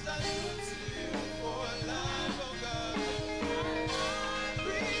 As I look to you for life, oh God.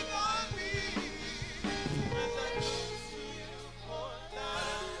 Breathe on me. As I look to you for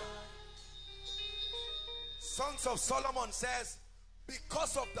life. Songs of Solomon says,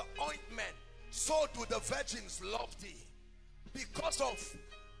 because of the ointment, so do the virgins love thee. Because of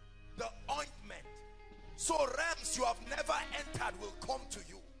the ointment. So realms you have never entered will come to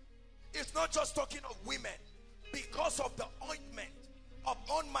you. It's not just talking of women. Because of the ointment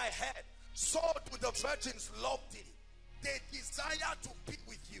upon my head, so do the virgins love thee. They desire to be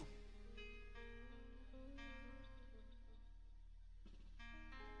with you.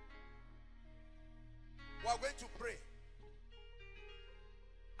 We are going to pray.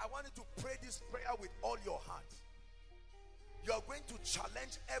 I want you to pray this prayer with all your heart. You are going to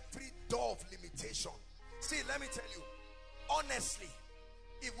challenge every door of limitation. See, let me tell you, honestly,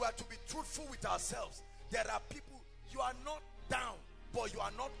 if we are to be truthful with ourselves, there are people, you are not down, but you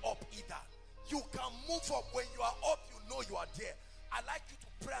are not up either. You can move up. When you are up, you know you are there. I like you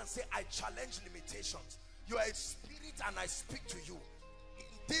to pray and say, I challenge limitations. You are a spirit and I speak to you. In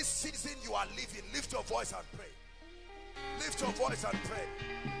this season you are living, lift your voice and pray. Lift your voice and pray.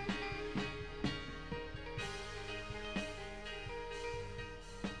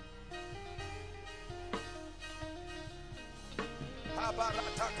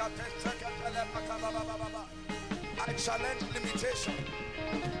 I challenge limitation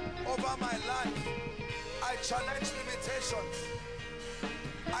over my life. I challenge limitations.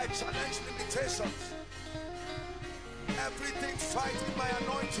 I challenge limitations. Everything fighting my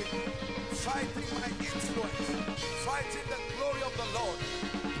anointing, fighting my influence, fighting the glory of the Lord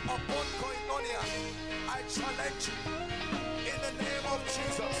upon Koinonia, I challenge you in the name of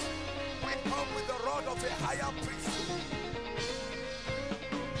Jesus. We come with the rod of a higher priesthood.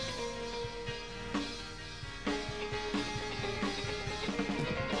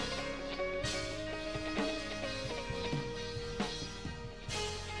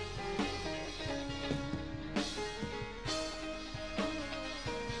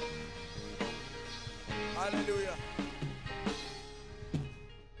 Hallelujah.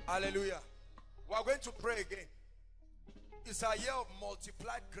 Hallelujah. We are going to pray again. It's a year of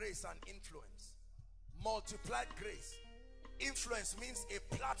multiplied grace and influence. Multiplied grace. Influence means a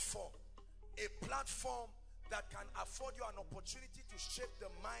platform that can afford you an opportunity to shape the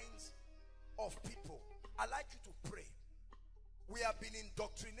minds of people. I like you to pray. We have been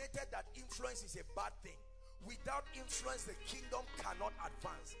indoctrinated that influence is a bad thing. Without influence, the kingdom cannot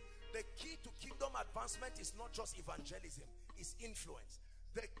advance. The key to kingdom advancement is not just evangelism, it's influence.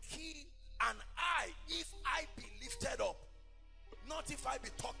 The key, and if I be lifted up, not if I be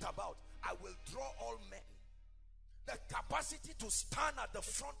talked about, I will draw all men. The capacity to stand at the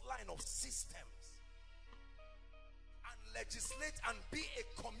front line of systems and legislate and be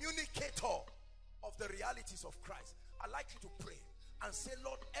a communicator of the realities of Christ. I'd like you to pray and say,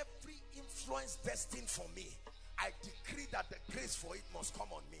 Lord, every influence destined for me, I decree that the grace for it must come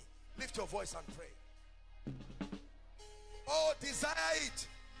on me. Lift your voice and pray. Oh, desire it.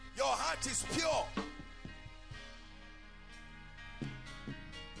 Your heart is pure.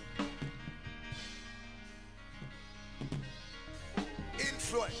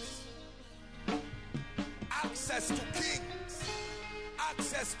 Influence. Access to kings.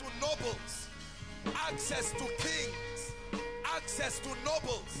 Access to nobles. Access to kings. Access to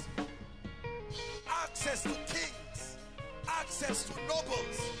nobles. Access to kings. Access to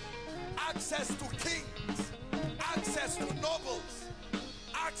nobles. Access to kings, access to nobles,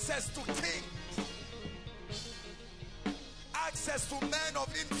 access to kings, access to men of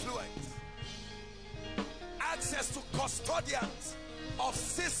influence, access to custodians of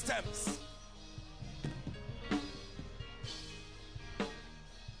systems.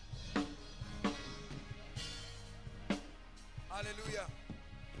 Hallelujah.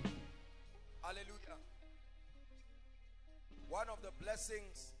 Hallelujah. One of the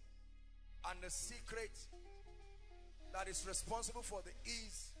blessings and the secret that is responsible for the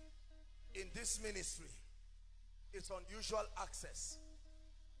ease in this ministry is unusual access,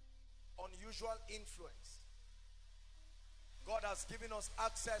 unusual influence. God has given us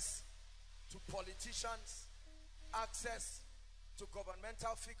access to politicians, access to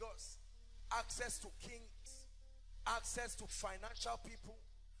governmental figures, access to kings, access to financial people,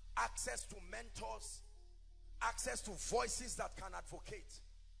 access to mentors, access to voices that can advocate,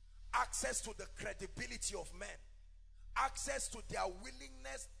 access to the credibility of men, access to their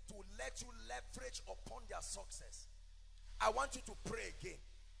willingness to let you leverage upon their success. I want you to pray again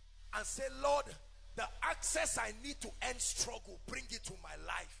and say, Lord, the access I need to end struggle, bring it to my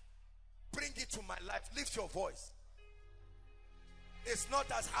life. Bring it to my life. Lift your voice. It's not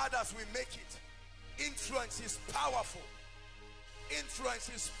as hard as we make it. Influence is powerful. Influence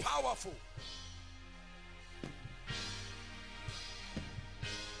is powerful.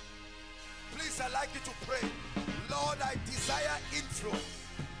 Please, I'd like you to pray. Lord, I desire influence.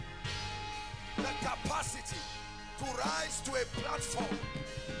 The capacity to rise to a platform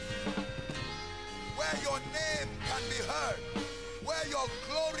where your name can be heard, where your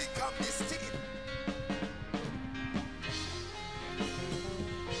glory can be seen.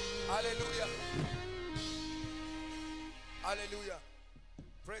 Hallelujah. Hallelujah.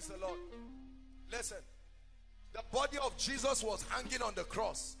 Praise the Lord. Listen, the body of Jesus was hanging on the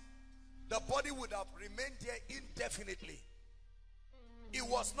cross. The body would have remained there indefinitely. It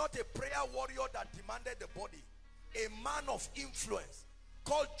was not a prayer warrior that demanded the body. A man of influence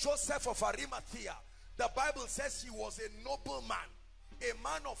called Joseph of Arimathea. The Bible says he was a noble man, a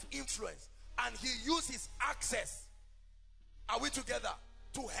man of influence, and he used his access, are we together,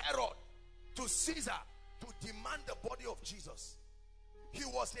 to Herod, to Caesar, to demand the body of Jesus. He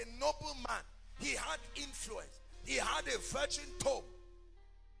was a noble man. He had influence. He had a virgin tomb.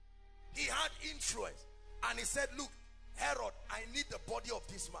 He had influence. And he said, look, Herod, I need the body of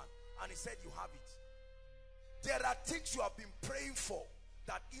this man. And he said, you have it. There are things you have been praying for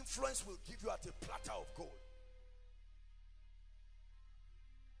that influence will give you at a platter of gold.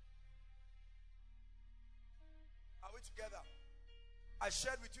 Are we together? I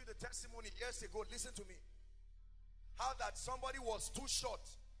shared with you the testimony years ago. Listen to me. How that somebody was too short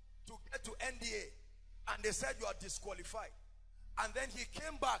to get to NDA, and they said you are disqualified. And then he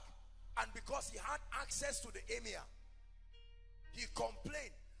came back, and because he had access to the emir, he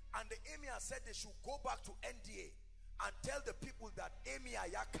complained, and the emir said they should go back to NDA and tell the people that emir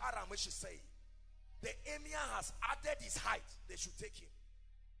Yakara say the emir has added his height, they should take him.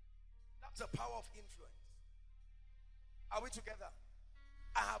 That's the power of influence. Are we together?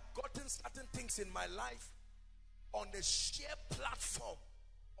 I have gotten certain things in my life on the sheer platform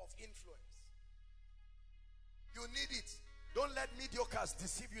of influence. You need it. Don't let mediocres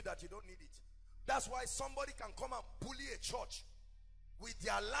deceive you that you don't need it. That's why somebody can come and bully a church with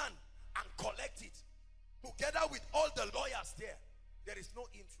their land and collect it. Together with all the lawyers there, there is no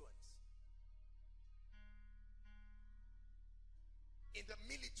influence. In the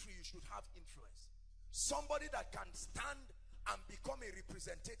military, you should have influence. Somebody that can stand and become a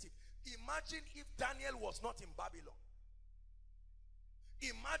representative. Imagine if Daniel was not in Babylon.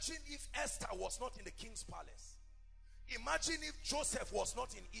 Imagine if Esther was not in the king's palace. Imagine if Joseph was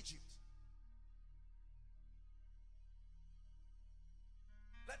not in Egypt.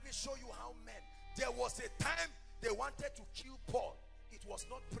 Let me show you how men. There was a time they wanted to kill Paul. It was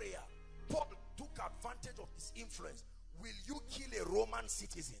not prayer. Paul took advantage of his influence. Will you kill a Roman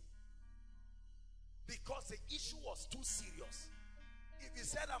citizen? Because the issue was too serious. If he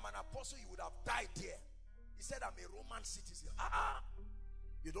said I'm an apostle, he would have died there. He said I'm a Roman citizen.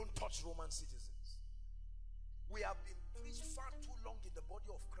 You don't touch Roman citizens. We have been preached far too long in the body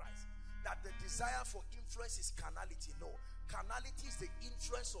of Christ that the desire for influence is carnality. No, carnality is the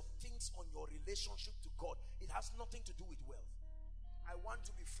influence of things on your relationship to God. It has nothing to do with wealth. I want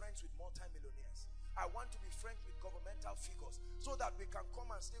to be friends with multimillionaires. I want to be friends with governmental figures so that we can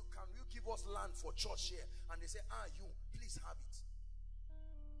come and say, can you give us land for church here? And they say, you, please have it.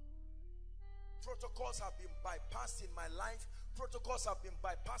 Protocols have been bypassed in my life. Protocols have been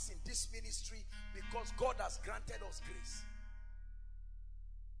bypassed in this ministry because God has granted us grace.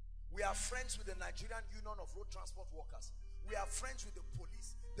 We are friends with the Nigerian Union of Road Transport Workers. We are friends with the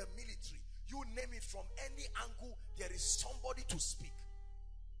police, the military. You name it, from any angle, there is somebody to speak.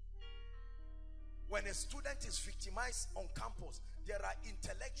 When a student is victimized on campus, there are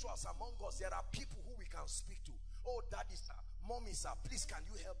intellectuals among us. There are people who we can speak to. Oh, daddy, sir, mommy, sir, please can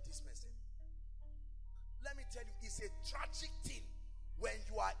you help this person? Let me tell you, it's a tragic thing when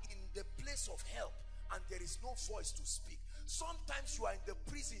you are in the place of help and there is no voice to speak. Sometimes you are in the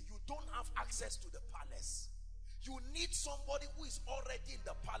prison, you don't have access to the palace. You need somebody who is already in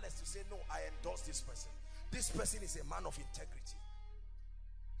the palace to say, no, I endorse this person. This person is a man of integrity.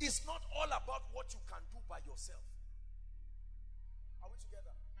 It's not all about what you can do by yourself. Are we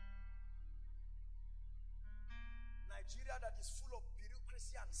together? Nigeria that is full of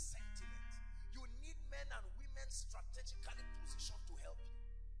bureaucracy and sentiment. You need men and women strategically positioned to help you.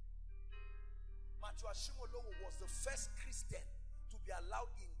 Matthew Ashimolowo was the first Christian to be allowed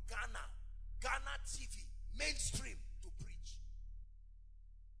in Ghana TV, mainstream, to preach.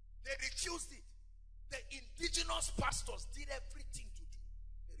 They refused it. The indigenous pastors did everything to do.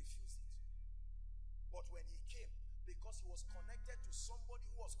 They refused it. But when he came, because he was connected to somebody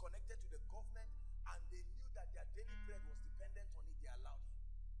who was connected to the government, and they knew that their daily bread was dependent on it, they allowed him.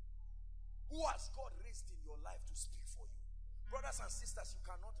 Who has God raised in your life to speak for you? Brothers and sisters, you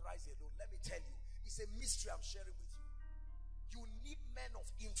cannot rise alone. Let me tell you, it's a mystery I'm sharing with you. You need men of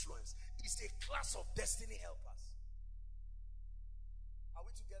influence. It's a class of destiny helpers. Are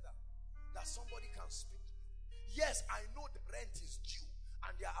we together? That somebody can speak to you. Yes, I know the rent is due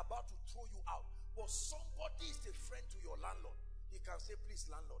and they are about to throw you out. But somebody is a friend to your landlord. He can say, please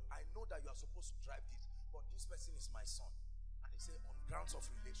landlord, I know that you are supposed to drive this, but this person is my son. And he say, on grounds of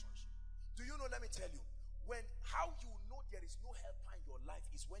relationship. Do you know, let me tell you, how you know there is no helper in your life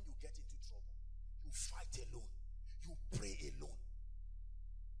is when you get into trouble. You fight alone. You pray alone.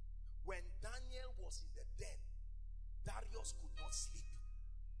 When Daniel was in the den, Darius could not sleep.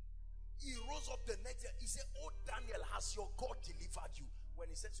 He rose up the next day. He said, oh Daniel, has your God delivered you?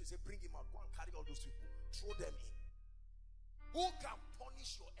 When he said so, he said, bring him out. Go and carry all those people. Throw them in. Who can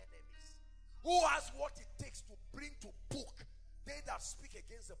punish your enemies? Who has what it takes to bring to book they that speak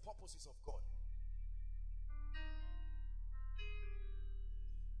against the purposes of God?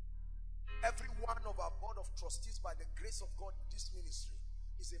 Every one of our board of trustees, by the grace of God, this ministry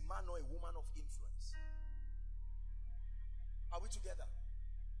is a man or a woman of influence. Are we together?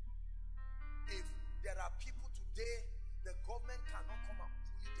 If there are people today, the government cannot come and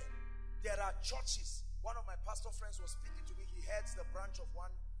bully them. There are churches. One of my pastor friends was speaking to me. He heads the branch of one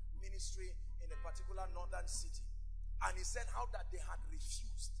ministry in a particular northern city. And he said how that they had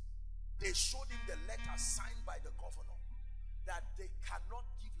refused. They showed him the letter signed by the governor that they cannot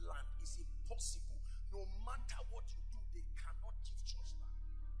give land. It's impossible. No matter what you do, they cannot give church land.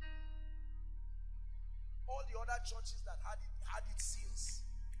 All the other churches that had it since.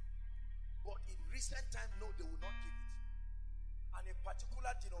 But in recent time, no, they will not give it. And a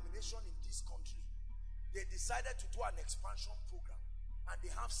particular denomination in this country, they decided to do an expansion program. And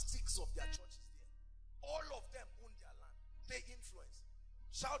they have 6 of their churches there. All of them own their land. They influence.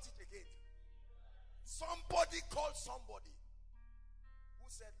 Shout it again. Somebody called somebody who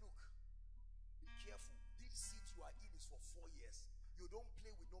said, look, be careful. This seat you are in is for 4 years. You don't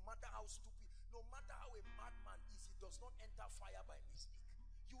play with, no matter how stupid, no matter how a madman is, he does not enter fire by mistake.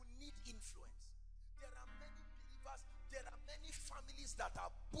 You need influence. There are many believers, there are many families that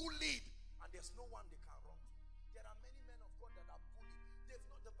are bullied, and there's no one they can run to. There are many men of God that are bullied.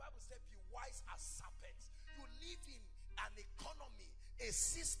 The Bible said, be wise as serpents. You live in an economy, a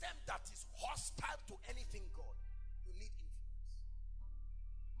system that is hostile to anything God. You need influence.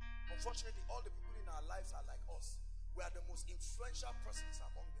 Unfortunately, all the people in our lives are like us. We are the most influential persons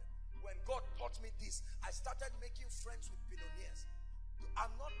among them. When God taught me this, I started making friends with billionaires.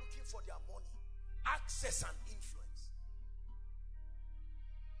 I'm not looking for their money. Access and influence.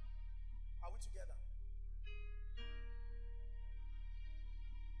 Are we together?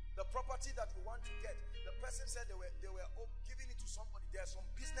 The property that we want to get, the person said they were giving it to somebody. There are some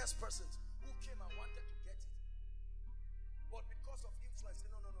business persons who came and wanted to get it. But because of influence,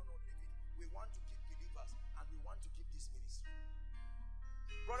 no, leave it. We want to give believers and we want to give this ministry.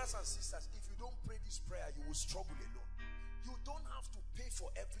 Brothers and sisters, if you don't pray this prayer, you will struggle alone. You don't have to pay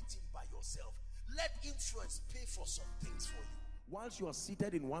for everything by yourself. Let influence pay for some things for you. Whilst you are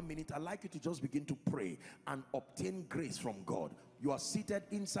seated in 1 minute, I'd like you to just begin to pray and obtain grace from God. You are seated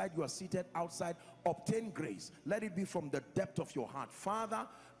inside, you are seated outside. Obtain grace. Let it be from the depth of your heart. Father,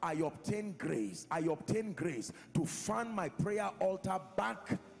 I obtain grace. I obtain grace to fan my prayer altar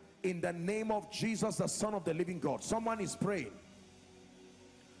back in the name of Jesus, the Son of the living God. Someone is praying.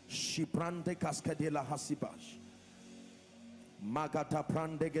 Shiprande kaskadela hasibash. Magata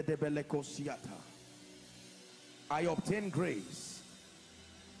prandegedebeleko siata. I obtain grace.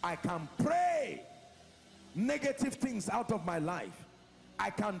 I can pray negative things out of my life.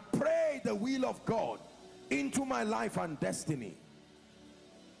 I can pray the will of God into my life and destiny.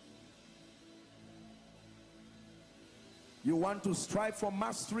 You want to strive for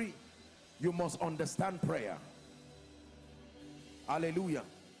mastery, you must understand prayer. Hallelujah.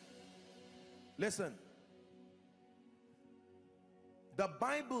 Listen. The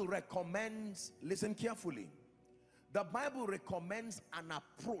Bible recommends, listen carefully. The Bible recommends an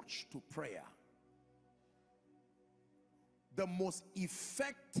approach to prayer. The most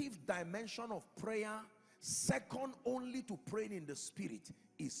effective dimension of prayer, second only to praying in the spirit,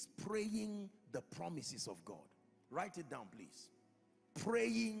 is praying the promises of God. Write it down, please.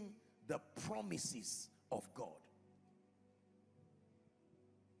 Praying the promises of God.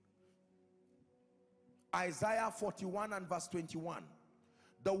 Isaiah 41 and verse 21.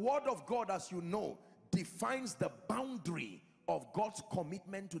 The word of God, as you know, defines the boundary of God's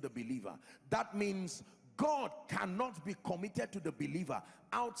commitment to the believer. That means God cannot be committed to the believer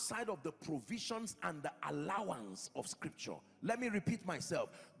outside of the provisions and the allowance of Scripture. Let me repeat myself.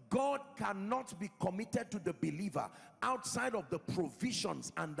 God cannot be committed to the believer outside of the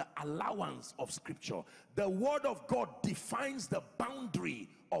provisions and the allowance of Scripture. The word of God defines the boundary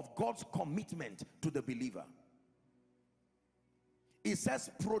of God's commitment to the believer. It says,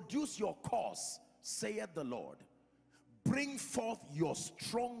 produce your cause, saith the Lord. Bring forth your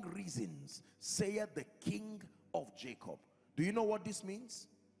strong reasons, saith the King of Jacob. Do you know what this means?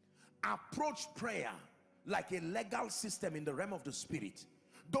 Approach prayer like a legal system in the realm of the spirit.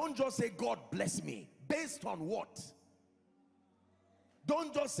 Don't just say, God bless me. Based on what?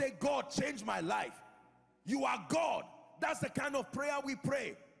 Don't just say, God change my life. You are God. That's the kind of prayer we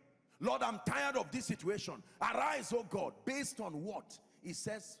pray. Lord, I'm tired of this situation. Arise, oh God. Based on what? It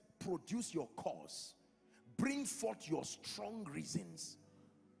says, produce your cause. Bring forth your strong reasons.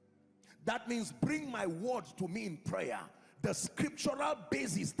 That means bring my word to me in prayer. The scriptural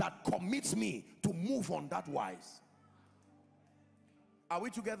basis that commits me to move on that wise. Are we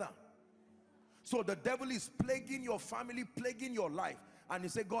together? So the devil is plaguing your family, plaguing your life. And you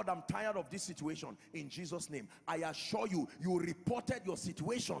say, God, I'm tired of this situation. In Jesus' name, I assure you, you reported your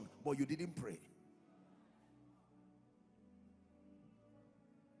situation, but you didn't pray.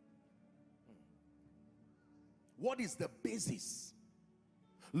 What is the basis?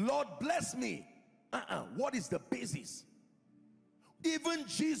 Lord, bless me. What is the basis? Even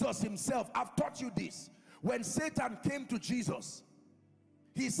Jesus himself, I've taught you this. When Satan came to Jesus,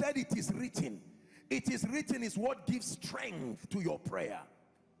 he said, it is written. It is written is what gives strength to your prayer.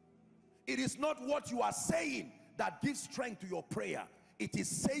 It is not what you are saying that gives strength to your prayer. It is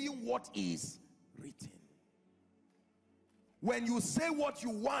saying what is written. When you say what you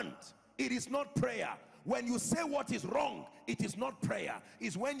want, it is not prayer. When you say what is wrong, it is not prayer.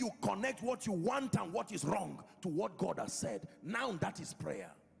 It's when you connect what you want and what is wrong to what God has said. Now that is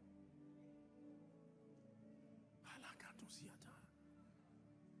prayer.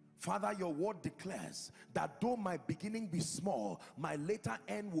 Father, your word declares that though my beginning be small, my later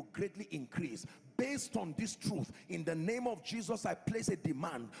end will greatly increase. Based on this truth, in the name of Jesus, I place a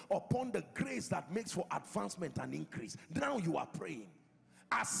demand upon the grace that makes for advancement and increase. Now you are praying.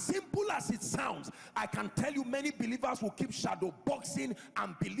 As simple as it sounds, I can tell you many believers will keep shadow boxing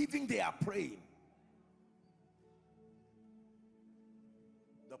and believing they are praying.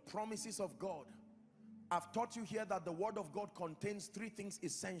 The promises of God. I've taught you here that the word of God contains three things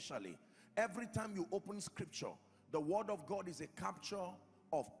essentially. Every time you open scripture, the word of God is a capture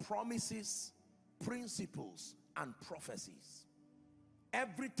of promises, principles, and prophecies.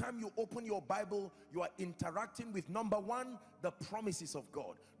 Every time you open your Bible, you are interacting with, number one, the promises of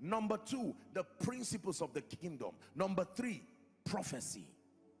God. Number two, the principles of the kingdom. Number three, prophecy.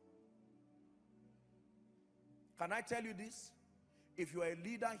 Can I tell you this? If you are a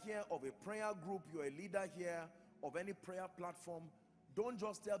leader here of a prayer group, you are a leader here of any prayer platform, don't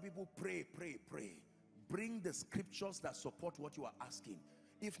just tell people pray, pray, pray. Bring the scriptures that support what you are asking.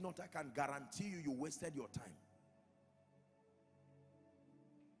 If not, I can guarantee you, you wasted your time.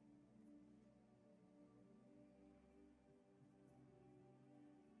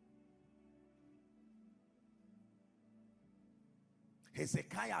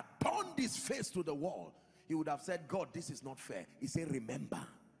 Hezekiah turned his face to the wall. He would have said, God, this is not fair. He said, remember,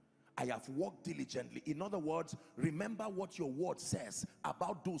 I have worked diligently. In other words, remember what your word says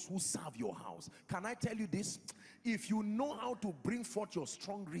about those who serve your house. Can I tell you this? If you know how to bring forth your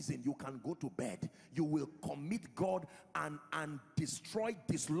strong reason, you can go to bed. You will commit God and destroy,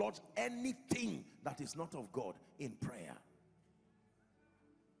 dislodge anything that is not of God in prayer.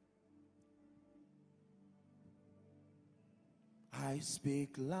 I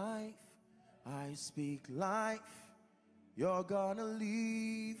speak life. I speak life, you're gonna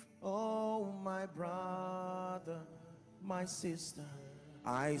leave, oh my brother, my sister.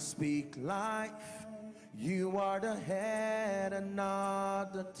 I speak life, you are the head and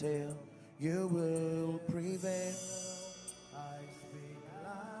not the tail, you will prevail. I speak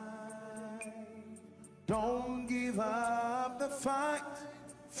life, don't give up the fight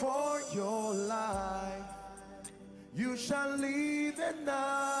for your life. You shall live and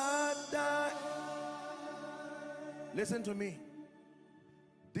not die. Listen to me.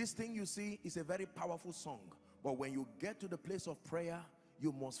 This thing you see is a very powerful song. But when you get to the place of prayer,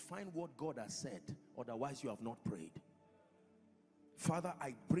 you must find what God has said. Otherwise, you have not prayed. Father,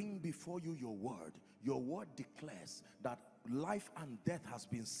 I bring before you your word. Your word declares that life and death has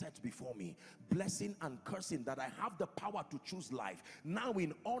been set before me, blessing and cursing, that I have the power to choose life. Now,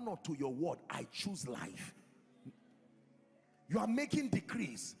 in honor to your word, I choose life. You are making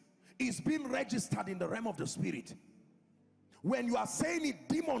decrees. It's being registered in the realm of the spirit. When you are saying it,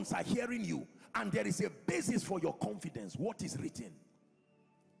 demons are hearing you, and there is a basis for your confidence. What is written?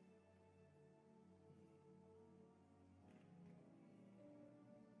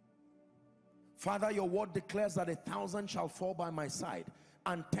 Father, your word declares that 1,000 shall fall by my side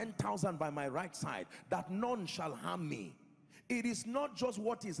and 10,000 by my right side, that none shall harm me. It is not just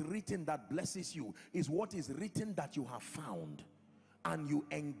what is written that blesses you, it's what is written that you have found, and you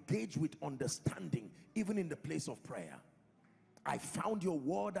engage with understanding even in the place of prayer. I found your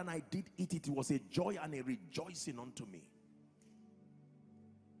word and I did eat it. It was a joy and a rejoicing unto me.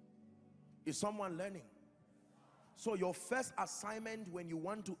 Is someone learning? So your first assignment when you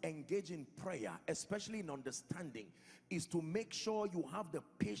want to engage in prayer, especially in understanding, is to make sure you have the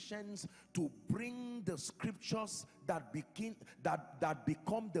patience to bring the scriptures that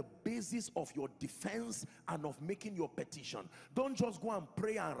become the basis of your defense and of making your petition. Don't just go and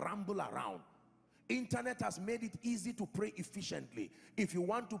pray and ramble around. Internet has made it easy to pray efficiently. If you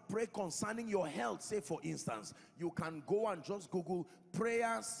want to pray concerning your health, say for instance, you can go and just Google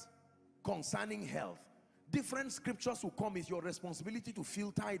prayers concerning health. Different scriptures will come. It's your responsibility to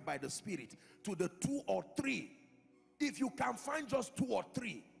filter it by the Spirit to the 2 or 3. If you can find just 2 or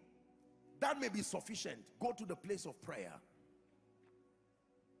 3, that may be sufficient. Go to the place of prayer.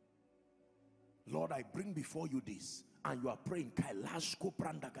 Lord, I bring before you this, and you are praying,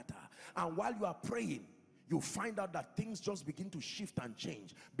 and while you are praying, you find out that things just begin to shift and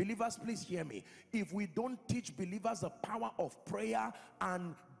change. Believers, please hear me. If we don't teach believers the power of prayer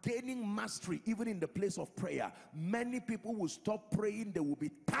and gaining mastery even in the place of prayer, many people will stop praying. They will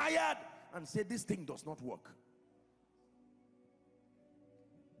be tired and say, this thing does not work.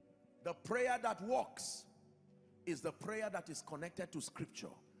 The prayer that works is the prayer that is connected to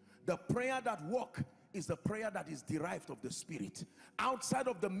scripture. The prayer that works is the prayer that is derived of the Spirit. Outside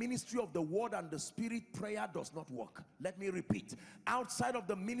of the ministry of the word and the Spirit, prayer does not work. Let me repeat. Outside of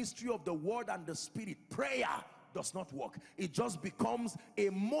the ministry of the word and the Spirit, prayer does not work. It just becomes a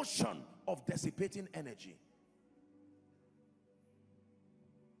motion of dissipating energy.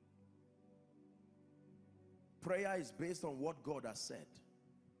 Prayer is based on what God has said.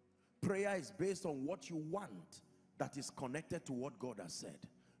 Prayer is based on what you want that is connected to what God has said.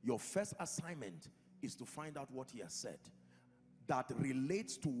 Your first assignment is to find out what he has said that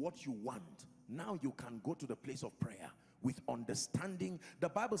relates to what you want. Now you can go to the place of prayer with understanding. The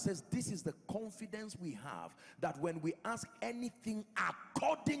Bible says this is the confidence we have, that when we ask anything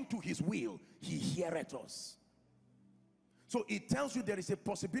according to his will, he heareth us. So it tells you there is a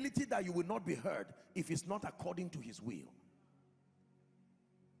possibility that you will not be heard if it's not according to his will.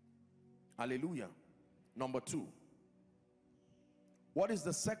 Hallelujah. Number 2. What is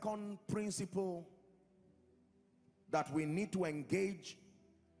the second principle that we need to engage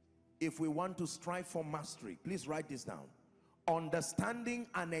if we want to strive for mastery? Please write this down. Understanding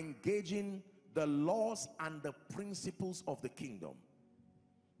and engaging the laws and the principles of the kingdom.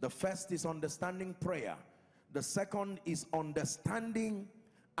 The first is understanding prayer. The second is understanding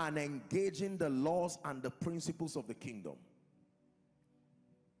and engaging the laws and the principles of the kingdom.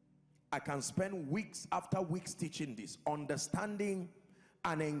 I can spend weeks after weeks teaching this. Understanding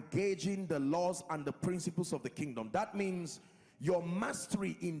and engaging the laws and the principles of the kingdom. That means your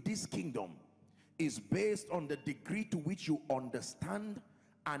mastery in this kingdom is based on the degree to which you understand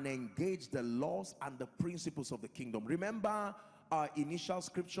and engage the laws and the principles of the kingdom. Remember our initial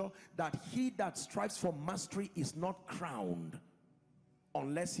scripture, that he that strives for mastery is not crowned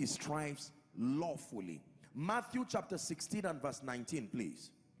unless he strives lawfully. Matthew chapter 16 and verse 19,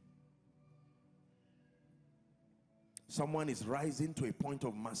 please. Someone is rising to a point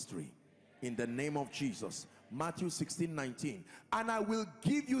of mastery in the name of Jesus. Matthew 16:19. And I will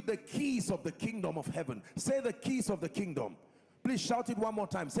give you the keys of the kingdom of heaven. Say the keys of the kingdom. Please shout it one more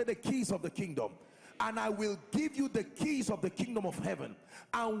time. Say the keys of the kingdom. And I will give you the keys of the kingdom of heaven.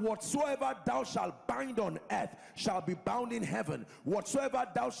 And whatsoever thou shalt bind on earth shall be bound in heaven. Whatsoever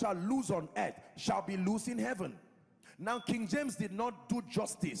thou shalt loose on earth shall be loosed in heaven. Now King James did not do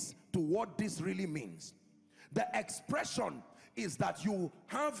justice to what this really means. The expression is that you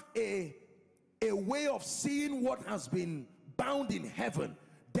have a way of seeing what has been bound in heaven,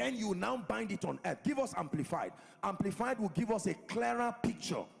 then you now bind it on earth. Give us Amplified. Amplified will give us a clearer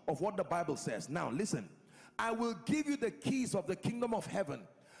picture of what the Bible says. Now listen. I will give you the keys of the kingdom of heaven,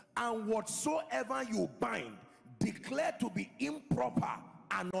 and whatsoever you bind, declare to be improper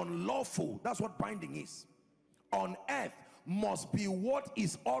and unlawful. That's what binding is. On earth must be what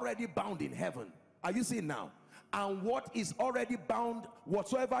is already bound in heaven. Are you seeing now? And what is already bound,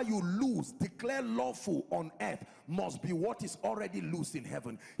 whatsoever you loose, declare lawful on earth, must be what is already loosed in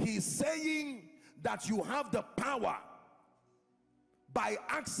heaven. He is saying that you have the power by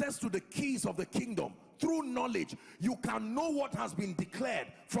access to the keys of the kingdom. Through knowledge, you can know what has been declared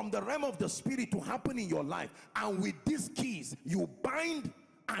from the realm of the spirit to happen in your life. And with these keys, you bind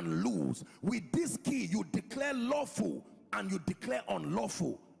and loose. With this key, you declare lawful and you declare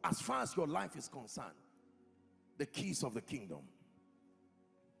unlawful as far as your life is concerned. the keys of the kingdom.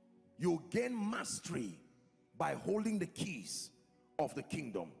 You gain mastery by holding the keys of the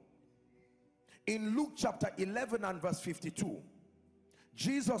kingdom. In Luke chapter 11 and verse 52,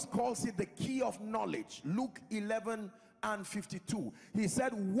 Jesus calls it the key of knowledge. Luke 11 and 52. He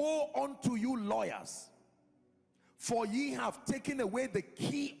said, woe unto you lawyers, for ye have taken away the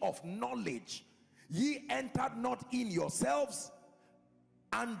key of knowledge. Ye entered not in yourselves,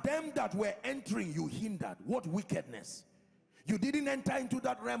 and them that were entering you hindered. What wickedness! You didn't enter into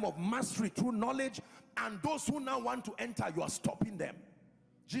that realm of mastery through knowledge, and those who now want to enter, you are stopping them.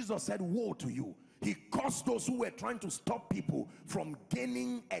 Jesus said, woe to you. He cursed those who were trying to stop people from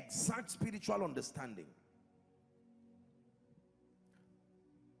gaining exact spiritual understanding.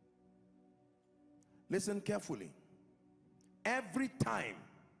 Listen carefully. Every time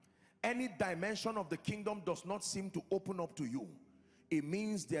any dimension of the kingdom does not seem to open up to you, it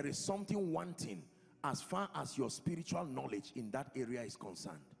means there is something wanting as far as your spiritual knowledge in that area is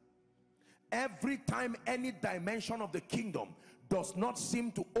concerned. Every time any dimension of the kingdom does not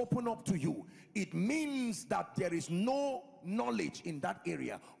seem to open up to you, it means that there is no knowledge in that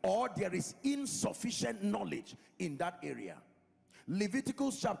area, or there is insufficient knowledge in that area.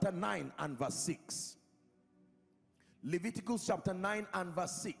 Leviticus chapter 9 and verse 6. Leviticus chapter 9 and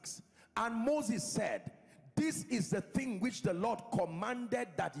verse 6. And Moses said, this is the thing which the Lord commanded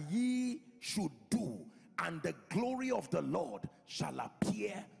that ye should do, and the glory of the Lord shall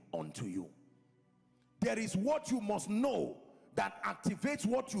appear unto you. There is what you must know that activates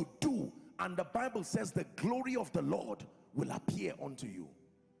what you do, and the Bible says the glory of the Lord will appear unto you.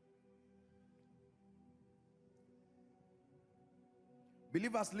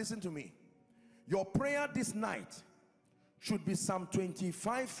 Believers, listen to me. Your prayer this night should be Psalm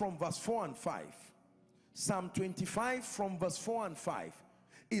 25 from verse 4 and 5. Psalm 25 from verse 4 and 5.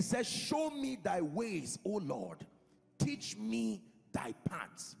 It says, show me thy ways, O Lord, teach me thy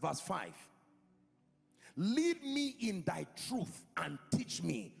paths. Verse 5. Lead me in thy truth and teach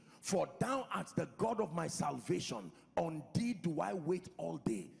me, for thou art the God of my salvation. On thee do I wait all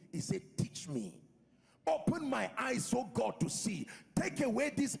day. He said, teach me. Open my eyes, oh God, to see. Take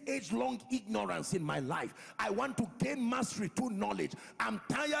away this age-long ignorance in my life. I want to gain mastery through knowledge. I'm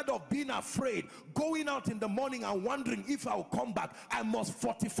tired of being afraid, going out in the morning and wondering if I'll come back. I must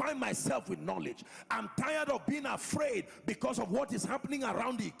fortify myself with knowledge. I'm tired of being afraid because of what is happening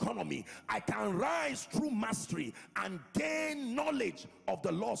around the economy. I can rise through mastery and gain knowledge of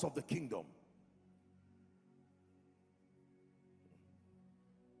the laws of the kingdom.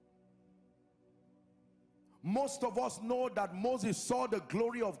 Most of us know that Moses saw the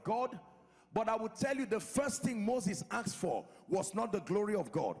glory of God, but I would tell you the first thing Moses asked for was not the glory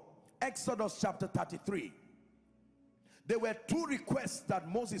of God. Exodus chapter 33. There were two requests that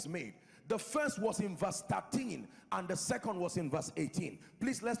Moses made. The first was in verse 13 and the second was in verse 18.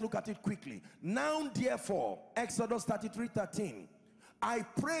 Please, let's look at it quickly. Now therefore, Exodus 33:13, I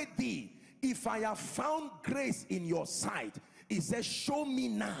pray thee, if I have found grace in your sight, it says, show me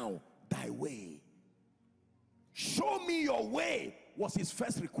now thy way. Show me your way was his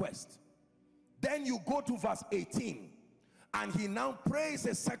first request. Then you go to verse 18 and he now prays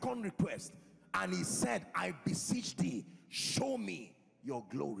a second request, and he said, I beseech thee, show me your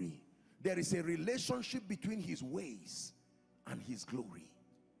glory. There is a relationship between his ways and his glory.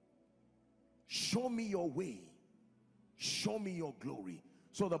 Show me your way, show me your glory.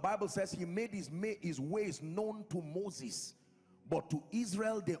 So the Bible says he made his ways known to Moses, but to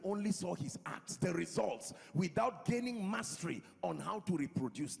Israel they only saw his acts, the results, without gaining mastery on how to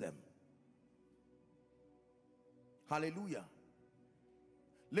reproduce them. Hallelujah.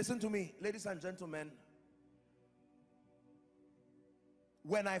 Listen to me, ladies and gentlemen.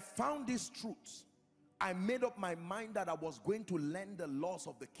 When I found these truths, I made up my mind that I was going to learn the laws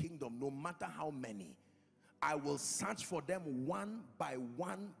of the kingdom, no matter how many. I will search for them one by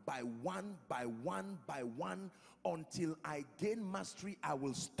one, by one, by one, by one, until I gain mastery. I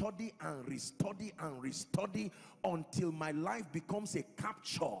will study and restudy and restudy until my life becomes a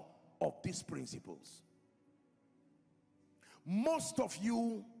capture of these principles. Most of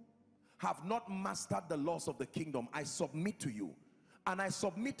you have not mastered the laws of the kingdom. I submit to you. And I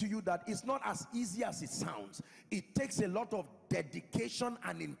submit to you that it's not as easy as it sounds. It takes a lot of dedication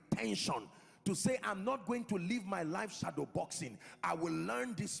and intention to say, I'm not going to live my life shadow boxing. I will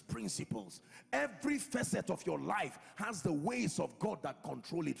learn these principles. Every facet of your life has the ways of God that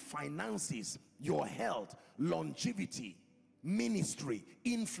control it. Finances, your health, longevity, ministry,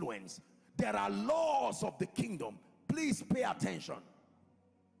 influence. There are laws of the kingdom. Please pay attention.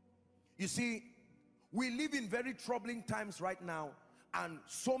 You see, we live in very troubling times right now, And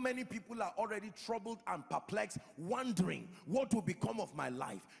so many people are already troubled and perplexed, wondering what will become of my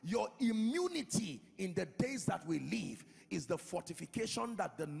life. Your immunity in the days that we live is the fortification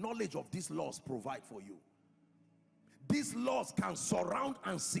that the knowledge of these laws provide for you. These laws can surround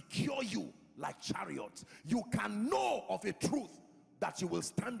and secure you like chariots. You can know of a truth that you will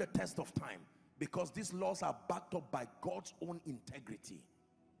stand the test of time, because these laws are backed up by God's own integrity.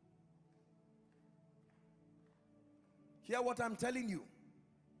 Hear what I'm telling you.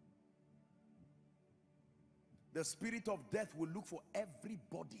 The spirit of death will look for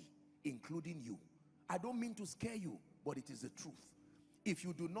everybody, including you. I don't mean to scare you, but it is the truth. If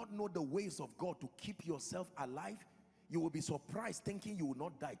you do not know the ways of God to keep yourself alive, you will be surprised thinking you will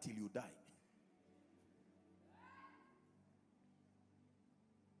not die till you die.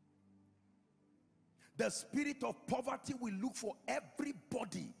 The spirit of poverty will look for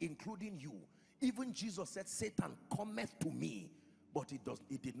everybody, including you. Even Jesus said, Satan cometh to me, but he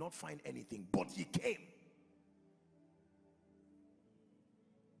did not find anything, but he came.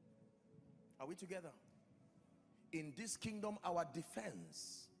 Are we together? In this kingdom, our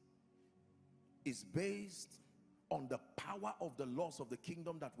defense is based on the power of the laws of the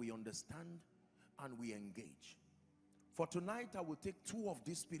kingdom that we understand and we engage. For tonight, I will take 2 of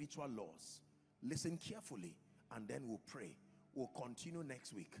these spiritual laws. Listen carefully, and then we'll pray. We'll continue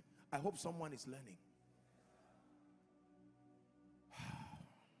next week. I hope someone is learning.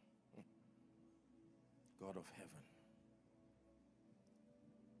 God of heaven.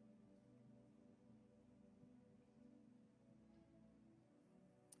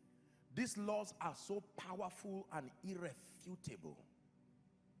 These laws are so powerful and irrefutable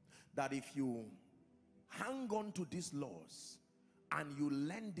that if you hang on to these laws and you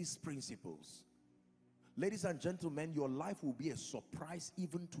learn these principles, ladies and gentlemen, your life will be a surprise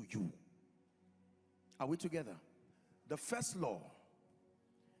even to you. Are we together? The first law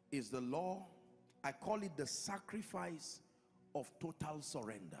is the law, I call it the sacrifice of total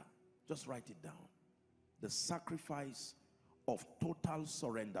surrender. Just write it down. The sacrifice of total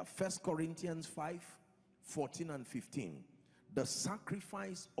surrender. 1 Corinthians 5:14 and 15. The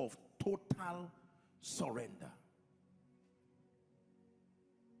sacrifice of total surrender.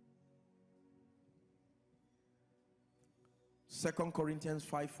 Second Corinthians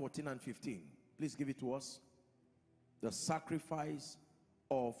 5:14 and 15. Please give it to us. The sacrifice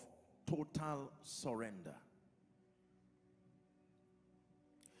of total surrender.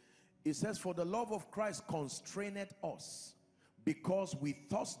 It says, for the love of Christ constraineth us, because we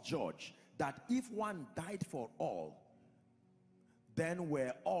thus judge that if one died for all, then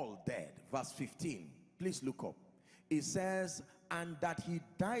we're all dead. Verse 15, please look up. It says, and that he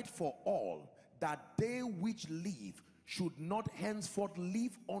died for all, that they which live should not henceforth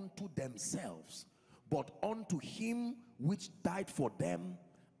live unto themselves, but unto him which died for them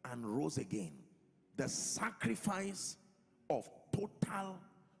and rose again. The sacrifice of total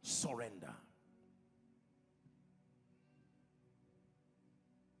surrender.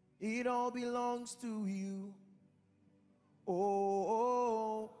 It all belongs to you.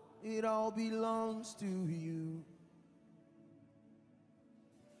 Oh, it all belongs to you.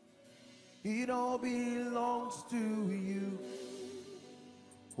 It all belongs to you.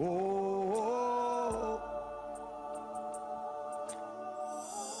 Oh.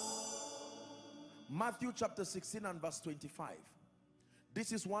 Matthew chapter 16 and verse 25.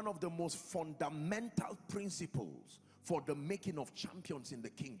 This is one of the most fundamental principles for the making of champions in the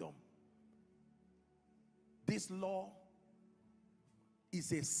kingdom. This law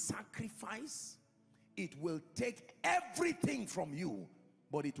is a sacrifice. It will take everything from you,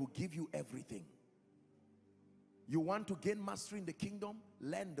 but it will give you everything. You want to gain mastery in the kingdom?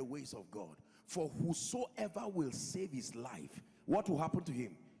 Learn the ways of God. For whosoever will save his life, what will happen to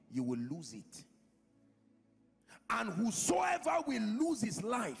him? You will lose it. And whosoever will lose his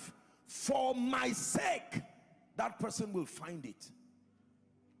life for my sake, that person will find it.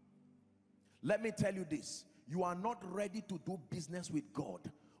 Let me tell you this. You are not ready to do business with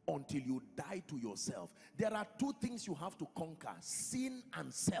God until you die to yourself. There are 2 things you have to conquer: sin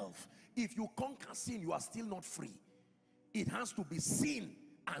and self. If you conquer sin, you are still not free. It has to be sin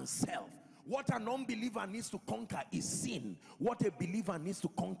and self. What an unbeliever needs to conquer is sin. What a believer needs to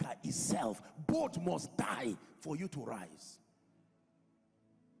conquer is self. Both must die for you to rise.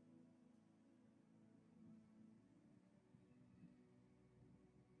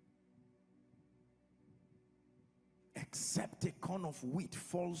 Except a corn of wheat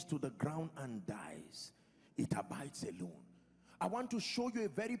falls to the ground and dies, it abides alone. I want to show you a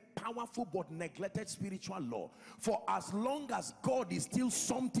very powerful but neglected spiritual law. For as long as God is still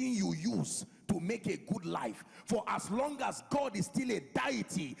something you use to make a good life. For as long as God is still a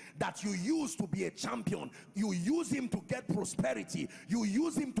deity that you use to be a champion, you use him to get prosperity, you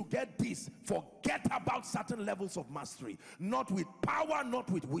use him to get this, forget about certain levels of mastery. Not with power, not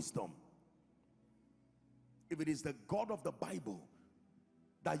with wisdom. If it is the God of the Bible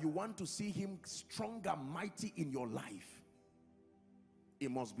that you want to see him strong and mighty in your life, it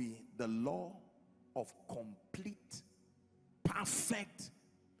must be the law of complete, perfect,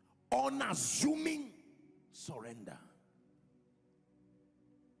 unassuming surrender.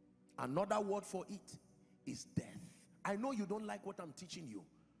 Another word for it is death. I know you don't like what I'm teaching you,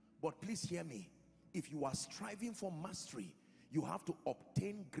 but please hear me. If you are striving for mastery, you have to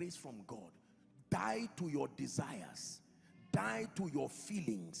obtain grace from God. Die to your desires, die to your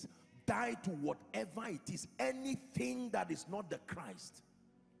feelings, die to whatever it is, anything that is not the Christ.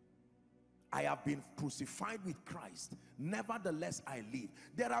 I have been crucified with Christ, nevertheless I live.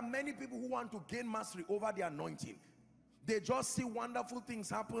 There are many people who want to gain mastery over the anointing. They just see wonderful things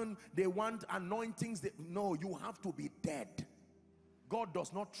happen, they want anointings. No, you have to be dead. God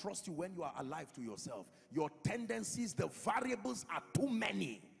does not trust you when you are alive to yourself. Your tendencies, the variables are too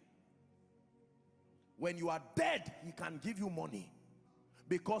many. When you are dead, he can give you money.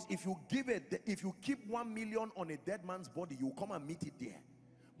 Because if you keep 1 million on a dead man's body, you come and meet it there.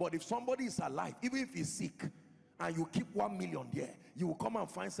 But if somebody is alive, even if he's sick, and you keep 1 million there, you will come and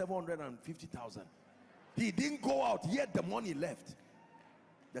find 750,000. He didn't go out, yet the money left.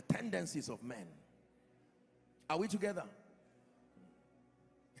 The tendencies of men. Are we together?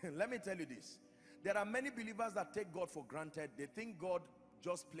 Let me tell you this. There are many believers that take God for granted. They think God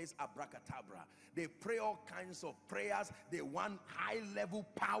just plays abracadabra. They pray all kinds of prayers. They want high level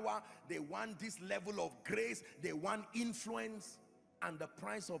power. They want this level of grace. They want influence. And the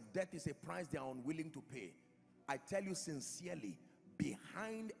price of death is a price they are unwilling to pay. I tell you sincerely,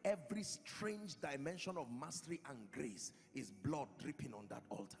 behind every strange dimension of mastery and grace is blood dripping on that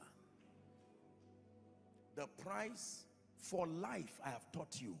altar. The price for life, I have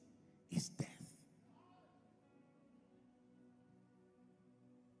taught you, is death.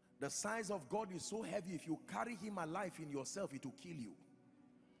 The size of God is so heavy, if you carry him alive in yourself, it will kill you.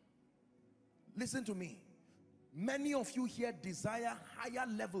 Listen to me. Many of you here desire higher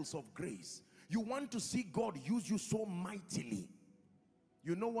levels of grace. You want to see God use you so mightily.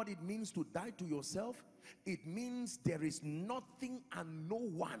 You know what it means to die to yourself? It means there is nothing and no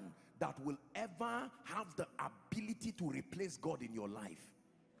one that will ever have the ability to replace God in your life.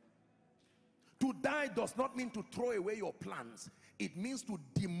 To die does not mean to throw away your plans. It means to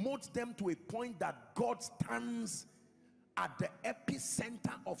demote them to a point that God stands at the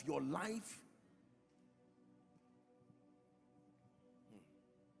epicenter of your life.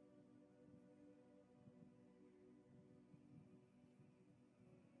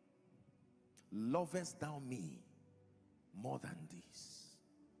 Lovest thou me more than this?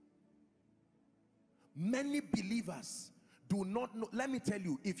 Many believers do not know. Let me tell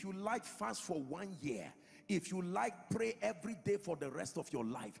you, if you like fast for 1 year, if you like pray every day for the rest of your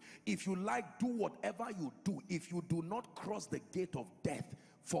life, if you like do whatever you do, if you do not cross the gate of death,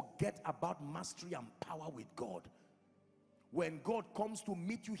 forget about mastery and power with God. When God comes to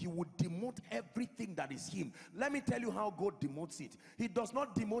meet you, he would demote everything that is him. Let me tell you how God demotes it. He does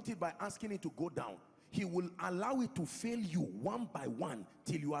not demote it by asking it to go down. He will allow it to fail you one by one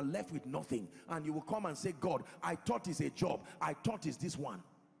till you are left with nothing. And you will come and say, God, I thought it's a job. I thought it's this one.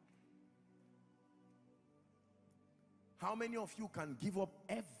 How many of you can give up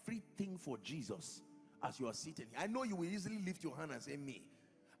everything for Jesus as you are sitting here? I know you will easily lift your hand and say, me.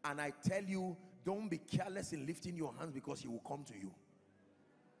 And I tell you, don't be careless in lifting your hands, because he will come to you.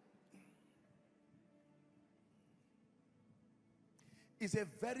 It's a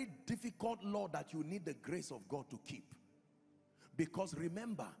very difficult law that you need the grace of God to keep. Because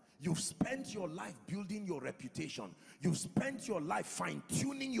remember, you've spent your life building your reputation. You've spent your life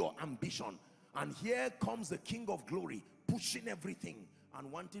fine-tuning your ambition. And here comes the King of Glory, pushing everything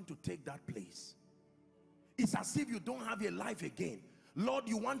and wanting to take that place. It's as if you don't have a life again. Lord,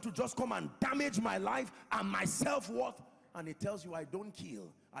 you want to just come and damage my life and my self-worth? And he tells you, I don't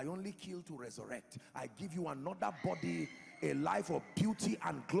kill. I only kill to resurrect. I give you another body, a life of beauty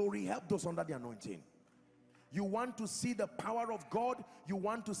and glory. Help those under the anointing. You want to see the power of God? You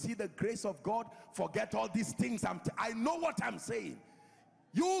want to see the grace of God? Forget all these things. I know what I'm saying.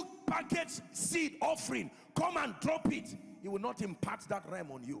 You package seed offering, come and drop it. He will not impart that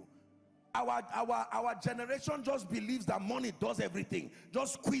realm on you. Our generation just believes that money does everything.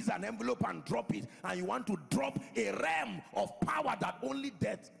 Just squeeze an envelope and drop it, and you want to drop a realm of power that only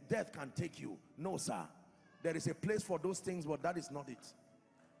death can take you. No, sir. There is a place for those things, but that is not it.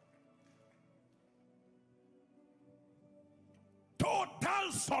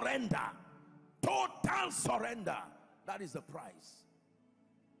 Total surrender. Total surrender. That is the price.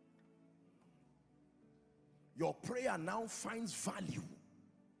 Your prayer now finds value.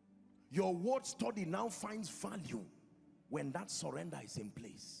 Your word study now finds value when that surrender is in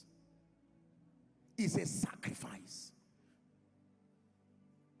place. It's a sacrifice.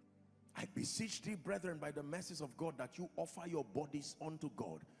 I beseech thee, brethren, by the mercies of God, that you offer your bodies unto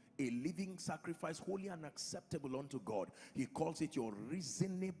God, a living sacrifice, holy and acceptable unto God. He calls it your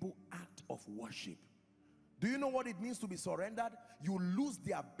reasonable act of worship. Do you know what it means to be surrendered? You lose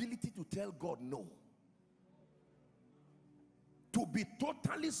the ability to tell God no. To be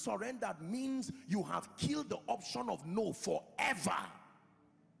totally surrendered means you have killed the option of no forever.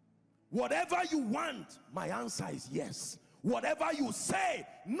 Whatever you want, my answer is yes. Whatever you say,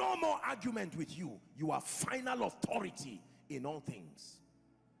 no more argument with you. You are final authority in all things.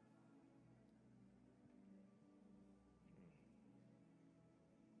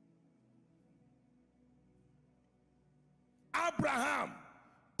 Abraham,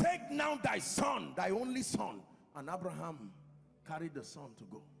 take now thy son, thy only son. And Abraham carried the son to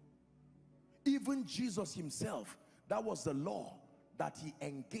go. Even Jesus himself, that was the law that he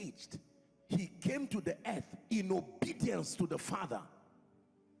engaged. He came to the earth in obedience to the Father.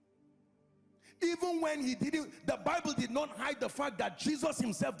 Even when he didn't, the Bible did not hide the fact that Jesus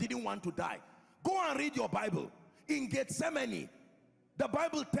himself didn't want to die. Go and read your Bible. In Gethsemane, the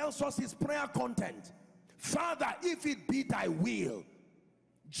Bible tells us his prayer content. Father, if it be thy will,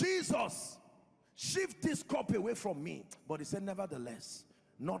 Jesus, shift this cup away from me. But he said, nevertheless,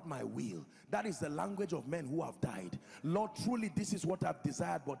 not my will. That is the language of men who have died. Lord, truly this is what I've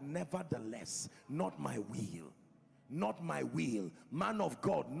desired, but nevertheless, not my will. Not my will. Man of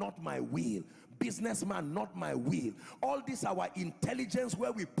God, not my will. Businessman, not my will. All this our intelligence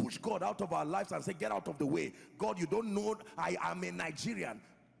where we push God out of our lives and say, get out of the way. God, you don't know I am a Nigerian.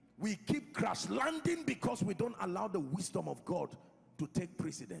 We keep crash landing because we don't allow the wisdom of God to take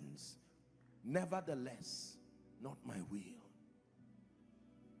precedence. Nevertheless, not my will.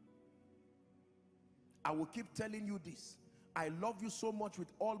 I will keep telling you this. I love you so much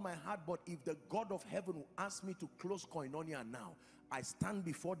with all my heart, but if the God of heaven will ask me to close Koinonia now, I stand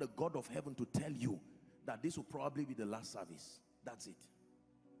before the God of heaven to tell you that this will probably be the last service. That's it.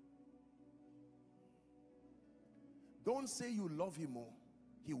 Don't say you love him more.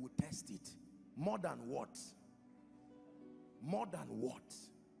 He will test it. More than what? More than what?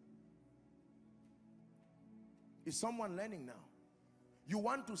 Is someone learning now? You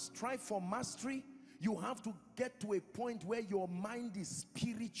want to strive for mastery? You have to get to a point where your mind is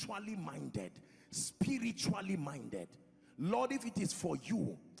spiritually minded. Spiritually minded. Lord, if it is for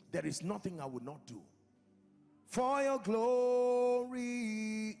you, there is nothing I would not do. For your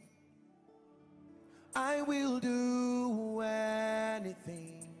glory, I will do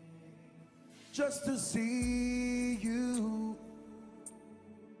anything just to see you,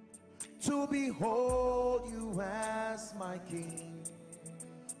 to behold you as my King.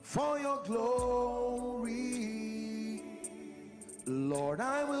 For your glory, Lord,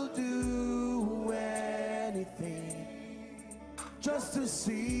 I will do anything just to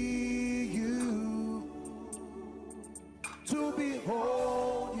see you, to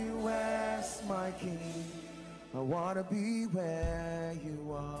behold you as my King. I want to be where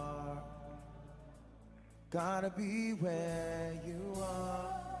you are. Gotta be where you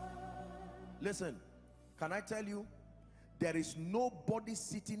are. Listen, can I tell you, there is nobody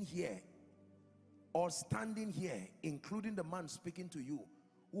sitting here or standing here, including the man speaking to you,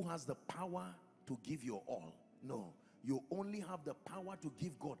 who has the power to give your all. No, you only have the power to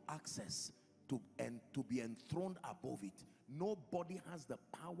give God access to be enthroned above it. Nobody has the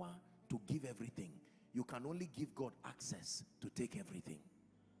power to give everything. You can only give God access to take everything.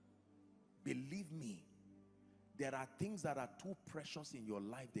 Believe me, there are things that are too precious in your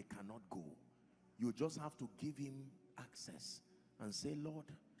life, they cannot go. You just have to give him access and say, Lord,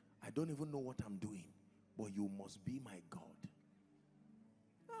 I don't even know what I'm doing, but you must be my God.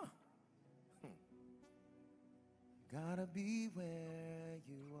 Gotta be where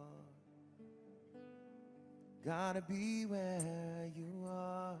you are. Gotta be where you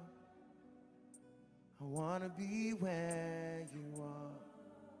are. I wanna be where you are.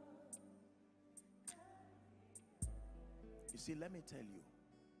 You see, let me tell you,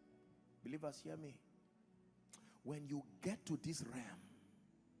 believers, hear me. When you get to this realm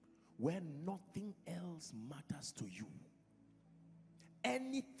where nothing else matters to you,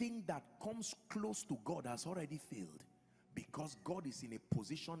 anything that comes close to God has already failed, because God is in a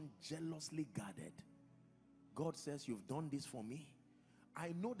position jealously guarded. God says, you've done this for me.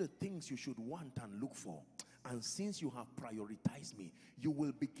 I know the things you should want and look for. And since you have prioritized me, you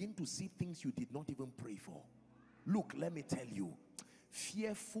will begin to see things you did not even pray for. Look, let me tell you,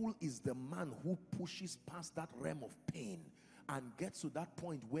 fearful is the man who pushes past that realm of pain and gets to that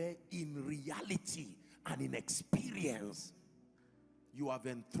point where in reality and in experience, you have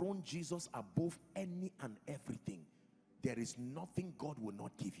enthroned Jesus above any and everything. There is nothing God will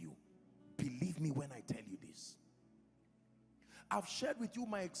not give you. Believe me when I tell you this. I've shared with you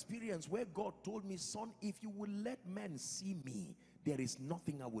my experience where God told me, son, if you will let men see me, there is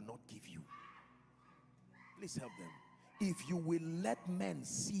nothing I will not give you. Please help them. If you will let men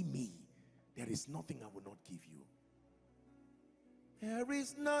see me, there is nothing I will not give you. There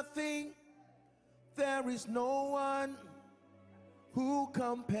is nothing, there is no one who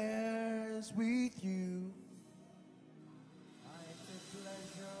compares with you. I take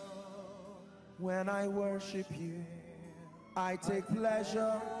pleasure when I worship you. I take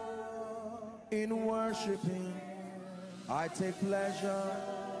pleasure in worshiping. I take pleasure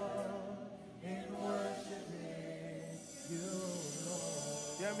in worshiping you,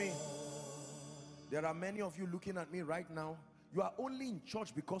 Lord. Hear me? There are many of you looking at me right now. You are only in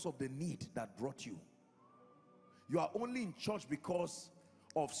church because of the need that brought you. You are only in church because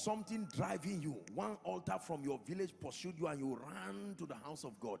of something driving you. One altar from your village pursued you and you ran to the house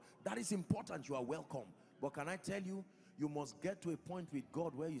of God. That is important. You are welcome. But can I tell you, you must get to a point with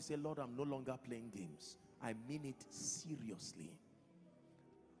God where you say, Lord, I'm no longer playing games. I mean it seriously.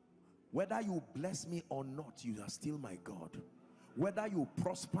 Whether you bless me or not, you are still my God. Whether you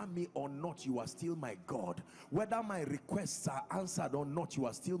prosper me or not, you are still my God. Whether my requests are answered or not, you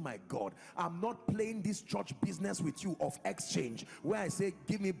are still my God. I'm not playing this church business with you of exchange where I say,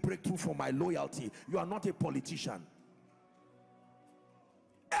 give me breakthrough for my loyalty. You are not a politician.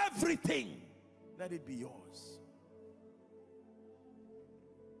 Everything, let it be yours.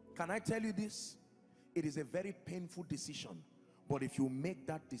 Can I tell you this? It is a very painful decision. But if you make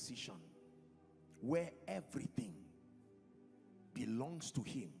that decision where everything belongs to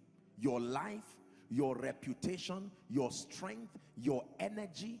him, your life, your reputation, your strength, your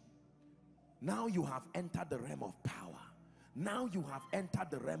energy, now you have entered the realm of power. Now you have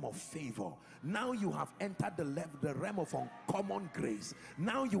entered the realm of favor. Now you have entered the realm of uncommon grace.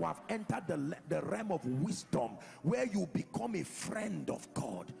 Now you have entered the realm of wisdom where you become a friend of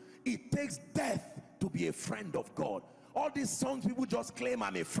God. It takes death to be a friend of God. All these songs people just claim,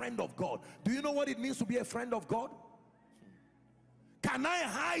 I'm a friend of God. Do you know what it means to be a friend of God? Can I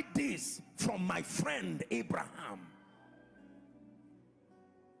hide this from my friend Abraham?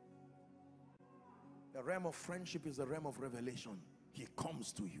 The realm of friendship is the realm of revelation. He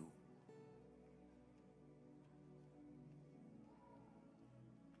comes to you.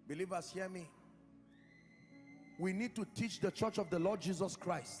 Believers, hear me. We need to teach the church of the Lord Jesus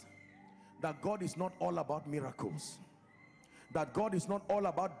Christ that God is not all about miracles. That God is not all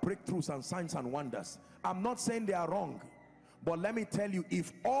about breakthroughs and signs and wonders. I'm not saying they are wrong. But let me tell you,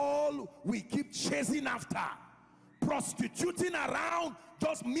 if all we keep chasing after, prostituting around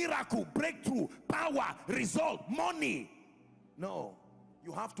just miracle, breakthrough, power, result, money. No,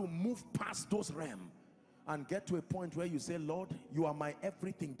 you have to move past those realms and get to a point where you say, Lord, you are my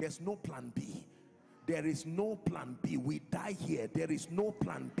everything. There's no plan B. There is no plan B. We die here. There is no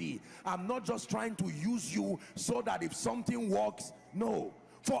plan B. I'm not just trying to use you so that if something works, no.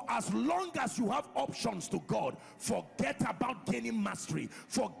 For as long as you have options to God, forget about gaining mastery.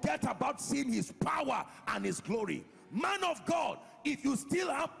 Forget about seeing his power and his glory. Man of God, if you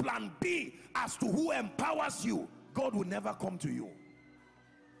still have plan B as to who empowers you, God will never come to you.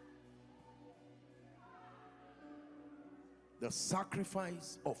 The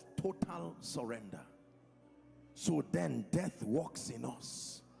sacrifice of total surrender. So then death walks in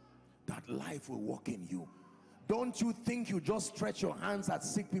us, that life will walk in you. Don't you think you just stretch your hands at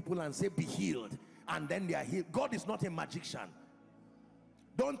sick people and say, be healed, and then they are healed? God is not a magician.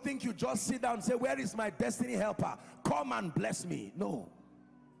 Don't think you just sit down and say, where is my destiny helper? Come and bless me. No.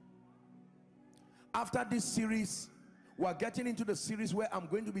 After this series, we're getting into the series where I'm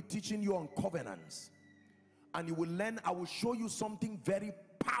going to be teaching you on covenants. And you will learn, I will show you something very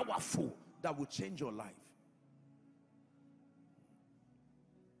powerful that will change your life.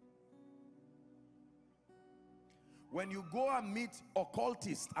 When you go and meet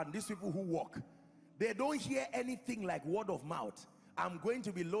occultists and these people who walk, they don't hear anything like word of mouth. I'm going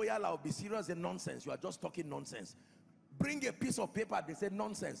to be loyal, I'll be serious, and nonsense. You are just talking nonsense. Bring a piece of paper, they say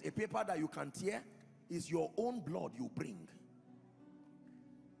nonsense. A paper that you can tear is your own blood you bring.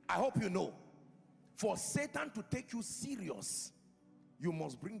 I hope you know. For Satan to take you serious, you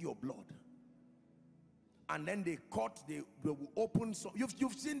must bring your blood. And then they cut, they will open. So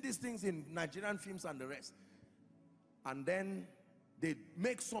you've seen these things in Nigerian films and the rest. and then they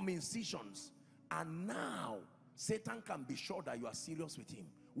make some incisions, and now Satan can be sure that you are serious with him.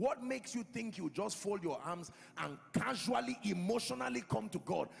 What makes you think you just fold your arms and casually, emotionally come to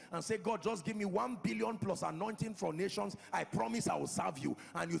God and say, God, just give me 1 billion plus anointing for nations, I promise I will serve you?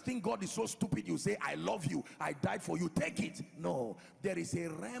 And you think God is so stupid, you say, I love you, I died for you, take it. No, there is a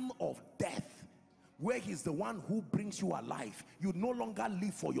realm of death where he's the one who brings you alive. You no longer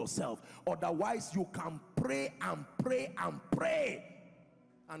live for yourself. Otherwise you can pray and pray and pray,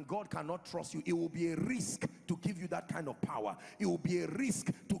 and God cannot trust you. It will be a risk to give you that kind of power. It will be a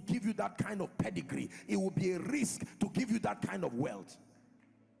risk to give you that kind of pedigree. It will be a risk to give you that kind of wealth.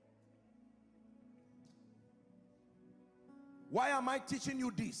 Why am I teaching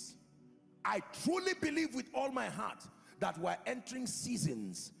you this? I truly believe with all my heart that we're entering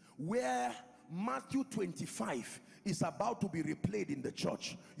seasons where Matthew 25 is about to be replayed in the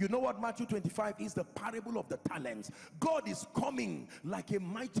church. You know what Matthew 25 is? The parable of the talents. God is coming like a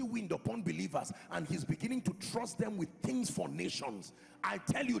mighty wind upon believers, and he's beginning to trust them with things for nations. I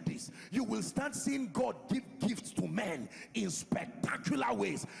tell you this, you will start seeing God give gifts to men in spectacular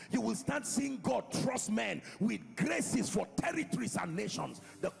ways. You will start seeing God trust men with graces for territories and nations.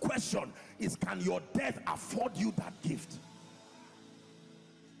 The question is, can your death afford you that gift?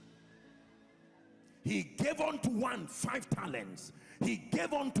 He gave unto one 5 talents. He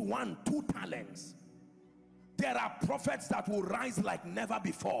gave unto one 2 talents. There are prophets that will rise like never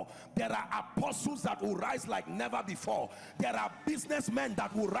before. There are apostles that will rise like never before. There are businessmen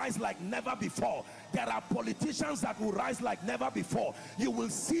that will rise like never before. There are politicians that will rise like never before. You will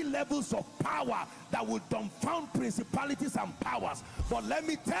see levels of power that will dumbfound principalities and powers. But let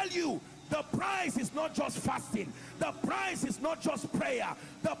me tell you, the prize is not just fasting. The prize is not just prayer.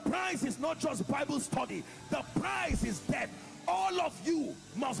 The prize is not just Bible study. The prize is death. All of you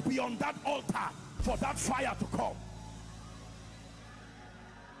must be on that altar for that fire to come.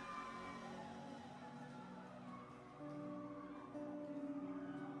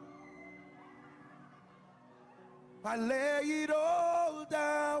 I lay it all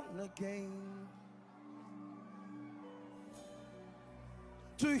down again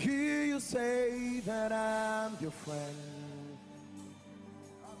to hear you say that I'm your friend.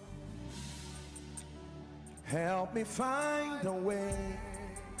 Help me find a way,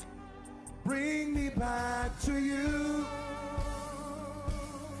 bring me back to you.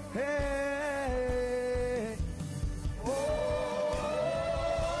 Hey, oh,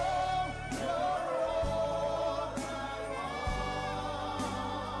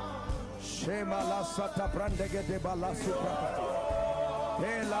 Shema la sata brandege de bala suprakati.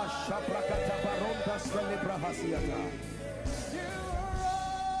 Ela shaprakata baronda celebra hasiata.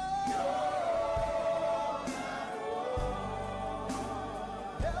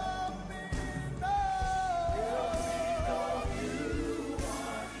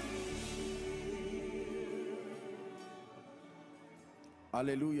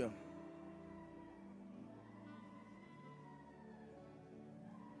 Hallelujah.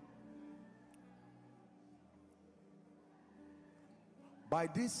 By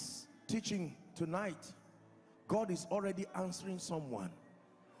this teaching tonight, God is already answering someone.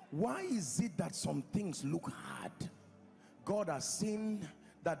 Why is it that some things look hard? God has seen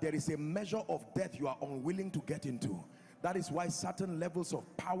that there is a measure of death you are unwilling to get into. That is why certain levels of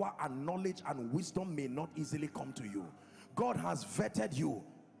power and knowledge and wisdom may not easily come to you. God has vetted you.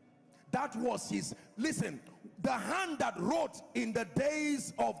 That was his, listen, the hand that wrote in the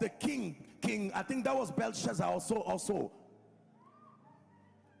days of the king, I think that was Belshazzar also.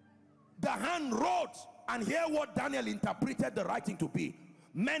 The hand wrote, and hear what Daniel interpreted the writing to be.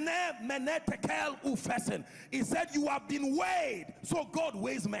 Mene tekel ufesen. He said, you have been weighed. So God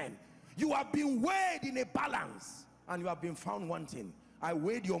weighs men. You have been weighed in a balance, and you have been found wanting. I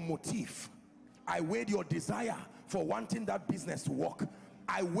weighed your motive. I weighed your desire for wanting that business to work.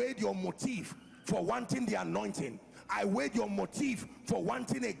 I weighed your motive for wanting the anointing. I weighed your motive for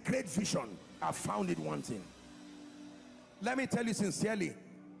wanting a great vision. I found it wanting. Let me tell you sincerely,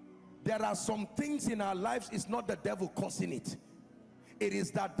 there are some things in our lives, it's not the devil causing it. It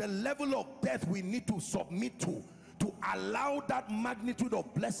is that the level of death we need to submit to allow that magnitude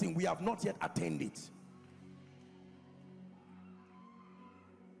of blessing, we have not yet attained it.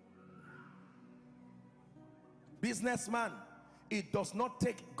 Businessman, it does not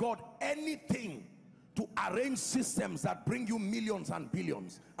take God anything to arrange systems that bring you millions and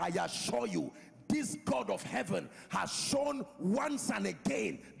billions. I assure you, this God of heaven has shown once and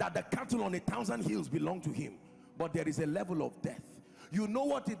again that the cattle on 1,000 hills belong to him. But there is a level of death. You know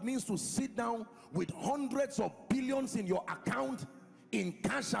what it means to sit down with hundreds of billions in your account in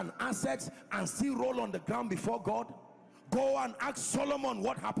cash and assets and still roll on the ground before God? Go and ask Solomon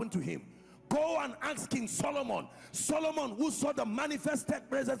what happened to him. Go and ask King Solomon. Solomon, who saw the manifested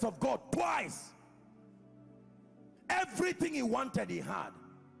presence of God twice. Everything he wanted he had.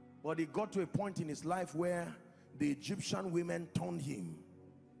 But he got to a point in his life where the Egyptian women turned him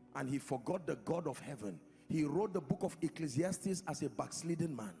and he forgot the God of heaven. He wrote the book of Ecclesiastes as a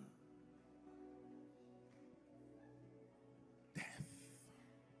backslidden man. Death.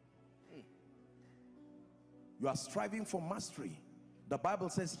 You are striving for mastery. The Bible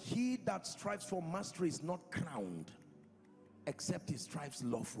says he that strives for mastery is not crowned except he strives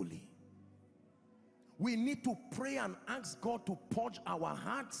lawfully. We need to pray and ask God to purge our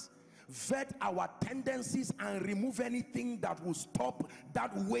hearts, vet our tendencies, and remove anything that will stop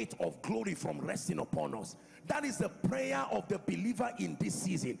that weight of glory from resting upon us. That is the prayer of the believer in this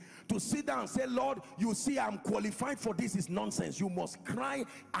season. To sit down and say, Lord, you see I'm qualified for this is nonsense. You must cry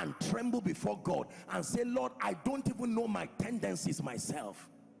and tremble before God and say, Lord, I don't even know my tendencies myself.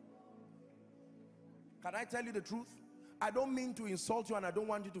 Can I tell you the truth? I don't mean to insult you and I don't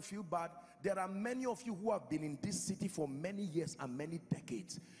want you to feel bad. There are many of you who have been in this city for many years and many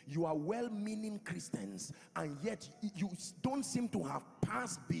decades. You are well-meaning Christians and yet you don't seem to have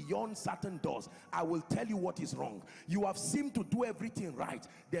passed beyond certain doors. I will tell you what is wrong. You have seemed to do everything right.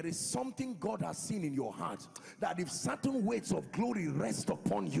 There is something God has seen in your heart, that if certain weights of glory rest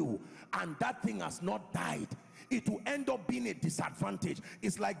upon you and that thing has not died, it will end up being a disadvantage.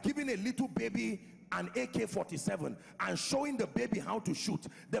 It's like giving a little baby an AK-47 and showing the baby how to shoot.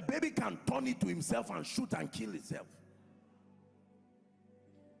 The baby can turn it to himself and shoot and kill itself.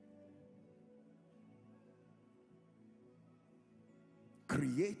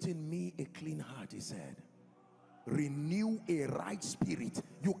 Create in me a clean heart, he said. Renew a right spirit.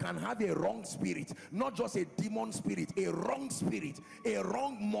 You can have a wrong spirit, not just a demon spirit, a wrong spirit, a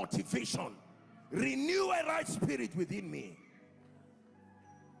wrong motivation. Renew a right spirit within me.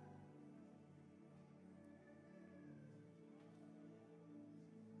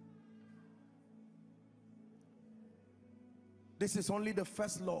 This is only the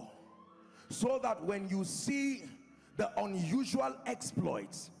first law, so that when you see the unusual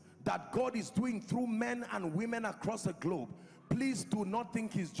exploits that God is doing through men and women across the globe, please do not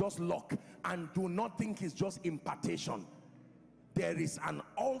think it's just luck, and do not think it's just impartation. There is an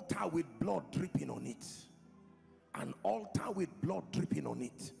altar with blood dripping on it. An altar with blood dripping on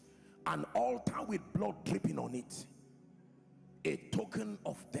it. An altar with blood dripping on it. A token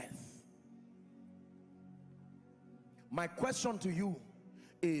of death. My question to you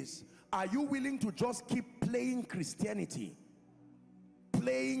is, are you willing to just keep playing Christianity,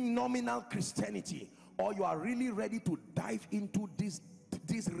 playing nominal Christianity, or you are really ready to dive into this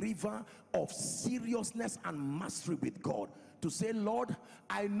river of seriousness and mastery with God, to say, Lord,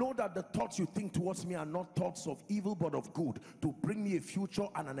 I know that the thoughts you think towards me are not thoughts of evil but of good, to bring me a future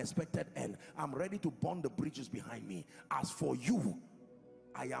and an expected end. I'm ready to burn the bridges behind me. As for you,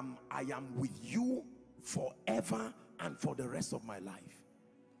 I am with you forever and for the rest of my life.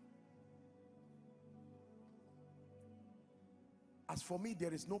 As for me,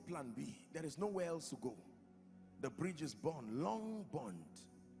 there is no plan B. There is nowhere else to go. The bridge is burned, long burned.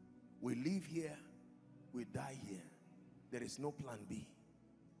 We live here, we die here. There is no plan B.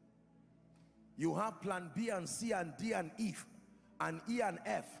 You have plan B and C and D and E and E and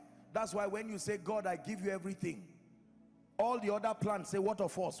F. That's why when you say, God, I give you everything, all the other plans say, what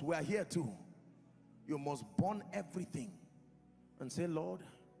of us? We are here too. You must burn everything and say, Lord,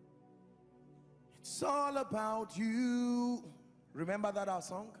 it's all about you. Remember that our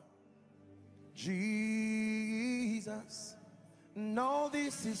song? Jesus, no,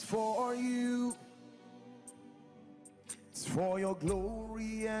 this is for you. It's for your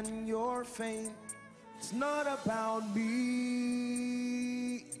glory and your fame. It's not about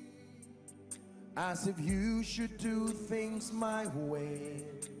me, as if you should do things my way.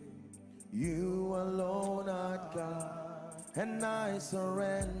 You alone are God, and I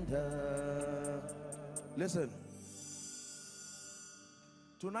surrender. Listen,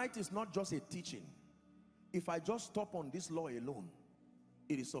 tonight is not just a teaching. If I just stop on this law alone,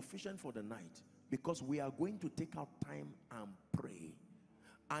 it is sufficient for the night, because we are going to take out time and pray.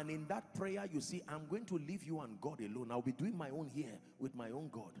 And in that prayer, you see, I'm going to leave you and God alone. I'll be doing my own here with my own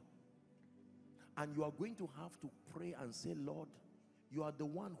God. And you are going to have to pray and say, Lord, you are the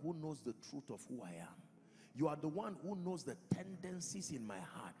one who knows the truth of who I am. You are the one who knows the tendencies in my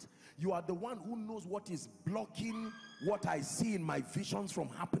heart. You are the one who knows what is blocking what I see in my visions from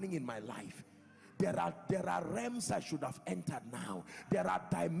happening in my life. there are realms I should have entered now. There are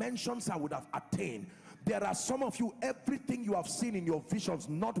dimensions I would have attained. There are some of you, everything you have seen in your visions,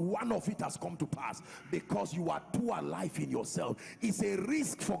 not one of it has come to pass because you are too alive in yourself. It's a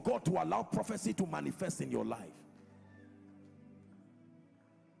risk for God to allow prophecy to manifest in your life.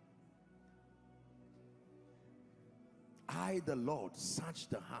 I, the Lord, search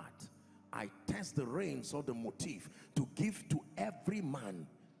the heart. I test the reins or the motive to give to every man.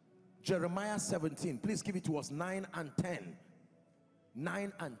 Jeremiah 17, please give it to us, 9 and 10.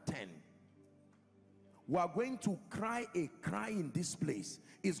 9 and 10. We are going to cry a cry in this place.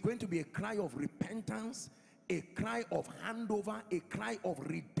 It's going to be a cry of repentance, a cry of handover, a cry of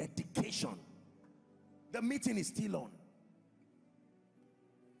rededication. The meeting is still on.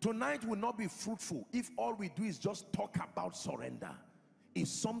 Tonight will not be fruitful if all we do is just talk about surrender.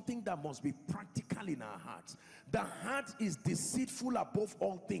 It's something that must be practical in our hearts. The heart is deceitful above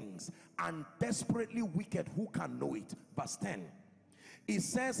all things and desperately wicked. Who can know it? Verse 10. It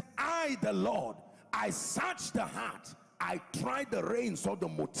says, I, the Lord, I search the heart, I try the reins or the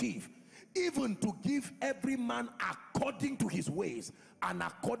motive, even to give every man according to his ways and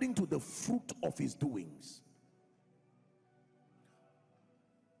according to the fruit of his doings.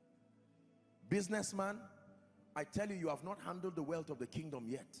 Businessman, I tell you, you have not handled the wealth of the kingdom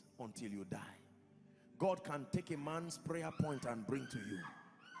yet until you die. God can take a man's prayer point and bring to you.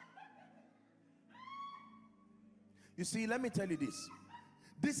 You see, let me tell you this.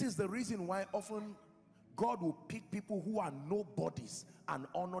 This is the reason why often God will pick people who are nobodies and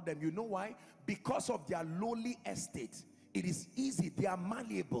honor them. You know why? Because of their lowly estate. It is easy. They are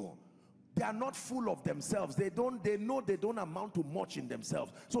malleable. They are not full of themselves. They know they don't amount to much in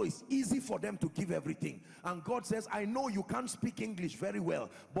themselves. So it's easy for them to give everything. And God says, I know you can't speak English very well,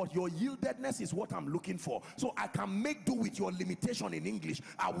 but your yieldedness is what I'm looking for. So I can make do with your limitation in English.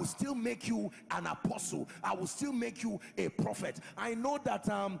 I will still make you an apostle. I will still make you a prophet. I know that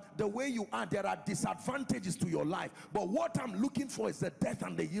the way you are, there are disadvantages to your life. But what I'm looking for is the depth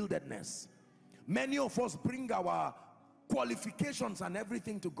and the yieldedness. Many of us bring our qualifications and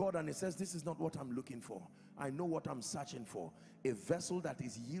everything to God, and he says, this is not what I'm looking for. I know what I'm searching for. A vessel that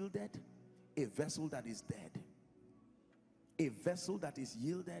is yielded, a vessel that is dead. A vessel that is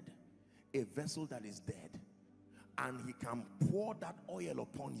yielded, a vessel that is dead. And he can pour that oil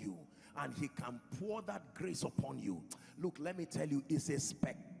upon you, and he can pour that grace upon you. Look, let me tell you, it's a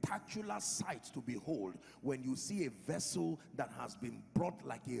spectacular sight to behold when you see a vessel that has been brought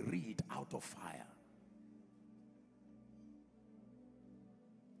like a reed out of fire.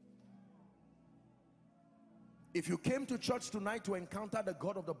 If you came to church tonight to encounter the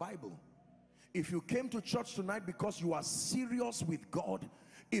God of the Bible, if you came to church tonight because you are serious with God,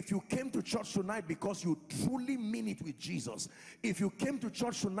 if you came to church tonight because you truly mean it with Jesus, if you came to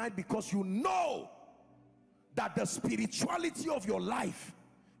church tonight because you know that the spirituality of your life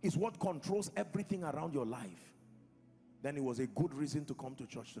is what controls everything around your life, then it was a good reason to come to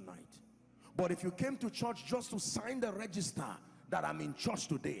church tonight. But if you came to church just to sign the register that I'm in church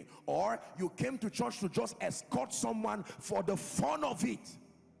today, or you came to church to just escort someone for the fun of it,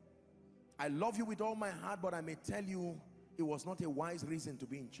 I love you with all my heart, but I may tell you it was not a wise reason to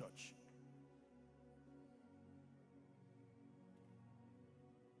be in church.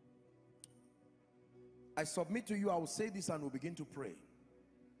 I submit to you, I will say this and we'll begin to pray.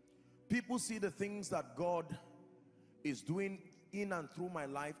 People see the things that God is doing in and through my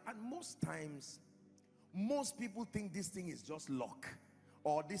life, and most times most people think this thing is just luck,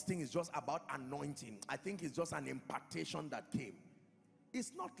 or this thing is just about anointing. I think it's just an impartation that came.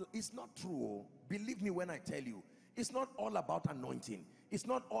 It's not true. Believe me when I tell you, it's not all about anointing. It's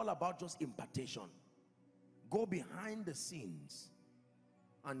not all about just impartation. Go behind the scenes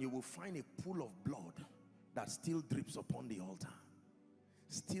and you will find a pool of blood that still drips upon the altar.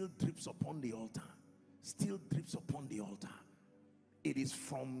 Still drips upon the altar. Still drips upon the altar. It is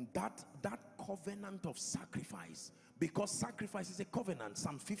from that covenant of sacrifice, because sacrifice is a covenant.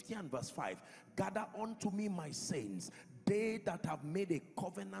 Psalm 50 and verse 5, gather unto me my saints, they that have made a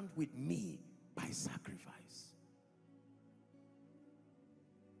covenant with me by sacrifice.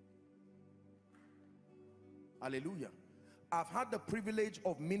 Hallelujah. I've had the privilege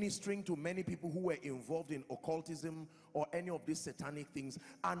of ministering to many people who were involved in occultism or any of these satanic things,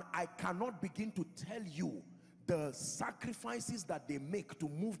 and I cannot begin to tell you the sacrifices that they make to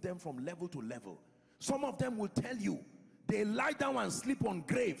move them from level to level. Some of them will tell you they lie down and sleep on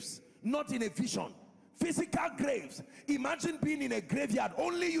graves, not in a vision. Physical graves. Imagine being in a graveyard,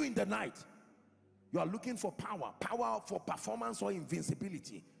 only you in the night. You are looking for power for performance or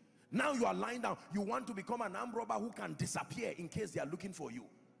invincibility. Now you are lying down. You want to become an armed robber who can disappear in case they are looking for you.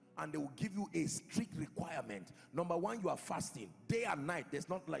 and they will give you a strict requirement. Number one, you are fasting day and night. It's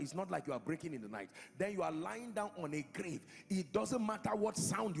not like you are breaking in the night. Then you are lying down on a grave. It doesn't matter what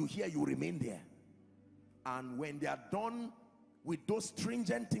sound you hear, you remain there. And when they are done with those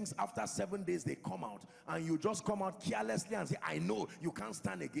stringent things, after 7 days they come out, and you just come out carelessly and say, I know you can't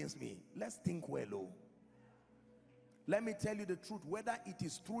stand against me. Let's think well. Oh, let me tell you the truth, whether it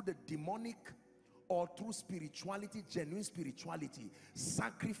is through the demonic or through spirituality, genuine spirituality,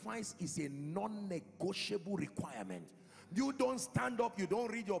 sacrifice is a non-negotiable requirement. You don't stand up, you don't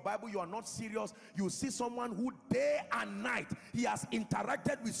read your Bible, you are not serious. You see someone who day and night, he has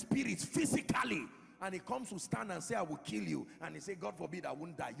interacted with spirits physically, and he comes to stand and say, I will kill you, and he say, God forbid I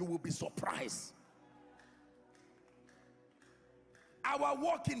won't die. You will be surprised. Our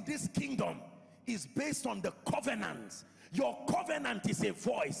walk in this kingdom is based on the covenants. Your covenant is a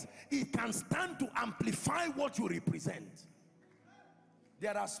voice. It can stand to amplify what you represent.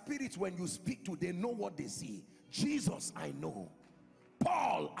 There are spirits, when you speak to, they know what they see. Jesus, I know.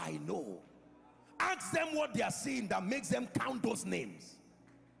 Paul, I know. Ask them what they are seeing that makes them count those names.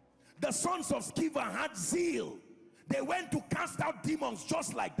 The sons of Sceva had zeal. They went to cast out demons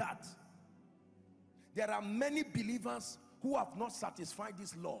just like that. There are many believers who have not satisfied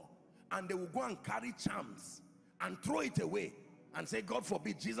this law, and they will go and carry charms and throw it away and say, God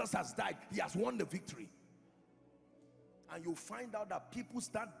forbid, Jesus has died, he has won the victory. And you find out that people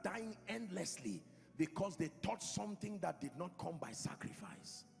start dying endlessly because they taught something that did not come by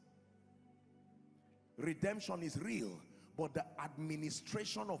sacrifice. Redemption is real, but the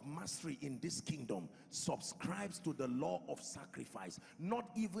administration of mastery in this kingdom subscribes to the law of sacrifice. Not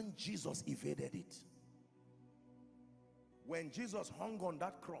even Jesus evaded it. When Jesus hung on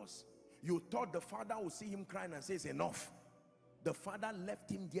that cross, you thought the Father would see him crying and says, enough. The Father left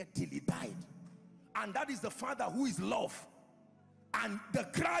him there till he died. And that is the Father who is love. And the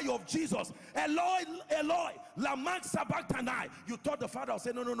cry of Jesus, Eloi, Eloi, lama sabachthani. You thought the Father would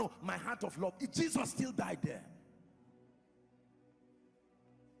say, no, no, no, my heart of love. Jesus still died there.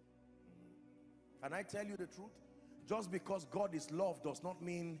 Can I tell you the truth? Just because God is love does not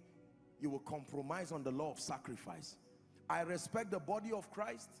mean you will compromise on the law of sacrifice. I respect the body of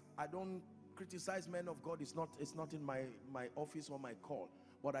Christ. I don't criticize men of God. It's not in my office or my call.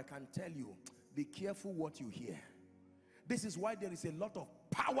 But I can tell you, be careful what you hear. This is why there is a lot of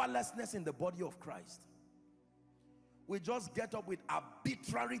powerlessness in the body of Christ. We just get up with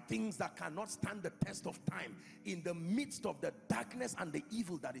arbitrary things that cannot stand the test of time in the midst of the darkness and the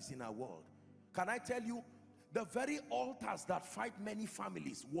evil that is in our world. Can I tell you, the very altars that fight many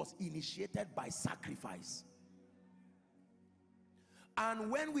families was initiated by sacrifice.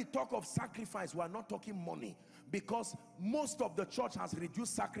 And when we talk of sacrifice, we are not talking money, because most of the church has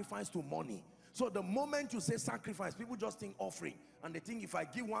reduced sacrifice to money. So the moment you say sacrifice, people just think offering, and they think if I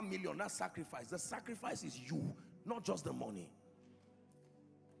give 1 million, that's sacrifice. The sacrifice is you, not just the money.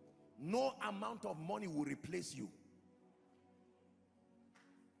 No amount of money will replace you.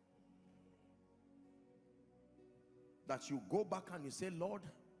 That you go back and you say, Lord,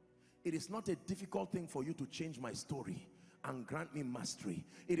 it is not a difficult thing for you to change my story and grant me mastery.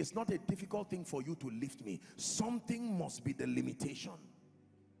 It is not a difficult thing for you to lift me. Something must be the limitation.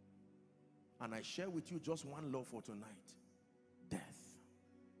 And I share with you just one law for tonight. Death.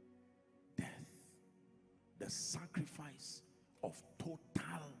 Death. The sacrifice of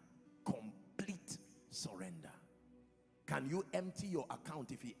total, complete surrender. Can you empty your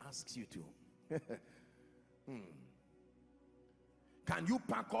account if he asks you to? Can you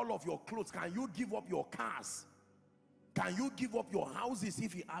pack all of your clothes? Can you give up your cars? Can you give up your houses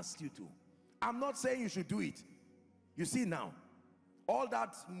if he asks you to? I'm not saying you should do it. You see now, all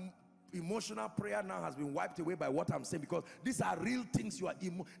that emotional prayer now has been wiped away by what I'm saying, because these are real things.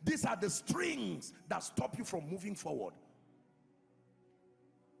 These are the strings that stop you from moving forward.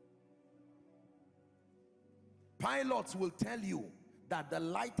 Pilots will tell you that the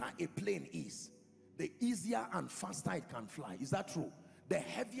lighter a plane is, the easier and faster it can fly. Is that true? The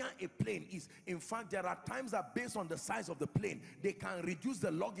heavier a plane is, in fact, there are times that based on the size of the plane, they can reduce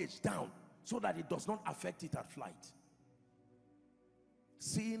the luggage down so that it does not affect it at flight.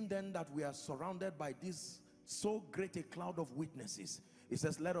 Seeing then that we are surrounded by this so great a cloud of witnesses, it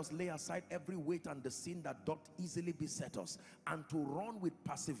says, let us lay aside every weight and the sin that doth easily beset us, and to run with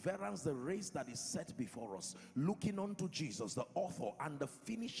perseverance the race that is set before us, looking unto Jesus, the author and the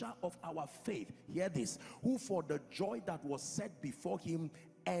finisher of our faith. Hear this: who for the joy that was set before him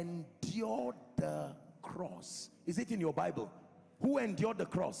endured the cross. Is it in your Bible? Who endured the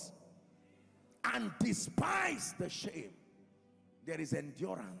cross and despised the shame? There is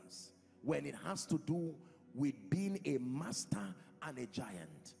endurance when it has to do with being a master and a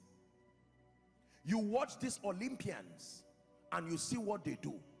giant. You watch these Olympians and you see what they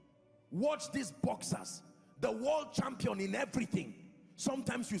do. Watch these boxers, the world champion in everything.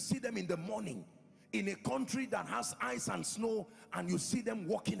 Sometimes you see them in the morning in a country that has ice and snow, and you see them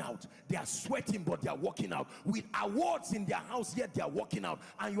walking out. They are sweating, but they are walking out with awards in their house, yet they are walking out.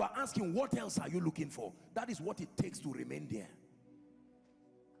 And you are asking, what else are you looking for? That is what it takes to remain there.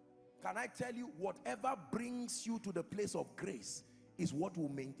 Can I tell you, whatever brings you to the place of grace is what will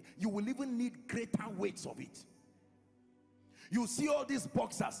maintain. You will even need greater weights of it. You see all these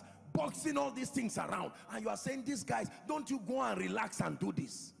boxers boxing all these things around, and you are saying, these guys, don't you go and relax and do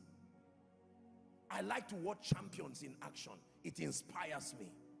this? I like to watch champions in action. It inspires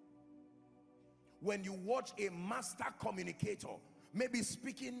me. When you watch a master communicator, maybe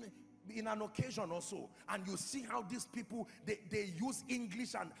speaking in an occasion or so, and you see how these people, they use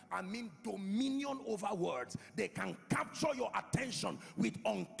English and I mean dominion over words. They can capture your attention with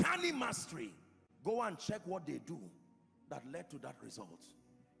uncanny mastery. Go and check what they do that led to that result.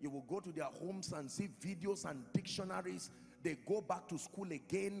 You will go to their homes and see videos and dictionaries. They go back to school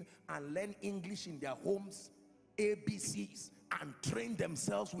again and learn English in their homes, ABCs, and train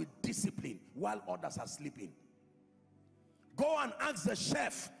themselves with discipline while others are sleeping. Go and ask the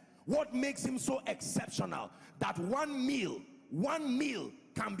chef what makes him so exceptional that one meal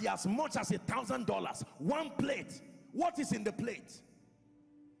can be as much as $1,000. One plate. What is in the plate?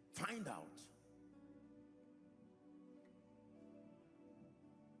 Find out.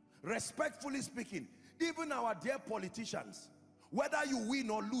 Respectfully speaking, even our dear politicians, whether you win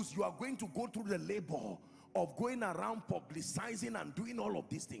or lose, you are going to go through the labor of going around publicizing and doing all of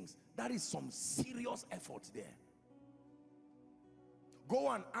these things. That is some serious effort there. Go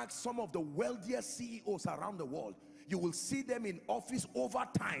and ask some of the wealthiest CEOs around the world. You will see them in office over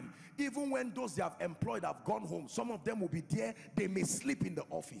time. Even when those they have employed have gone home, some of them will be there. They may sleep in the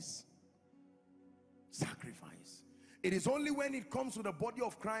office. Sacrifice. It is only when it comes to the body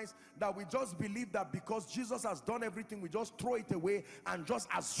of Christ that we just believe that because Jesus has done everything, we just throw it away and just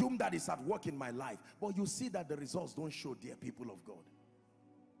assume that it's at work in my life. But you see that the results don't show, dear people of God.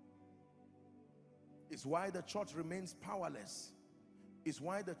 It's why the church remains powerless. It's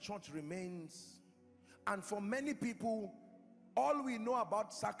why the church remains. And for many people, all we know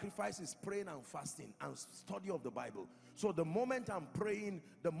about sacrifice is praying and fasting and study of the Bible. So the moment I'm praying,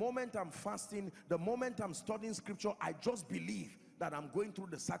 the moment I'm fasting, the moment I'm studying scripture, I just believe that I'm going through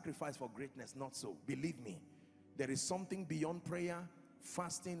the sacrifice for greatness. Not so. Believe me, there is something beyond prayer,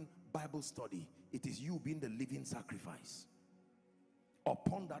 fasting, Bible study. It is you being the living sacrifice.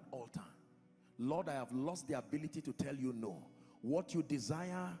 Upon that altar, Lord, I have lost the ability to tell you no. What you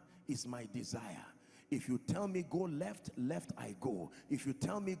desire is my desire. If you tell me go left, left I go. If you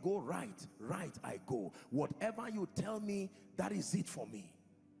tell me go right, right I go. Whatever you tell me, that is it for me.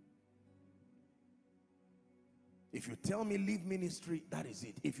 If you tell me leave ministry, that is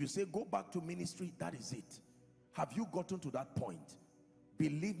it. If you say go back to ministry, that is it. Have you gotten to that point?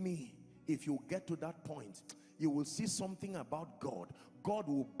 Believe me, if you get to that point, you will see something about God. God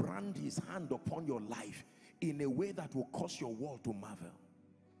will brand his hand upon your life in a way that will cause your world to marvel.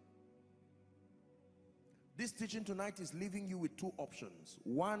 This teaching tonight is leaving you with two options.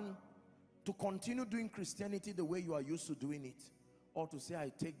 One, to continue doing Christianity the way you are used to doing it, or to say,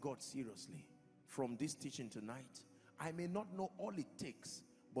 I take God seriously. From this teaching tonight, I may not know all it takes,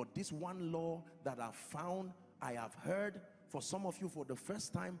 but this one law that I've found, I have heard, for some of you for the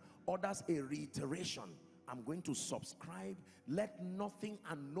first time, others a reiteration. I'm going to subscribe. Let nothing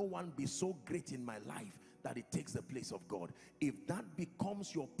and no one be so great in my life that it takes the place of God. If that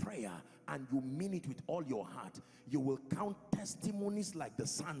becomes your prayer and you mean it with all your heart, you will count testimonies like the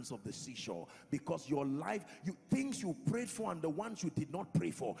sands of the seashore, because your life, things you prayed for and the ones you did not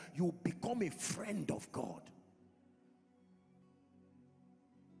pray for, you become a friend of God.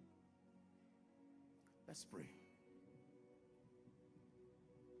 Let's pray.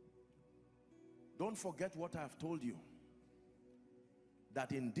 Don't forget what I have told you,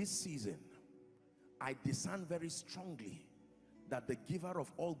 that in this season I discern very strongly that the giver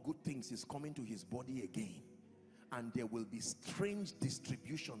of all good things is coming to his body again, and there will be strange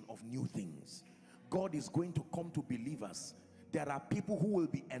distribution of new things. God is going to come to believers. There are people who will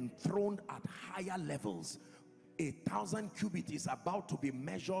be enthroned at higher levels. 1,000 cubits is about to be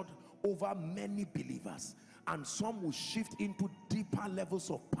measured over many believers, and some will shift into deeper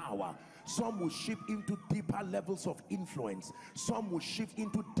levels of power. Some will shift into deeper levels of influence. Some will shift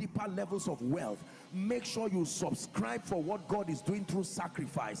into deeper levels of wealth. Make sure you subscribe for what God is doing through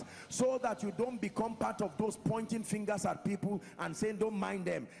sacrifice, so that you don't become part of those pointing fingers at people and saying don't mind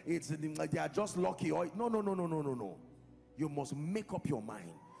them, they are just lucky. Or no. You must make up your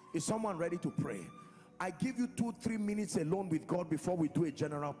mind. Is someone ready to pray? I give you 2-3 minutes alone with God before we do a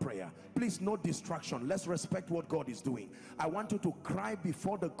general prayer. Please, no distraction. Let's respect what God is doing. I want you to cry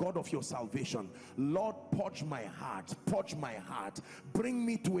before the God of your salvation. Lord, purge my heart, purge my heart. Bring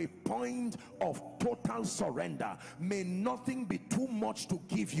me to a point of total surrender. May nothing be too much to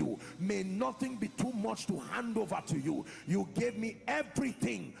give you. May nothing be too much to hand over to you. You gave me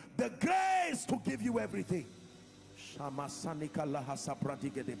everything, the grace to give you everything.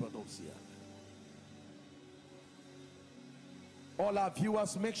 All our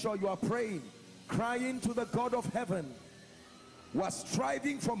viewers, make sure you are praying, crying to the God of heaven. We are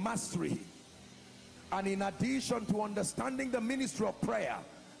striving for mastery, and in addition to understanding the ministry of prayer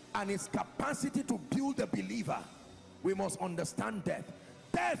and its capacity to build a believer, we must understand death.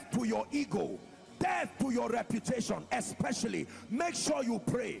 Death to your ego, death to your reputation. Especially make sure you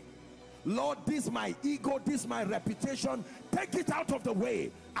pray, Lord, this my ego, this my reputation, take it out of the way.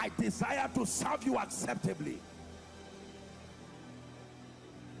 I desire to serve you acceptably.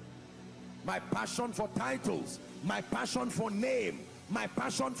 My passion for titles, my passion for name, my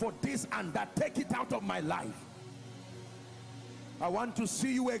passion for this and that, take it out of my life. I want to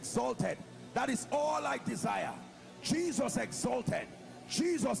see you exalted. That is all I desire. Jesus exalted,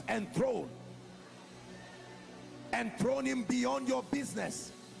 Jesus enthroned. Enthrone him beyond your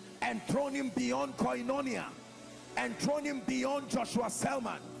business, enthrone him beyond Koinonia, enthrone him beyond Joshua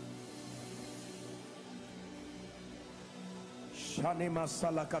Selman.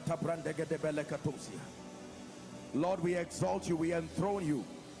 Lord, we exalt you, we enthrone you.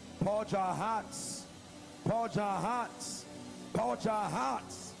 Purge our hearts, purge our hearts, purge our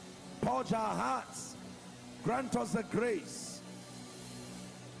hearts, purge our hearts. Grant us the grace.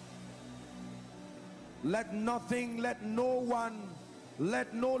 Let nothing, let no one,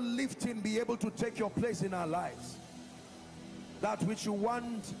 let no lifting be able to take your place in our lives. That which you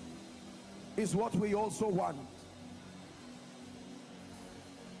want is what we also want.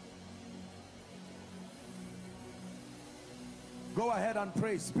 Go ahead and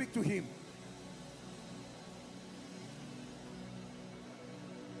pray. Speak to him.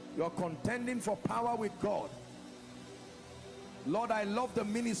 You're contending for power with God. Lord, I love the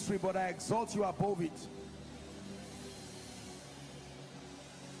ministry, but I exalt you above it.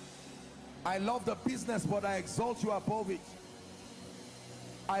 I love the business, but I exalt you above it.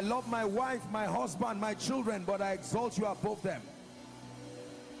 I love my wife, my husband, my children, but I exalt you above them.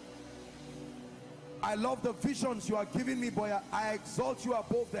 I love the visions you are giving me, but I exalt you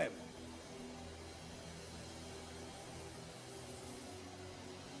above them.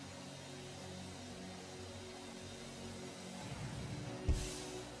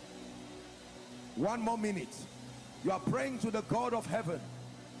 One more minute. You are praying to the God of heaven.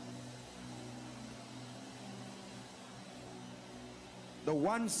 The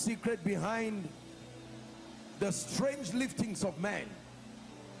one secret behind the strange liftings of men.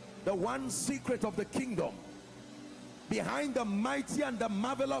 The one secret of the kingdom, behind the mighty and the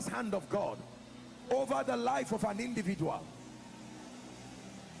marvelous hand of God over the life of an individual.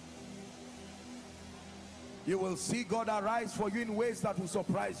 You will see God arise for you in ways that will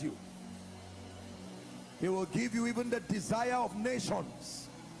surprise you. He will give you even the desire of nations,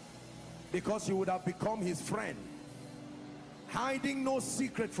 because you would have become his friend, hiding no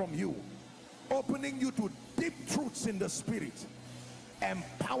secret from you, opening you to deep truths in the spirit,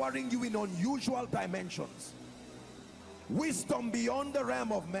 empowering you in unusual dimensions, wisdom beyond the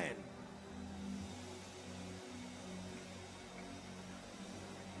realm of men.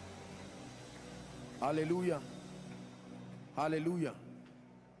 Hallelujah, hallelujah,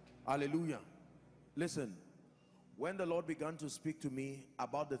 hallelujah. Listen, when the Lord began to speak to me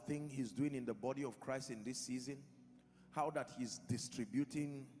about the thing he's doing in the body of Christ in this season, how that he's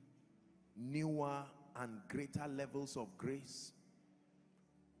distributing newer and greater levels of grace,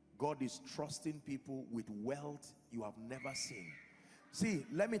 God is trusting people with wealth you have never seen. See,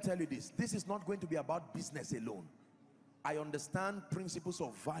 let me tell you this. This is not going to be about business alone. I understand principles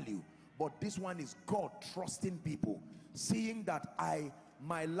of value, but this one is God trusting people, seeing that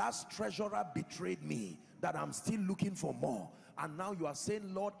my last treasurer betrayed me, that I'm still looking for more. And now you are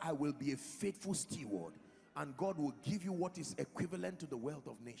saying, Lord, I will be a faithful steward, and God will give you what is equivalent to the wealth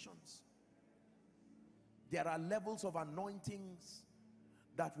of nations. There are levels of anointings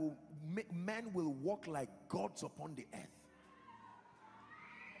that will make men will walk like gods upon the earth.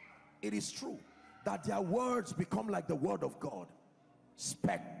 It is true that their words become like the word of God,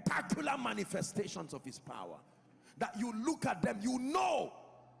 spectacular manifestations of his power, that you look at them, you know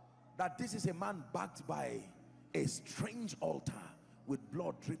that this is a man backed by a strange altar with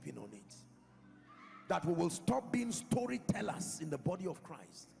blood dripping on it. That we will stop being storytellers in the body of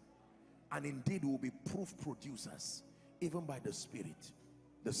Christ And indeed we'll be proof producers, even by the Spirit.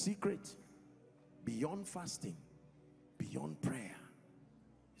 The secret, beyond fasting, beyond prayer,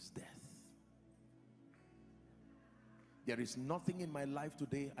 is death. There is nothing in my life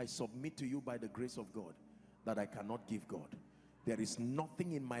today, I submit to you by the grace of God, that I cannot give God. There is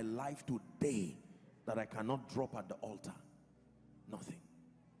nothing in my life today that I cannot drop at the altar. Nothing.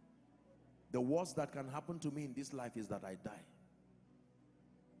 The worst that can happen to me in this life is that I die.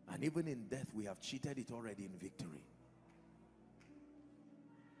 And even in death, we have cheated it already in victory.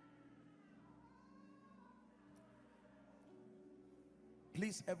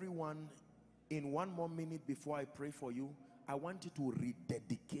 Please, everyone, in 1 more minute before I pray for you, I want you to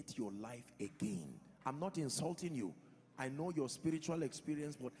rededicate your life again. I'm not insulting you. I know your spiritual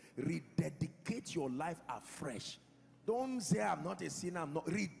experience, but rededicate your life afresh. Don't say I'm not a sinner. I'm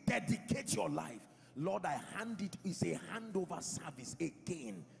not. Rededicate your life. Lord, I hand it. It's a handover service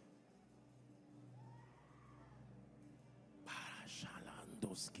again.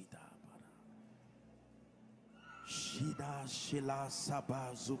 Shida shila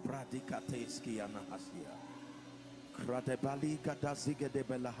saba zupradikateski anahasia. Kradebali gadazige de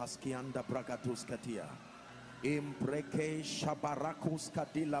bela haskianda bragatuskatia. Imbreke shabarakus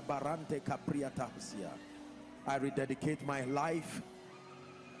kadila barante capriatasia. I rededicate my life.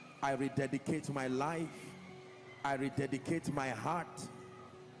 I rededicate my life. I rededicate my heart.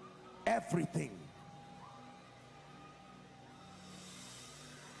 Everything.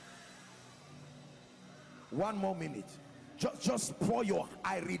 One more minute. Just pour your,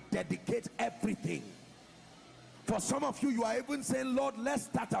 I rededicate everything. For some of you, you are even saying, Lord, let's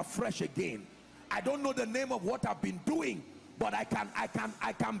start afresh again. I don't know the name of what I've been doing, but I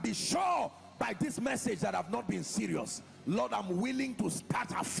can be sure by this message that I've not been serious. Lord, I'm willing to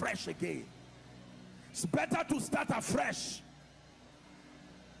start afresh again. It's better to start afresh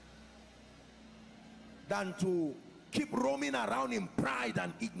than to keep roaming around in pride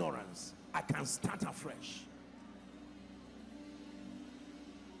and ignorance. I can start afresh.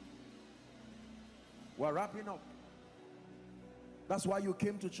 We're wrapping up. That's why you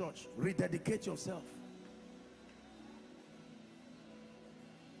came to church. Rededicate yourself.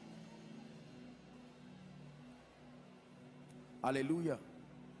 Hallelujah.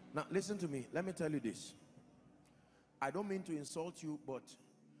 Now listen to me. Let me tell you this. I don't mean to insult you, but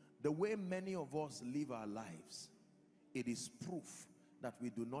the way many of us live our lives, it is proof that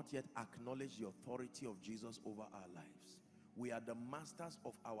we do not yet acknowledge the authority of Jesus over our lives. We are the masters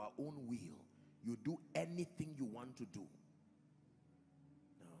of our own will. You do anything you want to do.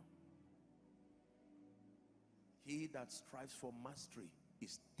 No. He that strives for mastery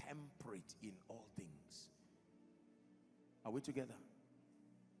is temperate in all things. Are we together?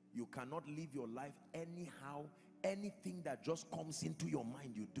 You cannot live your life anyhow. Anything that just comes into your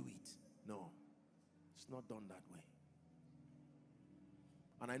mind, you do it. No, it's not done that way.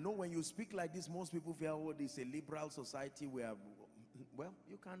 And I know when you speak like this, most people feel, oh, this is a liberal society where, well,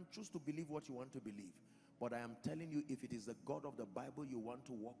 you can choose to believe what you want to believe. But I am telling you, if it is the God of the Bible you want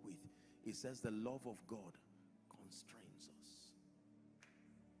to walk with, it says the love of God constrains us.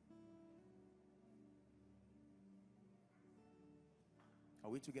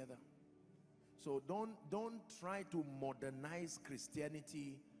 Are we together? So don't try to modernize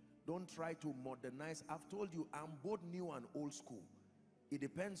Christianity. Don't try to modernize. I've told you, I'm both new and old school. It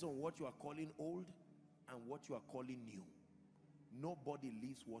depends on what you are calling old and what you are calling new. Nobody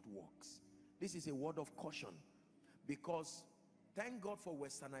lives what works. This is a word of caution, because thank God for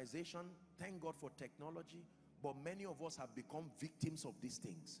westernization, thank God for technology, but many of us have become victims of these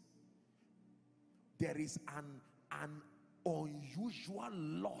things. There is an unusual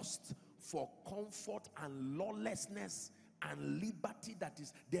lust for comfort and lawlessness and liberty that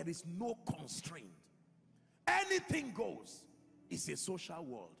is, there is no constraint. Anything goes. It's a social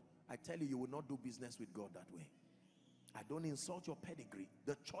world. I tell you, you will not do business with God that way. I don't insult your pedigree.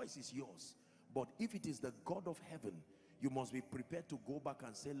 The choice is yours. But if it is the God of heaven, you must be prepared to go back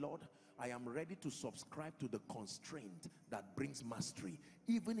and say, Lord, I am ready to subscribe to the constraint that brings mastery.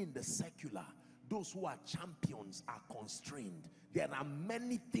 Even in the secular, those who are champions are constrained. There are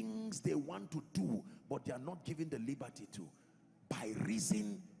many things they want to do, but they are not given the liberty to, by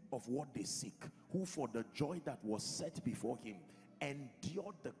reason of what they seek. Who for the joy that was set before him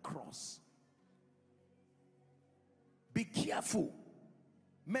endured the cross. Be careful.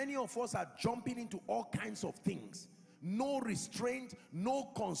 Many of us are jumping into all kinds of things. No restraint, no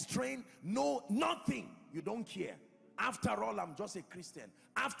constraint, no nothing. You don't care. After all, I'm just a Christian.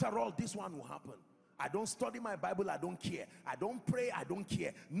 After all, this one will happen. I don't study my Bible, I don't care. I don't pray, I don't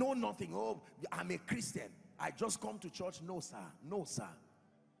care. No, nothing. Oh, I'm a Christian. I just come to church. No, sir. No, sir.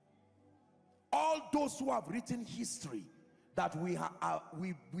 All those who have written history that we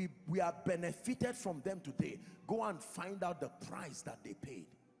are benefited from them today, go and find out the price that they paid.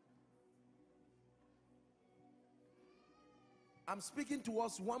 I'm speaking to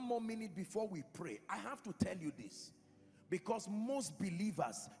us one more minute before we pray. I have to tell you this, because most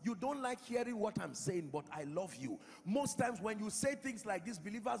believers, you don't like hearing what I'm saying, but I love you. Most times when you say things like this,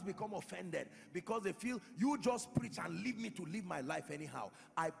 believers become offended because they feel you just preach and leave me to live my life anyhow.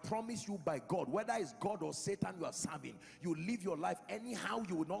 I promise you by God, whether it's God or Satan you are serving, you live your life anyhow,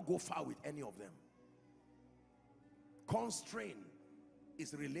 you will not go far with any of them. Constraint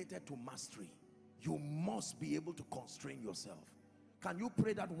is related to mastery. You must be able to constrain yourself. Can you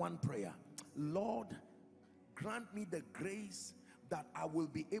pray that one prayer? Lord, grant me the grace that I will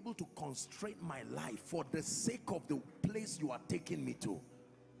be able to constrain my life for the sake of the place you are taking me to.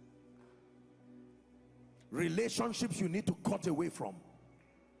 Relationships you need to cut away from.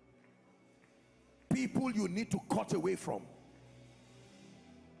 People you need to cut away from.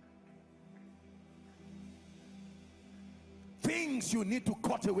 Things you need to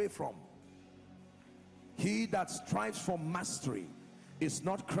cut away from. He that strives for mastery is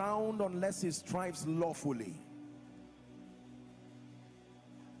not crowned unless he strives lawfully.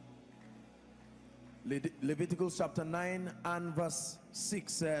 Leviticus chapter 9 and verse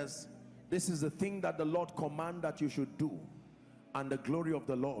 6 says, this is the thing that the Lord command that you should do, and the glory of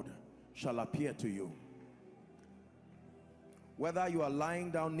the Lord shall appear to you. Whether you are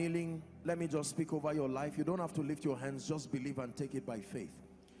lying down, kneeling, let me just speak over your life. You don't have to lift your hands, just believe and take it by faith.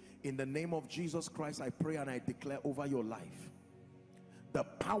 In the name of Jesus Christ, I pray and I declare over your life the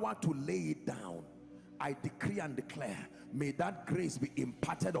power to lay it down. I decree and declare, may that grace be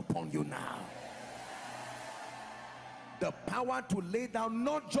imparted upon you now. The power to lay down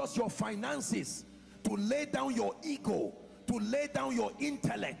not just your finances, to lay down your ego, to lay down your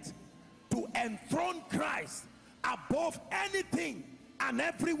intellect, to enthrone Christ above anything and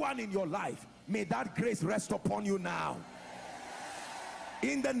everyone in your life. May that grace rest upon you now,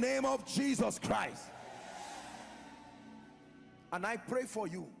 in the name of Jesus Christ. And I pray for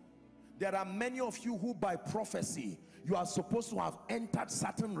you. There are many of you who by prophecy you are supposed to have entered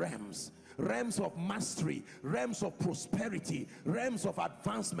certain realms of mastery, realms of prosperity, realms of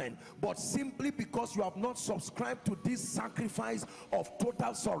advancement, but simply because you have not subscribed to this sacrifice of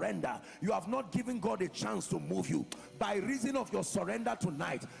total surrender, you have not given God a chance to move you. By reason of your surrender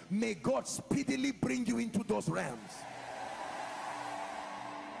tonight, may God speedily bring you into those realms,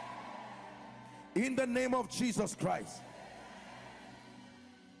 in the name of Jesus Christ.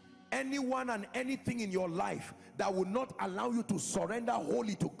 Anyone and anything in your life that will not allow you to surrender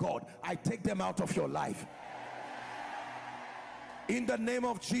wholly to God, I take them out of your life, in the name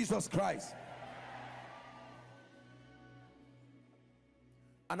of Jesus Christ.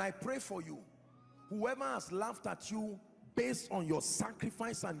 And I pray for you, whoever has laughed at you based on your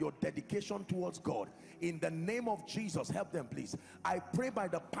sacrifice and your dedication towards God, in the name of Jesus, help them please. I pray by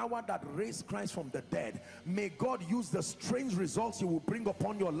the power that raised Christ from the dead, may God use the strange results He will bring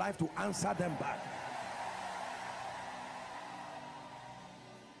upon your life to answer them back.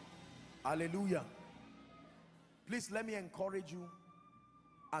 Hallelujah. Please let me encourage you,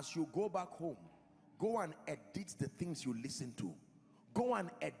 as you go back home, go and edit the things you listen to. Go and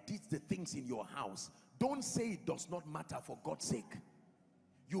edit the things in your house. Don't say it does not matter, for God's sake.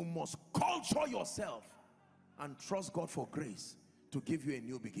 You must culture yourself and trust God for grace to give you a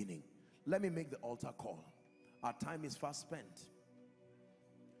new beginning. Let me make the altar call. Our time is fast spent.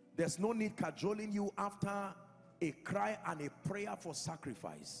 There's no need cajoling you after a cry and a prayer for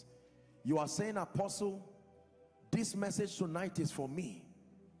sacrifice. You are saying, Apostle, this message tonight is for me.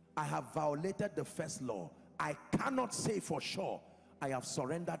 I have violated the first law. I cannot say for sure I have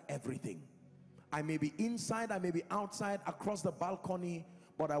surrendered everything. I may be inside, I may be outside, across the balcony,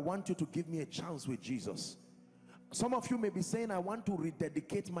 but I want you to give me a chance with Jesus. Some of you may be saying, I want to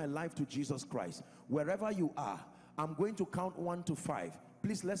rededicate my life to Jesus Christ. Wherever you are, I'm going to count 1 to 5.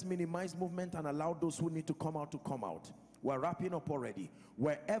 Please, let's minimize movement and allow those who need to come out to come out. We're wrapping up already.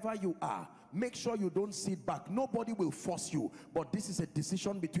 Wherever you are, make sure you don't sit back. Nobody will force you, but this is a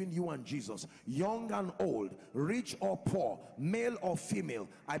decision between you and Jesus. Young and old, rich or poor, male or female.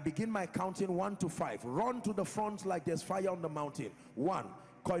 I begin my counting 1 to 5. Run to the front like there's fire on the mountain. 1.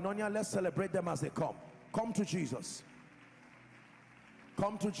 Koinonia, let's celebrate them as they come. Come to Jesus.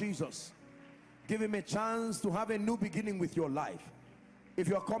 Come to Jesus. Give him a chance to have a new beginning with your life. If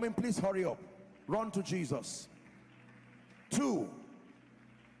you're coming, please hurry up. Run to Jesus. 2.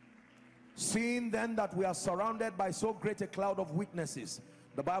 Seeing then that we are surrounded by so great a cloud of witnesses,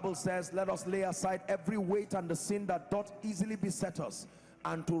 the Bible says, let us lay aside every weight and the sin that doth easily beset us,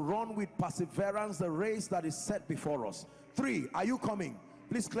 and to run with perseverance the race that is set before us. 3, are you coming?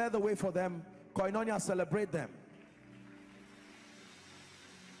 Please clear the way for them. Koinonia, celebrate them.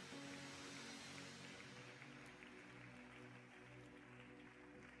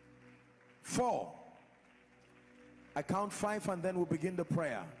 4, I count 5 and then we'll begin the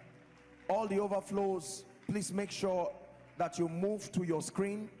prayer. All the overflows, please make sure that you move to your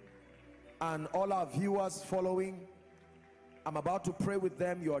screen, and all our viewers following, I'm about to pray with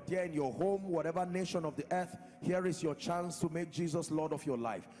them. You are there in your home, whatever nation of the earth. Here is your chance to make Jesus Lord of your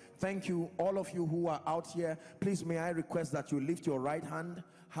life. Thank you, all of you who are out here. Please, may I request that you lift your right hand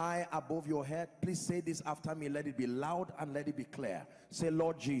high above your head. Please say this after me. Let it be loud and let it be clear. Say,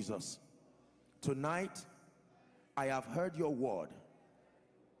 Lord Jesus, tonight I have heard your word.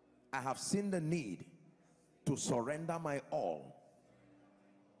 I have seen the need to surrender my all.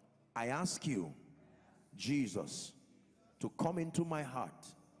 I ask you, Jesus, to come into my heart,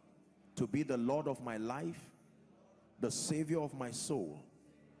 to be the Lord of my life, the Savior of my soul,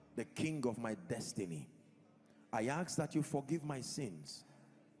 the King of my destiny. I ask that you forgive my sins.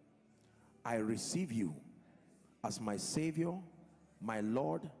 I receive you as my Savior, my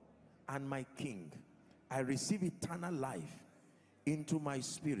Lord, and my King. I receive eternal life into my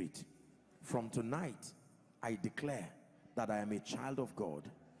spirit. From tonight, I declare that I am a child of God.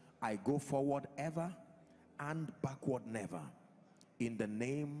 I go forward ever and backward never, in the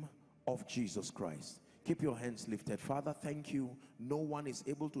name of Jesus Christ. Keep your hands lifted. Father, thank you. No one is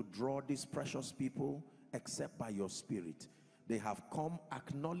able to draw these precious people except by your Spirit. They have come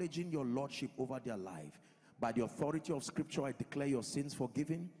acknowledging your lordship over their life. By the authority of Scripture, I declare your sins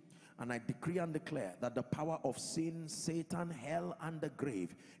forgiven, and I decree and declare that the power of sin, Satan, hell, and the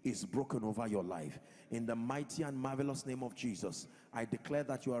grave is broken over your life. In the mighty and marvelous name of Jesus, I declare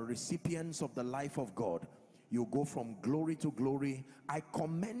that you are recipients of the life of God. You go from glory to glory. I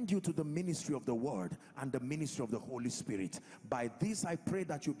commend you to the ministry of the word and the ministry of the Holy Spirit. By this I pray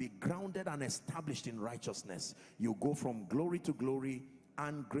that you be grounded and established in righteousness. You go from glory to glory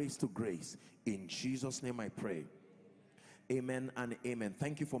and grace to grace. In Jesus' name I pray. Amen and amen.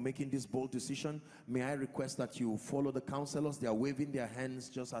 Thank you for making this bold decision. May I request that you follow the counselors. They are waving their hands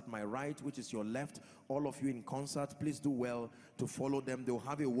just at my right, which is your left. All of you in concert, please do well to follow them. They'll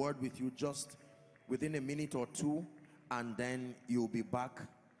have a word with you just within a minute or two, and then you'll be back.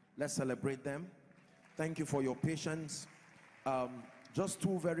 Let's celebrate them. Thank you for your patience. Just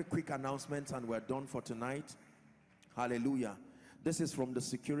 2 very quick announcements and we're done for tonight. Hallelujah. This is from the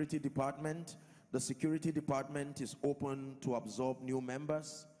security department. The security department is open to absorb new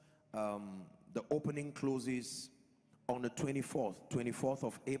members. The opening closes on the 24th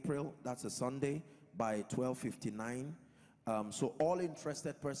of April. That's a Sunday, by 12:59. So all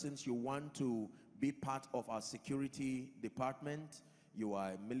interested persons, you want to be part of our security department, you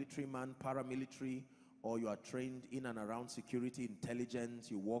are a military man, paramilitary, or you are trained in and around security,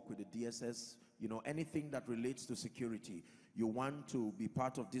 intelligence, you work with the DSS, you know, anything that relates to security, you want to be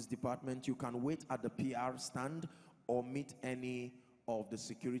part of this department, you can wait at the PR stand or meet any of the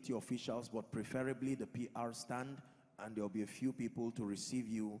security officials, but preferably the PR stand, and there'll be a few people to receive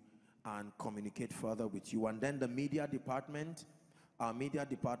you and communicate further with you. And then the media department, our media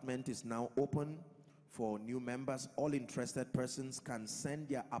department is now open for new members. All interested persons can send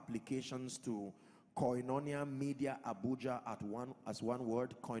their applications to Koinonia Media Abuja as one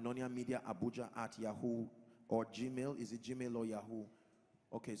word, Koinonia Media Abuja at Yahoo or Gmail. Is it Gmail or Yahoo?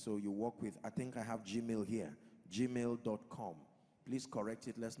 Okay, so you work with, I think I have Gmail here, gmail.com. Please correct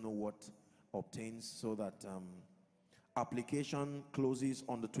it. Let's know what obtains, so that application closes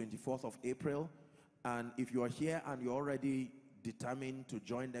on the 24th of April. And if you are here and you're already determined to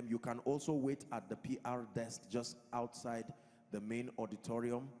join them, you can also wait at the PR desk just outside the main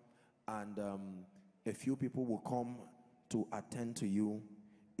auditorium, and a few people will come to attend to you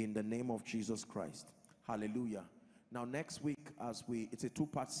in the name of Jesus Christ. Hallelujah. Now next week, it's a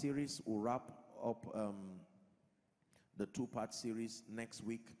 2-part series. We'll wrap up the 2-part series next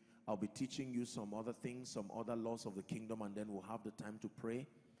week. I'll be teaching you some other things, some other laws of the kingdom, and then we'll have the time to pray.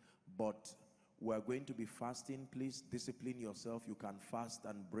 But we're going to be fasting. Please discipline yourself. You can fast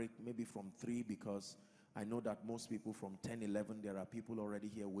and break maybe from 3, because I know that most people from 10, 11, there are people already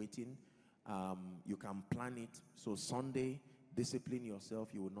here waiting. You can plan it. So Sunday, discipline yourself.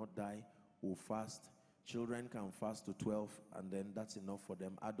 You will not die. We'll fast. Children can fast to 12, and then that's enough for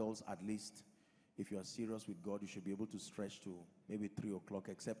them. Adults, at least, if you are serious with God, you should be able to stretch to maybe 3 o'clock,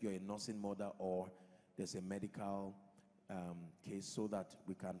 except you're a nursing mother or there's a medical case, so that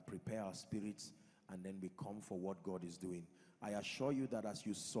we can prepare our spirits and then we come for what God is doing. I assure you that as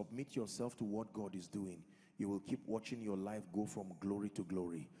you submit yourself to what God is doing, you will keep watching your life go from glory to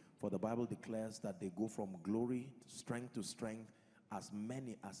glory. For the Bible declares that they go from glory, strength to strength, as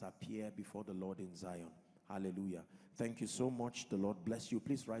many as appear before the Lord in Zion. Hallelujah. Thank you so much. The Lord bless you.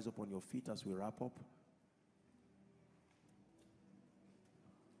 Please rise up on your feet as we wrap up.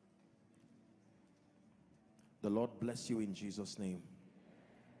 The Lord bless you in Jesus' name.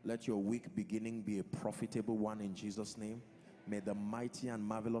 Let your week beginning be a profitable one in Jesus' name. May the mighty and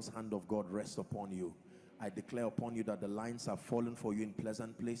marvelous hand of God rest upon you. I declare upon you that the lines are fallen for you in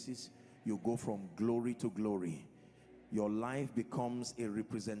pleasant places. You go from glory to glory. Your life becomes a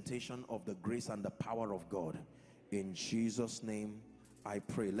representation of the grace and the power of God. In Jesus' name I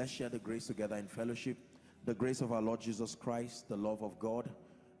pray. Let's share the grace together in fellowship. The grace of our Lord Jesus Christ, the love of God,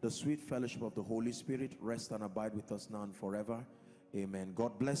 the sweet fellowship of the Holy Spirit rest and abide with us now and forever. Amen.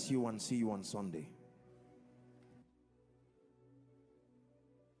 God bless you and see you on Sunday.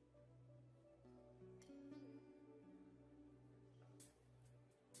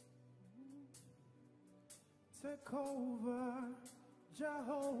 Take over,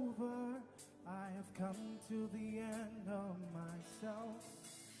 Jehovah, I have come to the end of myself.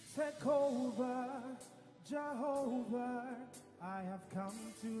 Take over, Jehovah, I have come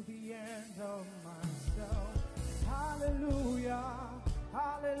to the end of myself. Hallelujah,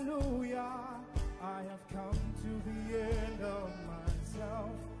 hallelujah, I have come to the end of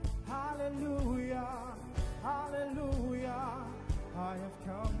myself. Hallelujah, hallelujah, I have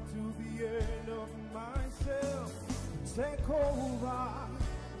come to the end of myself. Take over,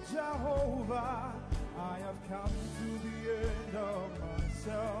 Jehovah, I have come to the end of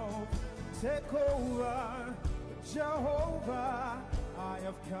myself. Take over, Jehovah, I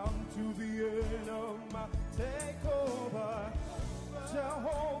have come to the end of my. Take over,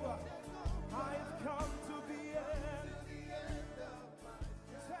 Jehovah, I have come to the end.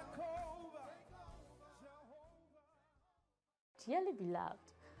 Take over, Jehovah. Dearly beloved,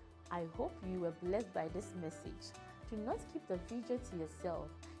 I hope you were blessed by this message. Do not keep the video to yourself.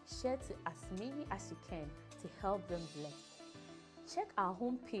 Share to as many as you can to help them bless. Check our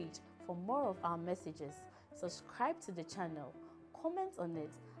homepage for more of our messages. Subscribe to the channel, comment on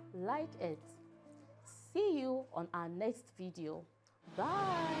it, like it. See you on our next video.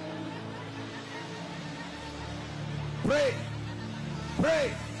 Bye. Pray,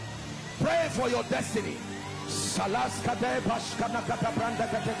 pray, pray for your destiny.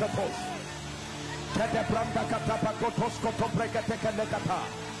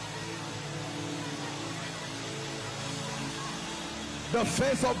 The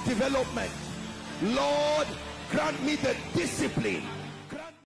phase of development. Lord, grant me the discipline